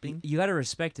 Dude, LARPing? You gotta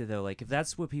respect it though. Like if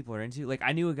that's what people are into. Like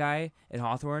I knew a guy at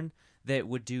Hawthorne that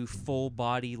would do full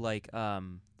body like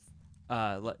nude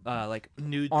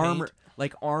armor, paint?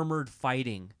 like armored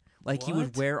fighting. Like he would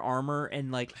What? wear armor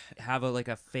and like have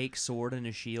a fake sword and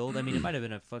a shield. I mean, it might have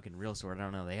been a fucking real sword. I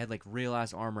don't know. They had like real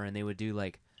ass armor and they would do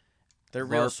like they're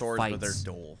real LARP swords, fights. but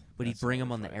they're dull. But he'd bring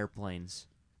them on the airplanes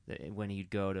when he'd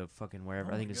go to fucking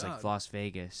wherever. Oh I think my it was like God. Las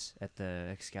Vegas at the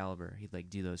Excalibur. He'd like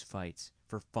do those fights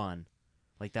for fun.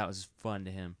 Like that was fun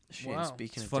to him. Shit, Wow.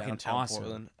 speaking It's of fucking downtown awesome.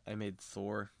 Portland, I made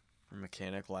Thor from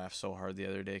Mechanic laugh so hard the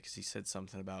other day because he said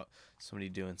something about somebody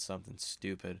doing something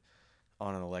stupid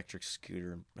on an electric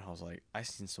scooter, and I was like, I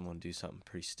seen someone do something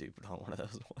pretty stupid on one of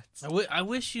those ones. I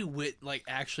wish you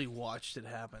actually watched it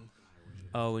happen.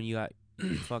 Oh, when you got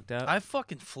fucked up. I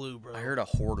fucking flew, bro. I heard a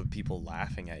horde of people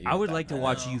laughing at you. I would at like that to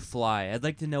moment. watch you fly. I'd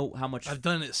like to know how much I've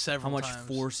done it several times.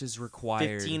 force is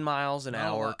required. 15 miles an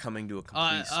hour coming to a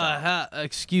complete stop.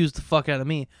 Excuse the fuck out of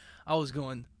me. I was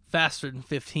going faster than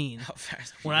 15. How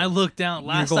fast? When I looked down,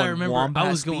 last going I remember, wombat I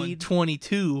was going speed?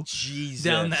 22 Jesus.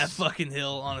 down that fucking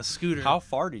hill on a scooter. How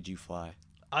far did you fly?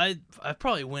 I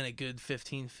probably went a good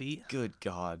 15 feet. Good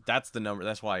God, that's the number.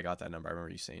 That's why I got that number. I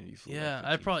remember you saying you flew. Yeah, like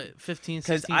I probably 15, because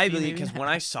 16 I feet believe maybe. because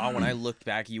when I looked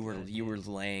back, you were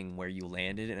laying where you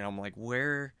landed, and I'm like,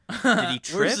 where did he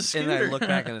trip? Where's the And I scooter? look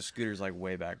back, and the scooter's like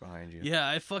way back behind you. Yeah,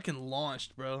 I fucking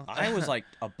launched, bro. I was like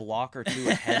a block or two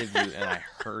ahead of you, and I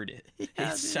heard it.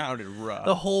 It sounded rough.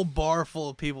 The whole bar full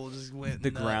of people just went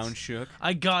The nuts. ground shook.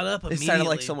 I got up It immediately. sounded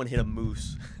like someone hit a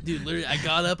moose. Dude, literally, I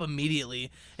got up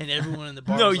immediately, and everyone in the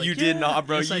bar No, was like, you did "Yeah." not,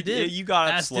 bro. Yes, I You did. you got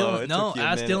up Ask slow. Dylan. It No, took you a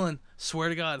ask minute. Dylan. Swear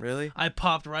to God. Really? I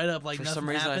popped right up like For nothing some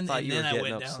reason, happened, I thought and you then were I getting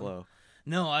went up down. slow.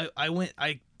 No,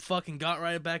 I fucking got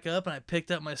right back up, and I picked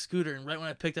up my scooter, and right when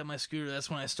I picked up my scooter, that's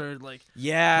when I started like,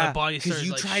 Yeah, my body started,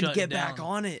 you like, tried to shutting get back down.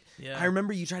 on it. Yeah. I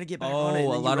remember you tried to get back Oh, on it. And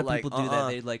a then lot you of were people like, do that.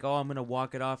 They're like, "Oh, I'm gonna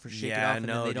walk it off or shake it off," and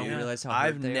then they don't dude. realize how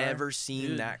I've hurt they never are. seen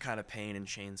Dude. that kind of pain in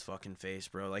Shane's fucking face,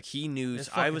 bro. Like he knew. It I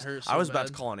fucking was hurt I was so about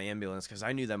to bad. call an ambulance because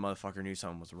I knew that motherfucker knew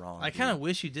something was wrong. I kind of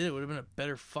wish you did. It would have been a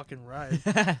better fucking ride.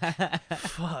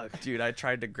 Fuck. Dude, I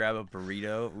tried to grab a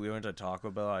burrito. We went to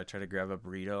Taco Bell. I tried to grab a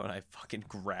burrito, and I fucking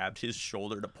grabbed his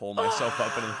shoulder to pull myself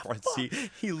up into the front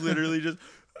seat. He literally just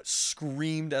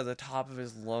screamed at the top of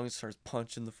his lungs, starts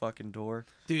punching the fucking door.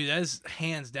 Dude, that is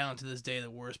hands down to this day the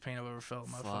worst pain I've ever felt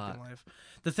in my Fuck. fucking life.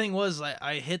 The thing was,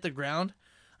 I hit the ground,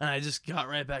 and I just got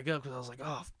right back up because I was like,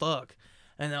 oh, fuck.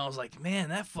 And then I was like, man,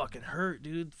 that fucking hurt,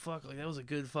 dude. Fuck, like, that was a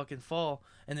good fucking fall.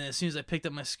 And then as soon as I picked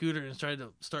up my scooter and tried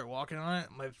to start walking on it,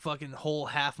 my fucking whole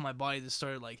half of my body just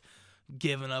started, like,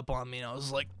 giving up on me. And I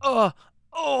was like, oh,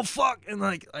 fuck. And,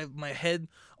 like, my head,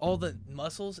 all the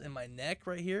muscles in my neck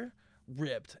right here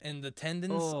ripped. And the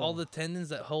tendons, all the tendons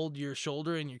that hold your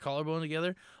shoulder and your collarbone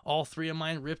together, all three of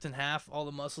mine ripped in half. All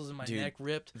the muscles in my neck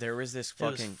ripped. There was this It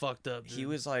fucking... was fucked up, dude. He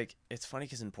was like... It's funny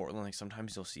because in Portland, like,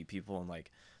 sometimes you'll see people and, like,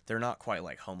 they're not quite,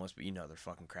 like, homeless, but you know they're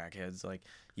fucking crackheads. Like,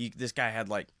 this guy had,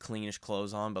 like, cleanish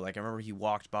clothes on, but, like, I remember he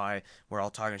walked by, we're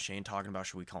all talking to Shane, talking about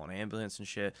should we call an ambulance and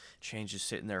shit. Shane's just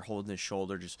sitting there holding his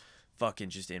shoulder, just fucking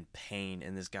just in pain.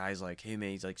 And this guy's like, hey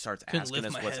man, he's like starts Couldn't asking lift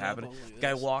us my what's head up happening. over The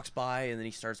guy this. walks by and then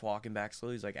he starts walking back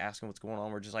slowly. He's like asking what's going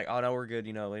on. We're just like, oh no, we're good.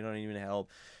 You know, we don't even help.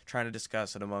 Trying to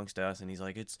discuss it amongst us. And he's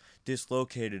like, it's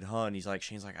dislocated, huh? And he's like,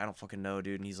 Shane's like, I don't fucking know,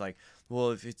 dude. And he's like,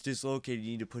 well, if it's dislocated,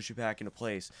 you need to push it back into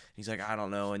place. And he's like, I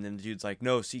don't know. And then the dude's like,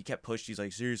 no, see, he kept pushing. He's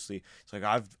like, seriously. It's like,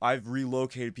 I've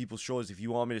relocated people's shoulders. If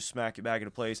you want me to smack it back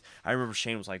into place. I remember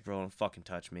Shane was like, bro, don't fucking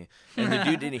touch me. And the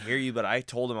dude didn't hear you, but I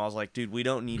told him, I was like, dude, we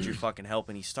don't need your fucking help.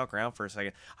 And he stuck around for a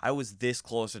second. I was this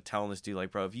close to telling this dude,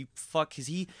 like, bro, if you fuck, because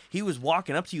he was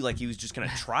walking up to you like he was just going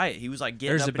to try it. He was like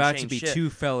getting There's up about and to be shit. two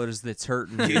fellas that's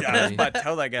hurting. Dude, I was you about to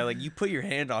tell that guy, like, you put your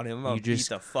hand on him, I'm you gonna beat just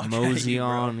the fuck out of mosey you, bro.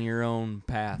 on your own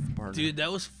path, partner. Dude,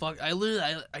 that was fuck. I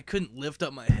literally, I couldn't lift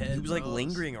up my head. He was like bro.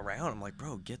 lingering around. I'm like,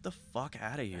 bro, get the fuck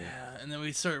out of here. Yeah, and then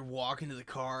we started walking to the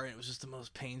car, and it was just the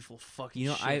most painful fucking You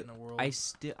know, shit in the world.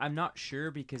 I'm not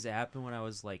sure because it happened when I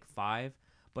was like 5,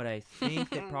 but I think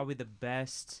that probably the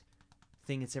best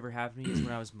thing that's ever happened to me is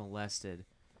when I was molested.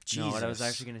 No, what I was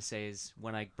Jesus. actually gonna say is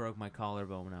when I broke my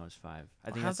collarbone when I was 5.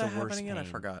 I think How's that's that the worst happen again? I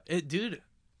pain. forgot. Dude.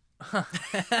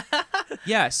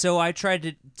 Yeah, so I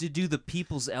tried to do the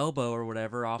people's elbow or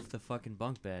whatever off the fucking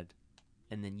bunk bed,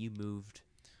 and then you moved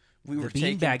We the were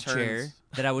taking beanbag turns. chair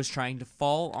that I was trying to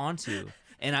fall onto,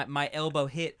 and my elbow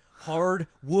hit hard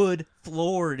wood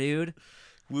floor, dude.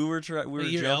 We were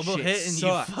Your jump- elbow shit hit and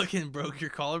sucked. you fucking broke your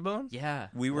collarbone? Yeah.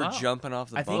 We were Wow. jumping off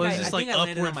the I bunk think Was I, it bed. just I like think I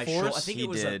landed on upward my shoulder. I force? think He it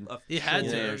was did. a You had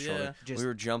shoulder. to, Shoulder. yeah. Just We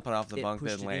were jumping off the it bunk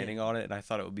pushed bed, it landing in. on it, and I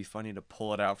thought it would be funny to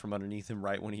pull it out from underneath him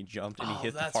right when he jumped and he Oh,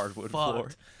 hit the that's hardwood fucked. floor.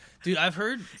 Dude, I've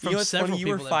heard from You know what's several funny? You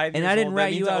were people 5 And years I didn't old. rat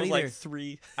That you means I out was like either.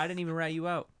 3. I didn't even rat you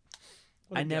out.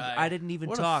 What a guy. I didn't even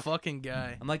what talk. a fucking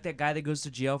guy. I'm like that guy that goes to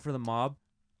jail for the mob,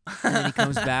 and then he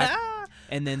comes back,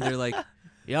 and then they're like,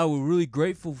 "Yeah, we're really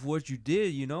grateful for what you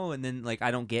did," you know. And then like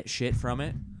I don't get shit from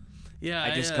it. Yeah,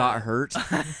 I just got hurt.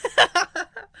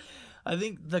 I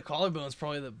think the collarbone is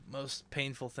probably the most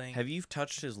painful thing. Have you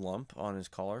touched his lump on his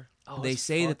collar? Oh, They it's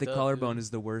say that the fucked up, collarbone dude. is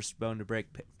the worst bone to break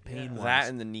pain wise. That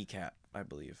and the kneecap, I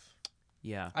believe.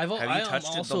 Yeah. Have you I'm touched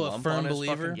also the a lump firm on his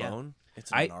believer. fucking Yeah. bone?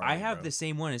 It's I gnarly, have bro. the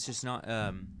same one. It's just not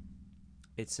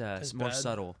it's It's more bad.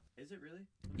 subtle. Is it really?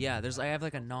 Yeah, I have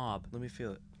like a knob. Let me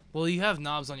feel it. Well, you have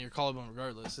knobs on your collarbone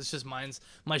regardless. It's just my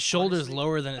shoulder's Honestly,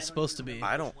 lower than it's supposed to be.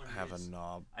 I don't have a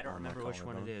knob. I don't on my remember which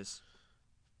one it collarbone. is.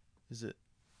 Is it?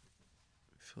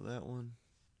 Feel that one?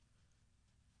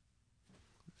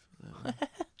 Feel that one?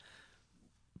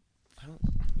 I don't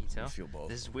Can you tell? feel both.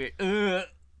 This is weird. I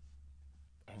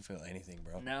don't feel anything,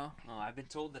 bro. No, I've been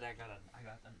told that I got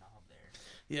the knob there.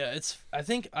 Yeah, I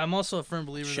think I'm also a firm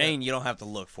believer Shane, you don't have to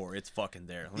look for it. It's fucking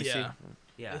there. Let me Yeah. see.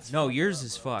 Yeah. It's No, fucked yours up,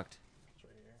 is bro. fucked.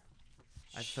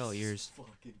 I felt yours.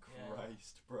 Fucking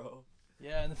Christ, bro.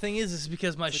 Yeah, and the thing is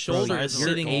because my It's like shoulder the is size of a You're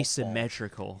sitting. golf ball.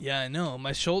 asymmetrical. Yeah, I know.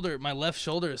 My left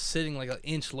shoulder is sitting like an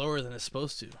inch lower than it's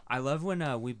supposed to. I love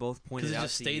when we both pointed it out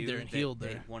just to stayed you there and that, healed that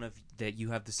there. one of that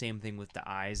you have the same thing with the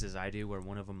eyes as I do, where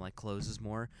one of them like closes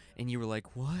more, and you were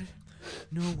like, "What?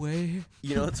 No way!"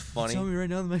 You know what's You funny? tell me right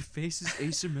now that my face is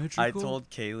asymmetrical. I told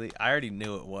Kaylee. I already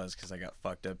knew it was because I got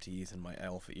fucked up teeth and my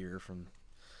alpha ear from.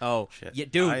 Oh, Shit. yeah,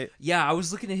 dude. I- Yeah, I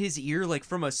was looking at his ear like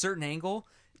from a certain angle.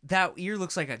 That ear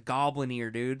looks like a goblin ear,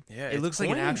 dude. Yeah, it it's looks like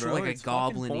an pointy, actual bro. like a It's fucking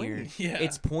goblin pointy. ear. Yeah.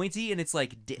 It's pointy and it's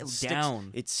like It sticks-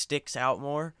 down. It sticks out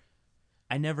more.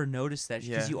 I never noticed that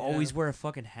because Yeah. you Yeah. always wear a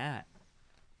fucking hat.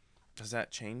 Does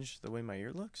that change the way my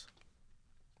ear looks?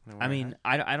 When I wear a mean,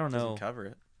 hat? I don't Doesn't know. cover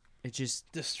it. It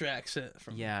just Distracts it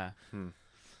from. yeah,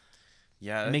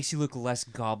 Yeah, it makes you look less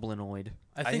goblinoid.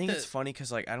 I think think that it's funny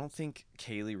because like I don't think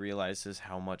Kaylee realizes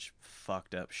how much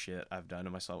fucked up shit I've done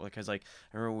to myself. Because like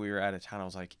I remember we were out of town, I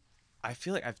was like, I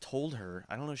feel like I've told her.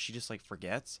 I don't know if she just like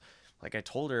forgets. Like I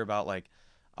told her about like,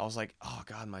 I was like, oh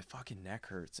god, my fucking neck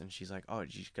hurts, and she's like, oh,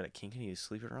 you got a kink and you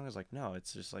sleep it wrong. I was like, no,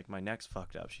 it's just like my neck's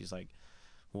fucked up. She's like,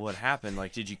 well, what happened?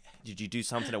 Like, did you do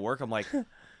something at work? I'm like,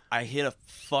 I hit a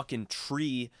fucking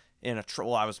tree in a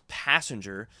well, I was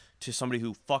passenger to somebody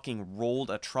who fucking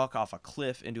rolled a truck off a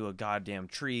cliff into a goddamn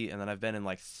tree, and then I've been in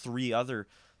like three other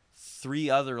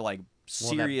like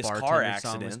serious While that car bartender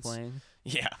song was accidents. playing.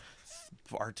 Yeah,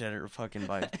 bartender fucking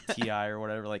by Ti or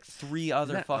whatever, like three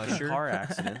other that fucking Usher? car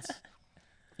accidents.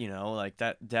 You know, like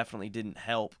that definitely didn't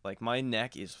help. Like my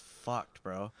neck is fucked,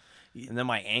 bro, and then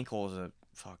my ankle is a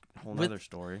whole With- nother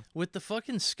story. With the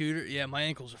fucking scooter, yeah, my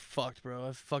ankles are fucked, bro.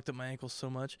 I've fucked up my ankles so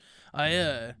much.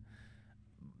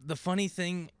 The funny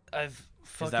thing, I've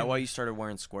fucking... Is that why you started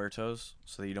wearing square toes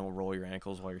so that you don't roll your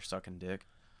ankles while you're sucking dick?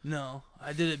 No,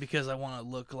 I did it because I want to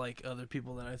look like other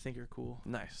people that I think are cool.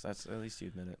 Nice. That's at least you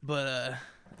admit it. But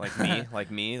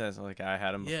Like me. That's like I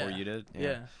had them before Yeah. you did.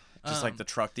 yeah. Just like the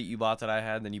truck that you bought that I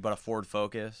had, and then you bought a Ford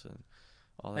Focus and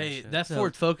all that shit. That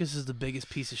Ford Focus is the biggest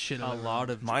piece of shit A lot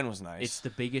of mine was nice. It's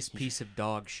the biggest piece of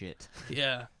dog shit.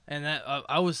 Yeah, and that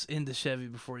I was into Chevy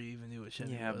before you even knew what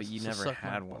Chevy was. Yeah, but you never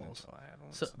had one until I had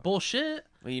one. So, bullshit.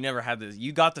 Well, you never had this.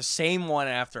 You got the same one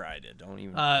after I did. Don't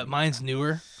even. Mine's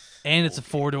newer, and it's a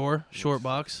 4-door short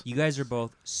box. You guys are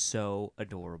both so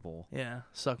adorable. Yeah,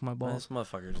 suck my balls. This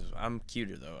motherfucker I'm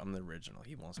cuter though. I'm the original.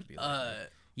 He wants to be.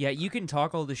 Yeah, you can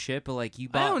talk all the shit, but like you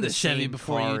I bought owned the a Chevy same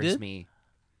before car you did. as me,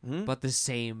 but the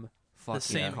same fucking The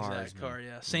same car exact as me. car,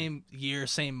 yeah. Same year,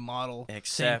 same model, same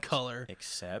Except- color.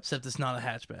 Except Except it's not a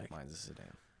hatchback. mine's a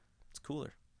sedan. It's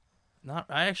cooler.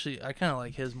 I kind of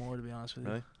like his more, to be honest with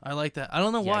you. Really? I like that. I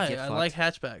don't know Yeah, why. get I fucked. like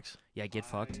hatchbacks. Yeah, get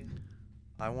fucked.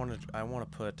 I want to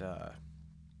put.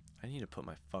 I need to put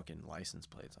my fucking license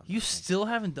plates on. You that thing. still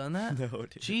haven't done that? No,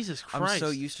 dude. Jesus I'm Christ. so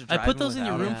used to I driving put those in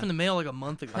your without room it. from the mail like a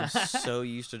month ago. I'm so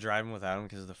used to driving without them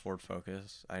because of the Ford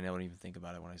Focus. I don't even think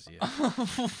about it when I see it.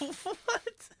 What?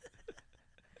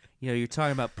 You know, you're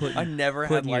talking about I putting never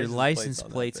had your license that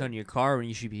plates thing. on your car when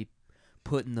you should be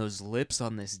putting those lips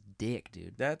on this dick,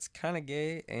 dude. That's kind of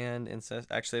gay and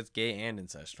incest. Actually, it's gay and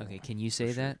incestual. Okay, can you say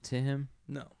For sure. that to him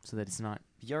No. so that it's not?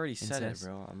 You already said Incest. it,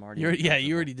 bro. I'm already.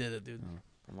 You already did it, dude.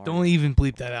 I'm already- Don't even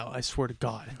bleep that out. I swear to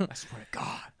God. I swear to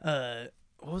God.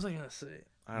 What was I going to say?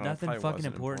 I don't know, it Nothing probably fucking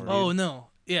wasn't important, Oh, no.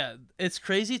 Yeah, it's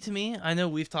crazy to me. I know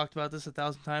we've talked about this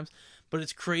 1,000 times, but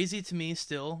it's crazy to me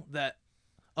still that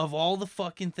of all the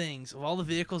fucking things, of all the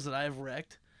vehicles that I've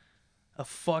wrecked, a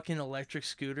fucking electric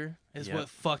scooter is Yep. what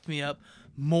fucked me up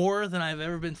more than I've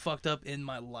ever been fucked up in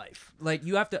my life. Like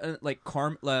you have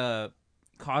to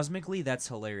cosmically, that's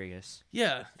hilarious.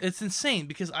 Yeah, it's insane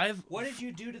because I've... What did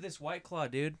you do to this White Claw,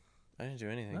 dude? I didn't do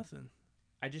anything. Nothing.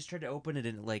 I just tried to open it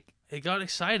and like. It got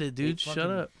excited, dude. It Shut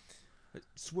fucking- up.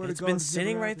 Swear It's been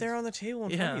sitting right there on the table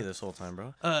in front Yeah. of you this whole time,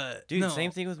 bro. no. Dude, same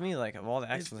thing with me. Like, of all the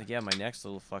accidents, like, yeah, my neck's a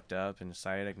little fucked up and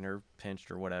sciatic nerve pinched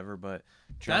or whatever, but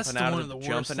That's jumping one out of the worst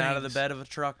jumping out of the things. bed of a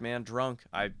truck, man, drunk.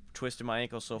 I twisted my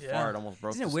ankle so Yeah. far it almost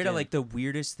broke Isn't it the weird how skin. like the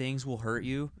weirdest things will hurt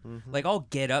you? Mhm. Like I'll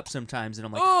get up sometimes and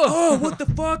I'm like, Oh! oh, what the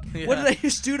fuck? Yeah. What did I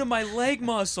just do to my leg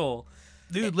muscle?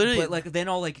 Dude, literally... But like then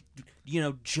I'll like,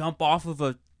 jump off of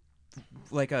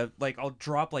I'll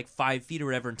drop like 5 feet or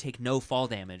whatever and take no fall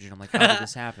damage, and I'm like, how did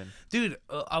this happen? Dude,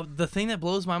 the thing that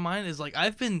blows my mind is like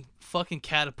I've been fucking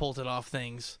catapulted off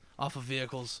of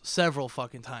vehicles several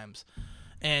fucking times,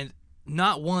 and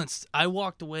not once I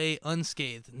walked away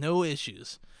unscathed, no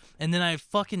issues, and then I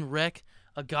fucking wreck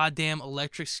a goddamn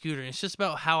electric scooter. And it's just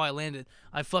about how I landed.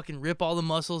 I fucking rip all the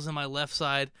muscles in my left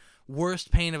side.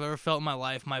 Worst pain I've ever felt in my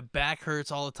life. My back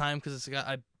hurts all the time because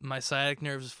my sciatic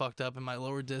nerves is fucked up and my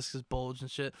lower disc is bulged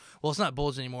and shit. Well, it's not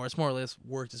bulged anymore. It's more or less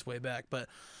worked its way back, but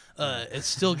it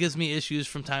still gives me issues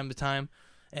from time to time.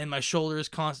 And my shoulder is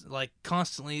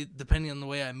constantly, depending on the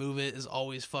way I move it, is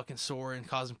always fucking sore and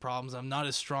causing problems. I'm not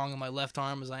as strong on my left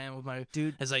arm as I am with my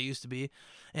as I used to be,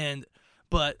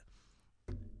 but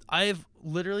I've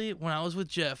literally, when I was with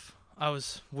Jeff, I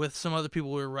was with some other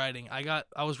people we were riding.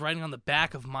 I was riding on the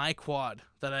back of my quad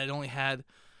that I'd only had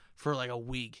for like a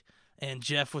week, and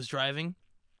Jeff was driving,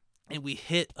 and we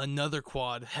hit another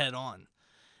quad head on,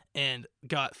 and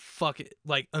got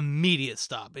immediate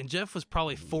stop. And Jeff was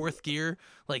probably 4th gear,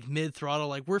 like mid throttle,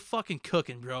 like we're fucking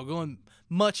cooking, bro, going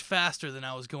much faster than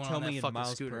I was going on that fucking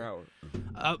scooter.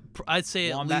 I'd say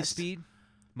at Wombat least speed.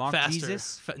 Mach faster.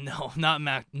 Jesus. No, not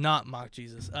Mach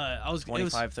Jesus. I was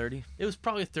 25, 30? It was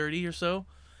probably 30 or so,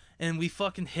 and we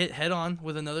fucking hit head on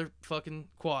with another fucking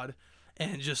quad,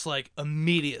 and just like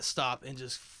immediate stop and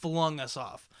just flung us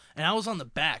off. And I was on the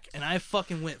back, and I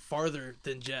fucking went farther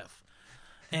than Jeff,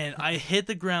 and I hit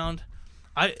the ground.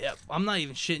 I'm not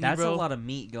even shitting That's you, bro. a lot of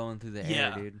meat going through the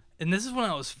air, dude. And this is when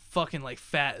I was fucking like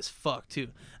fat as fuck too.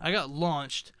 I got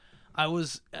launched.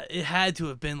 It had to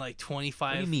have been like 25.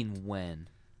 What do you mean when?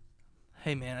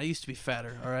 Hey man, I used to be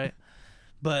fatter, all right?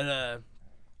 But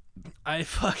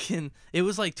it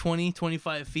was like 20,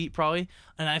 25 feet probably,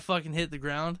 and I fucking hit the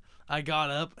ground. I got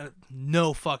up, and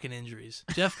no fucking injuries.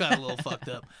 Jeff got a little fucked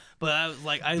up, but I was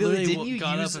like, I Billy, literally didn't you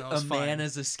got use up and I was a fine. man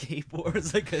as a skateboard?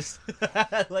 It's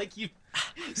like like you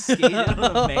skated on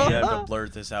a man. You have to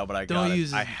blurt this out, but I Don't got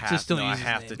use it. I his- have, just don't no, use I his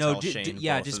have name. to No, tell Shane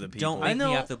yeah, both just of the people. don't I make me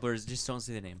know- have the blurs. Just don't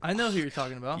say the name. I know who you're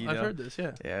talking about. You I've know? heard this,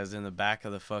 yeah. Yeah, I was in the back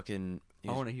of the fucking...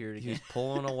 I want to hear it He again. was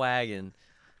pulling a wagon.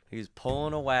 He was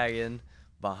pulling a wagon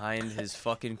behind his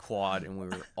fucking quad, and we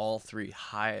were all three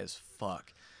high as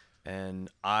fuck. And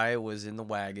I was in the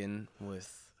wagon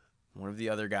with one of the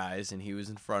other guys, and he was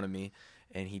in front of me,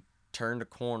 and he turned a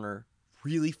corner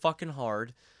really fucking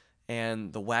hard,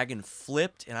 and the wagon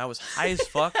flipped, and I was high as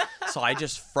fuck, So I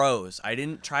just froze. I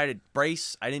didn't try to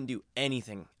brace. I didn't do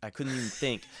anything. I couldn't even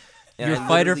think. And Your I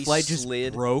fight or literally flight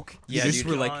slid. just broke. Yeah, you just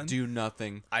dude. were Gone. like, do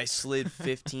nothing. I slid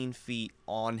 15 feet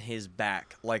on his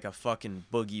back like a fucking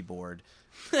boogie board.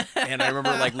 And I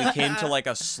remember like we came to like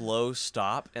a slow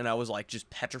stop and I was like just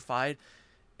petrified.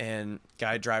 And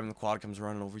guy driving the quad comes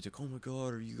running over. He's like, "Oh my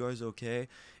god, are you guys okay?"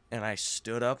 And I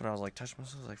stood up and I was like, touched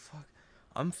myself. I was like, "Fuck,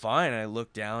 I'm fine." And I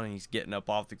looked down and he's getting up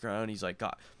off the ground. He's like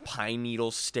got pine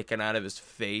needles sticking out of his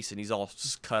face and he's all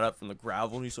just cut up from the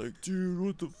gravel. And he's like, "Dude,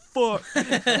 what the fuck?"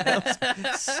 I was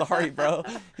like, "Sorry, bro."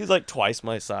 He's like twice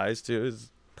my size too. It was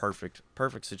perfect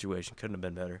situation. Couldn't have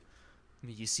been better.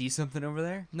 You see something over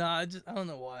there? Nah, I don't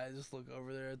know why. I just look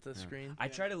over there at the screen. I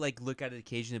try to like look at it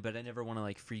occasionally, but I never want to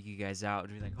like freak you guys out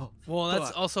and be like, oh. Well, that's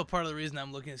fuck. also part of the reason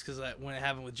I'm looking is because when it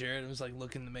happened with Jared, I was like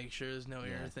looking to make sure there's no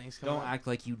ear things coming Don't up. act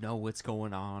like you know what's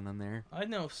going on in there. I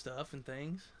know stuff and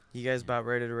things. You guys about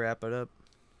ready to wrap it up?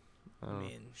 I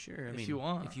mean, Sure, if you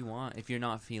want. If you want. If you're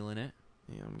not feeling it.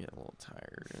 Yeah, I'm getting a little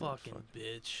tired. Fucking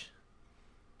bitch.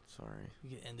 Sorry.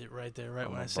 You can end it right there, right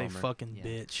I'm when a I say bummer. fucking Yeah.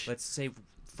 bitch. Let's say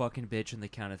fucking bitch on the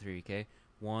count of 3, okay?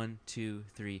 1, 2,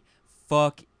 3.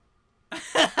 Fuck.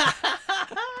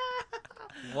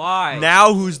 Why?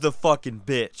 Now who's the fucking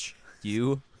bitch?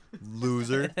 You.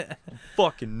 Loser.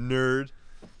 Fucking nerd.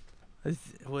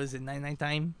 What is it, 9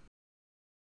 time?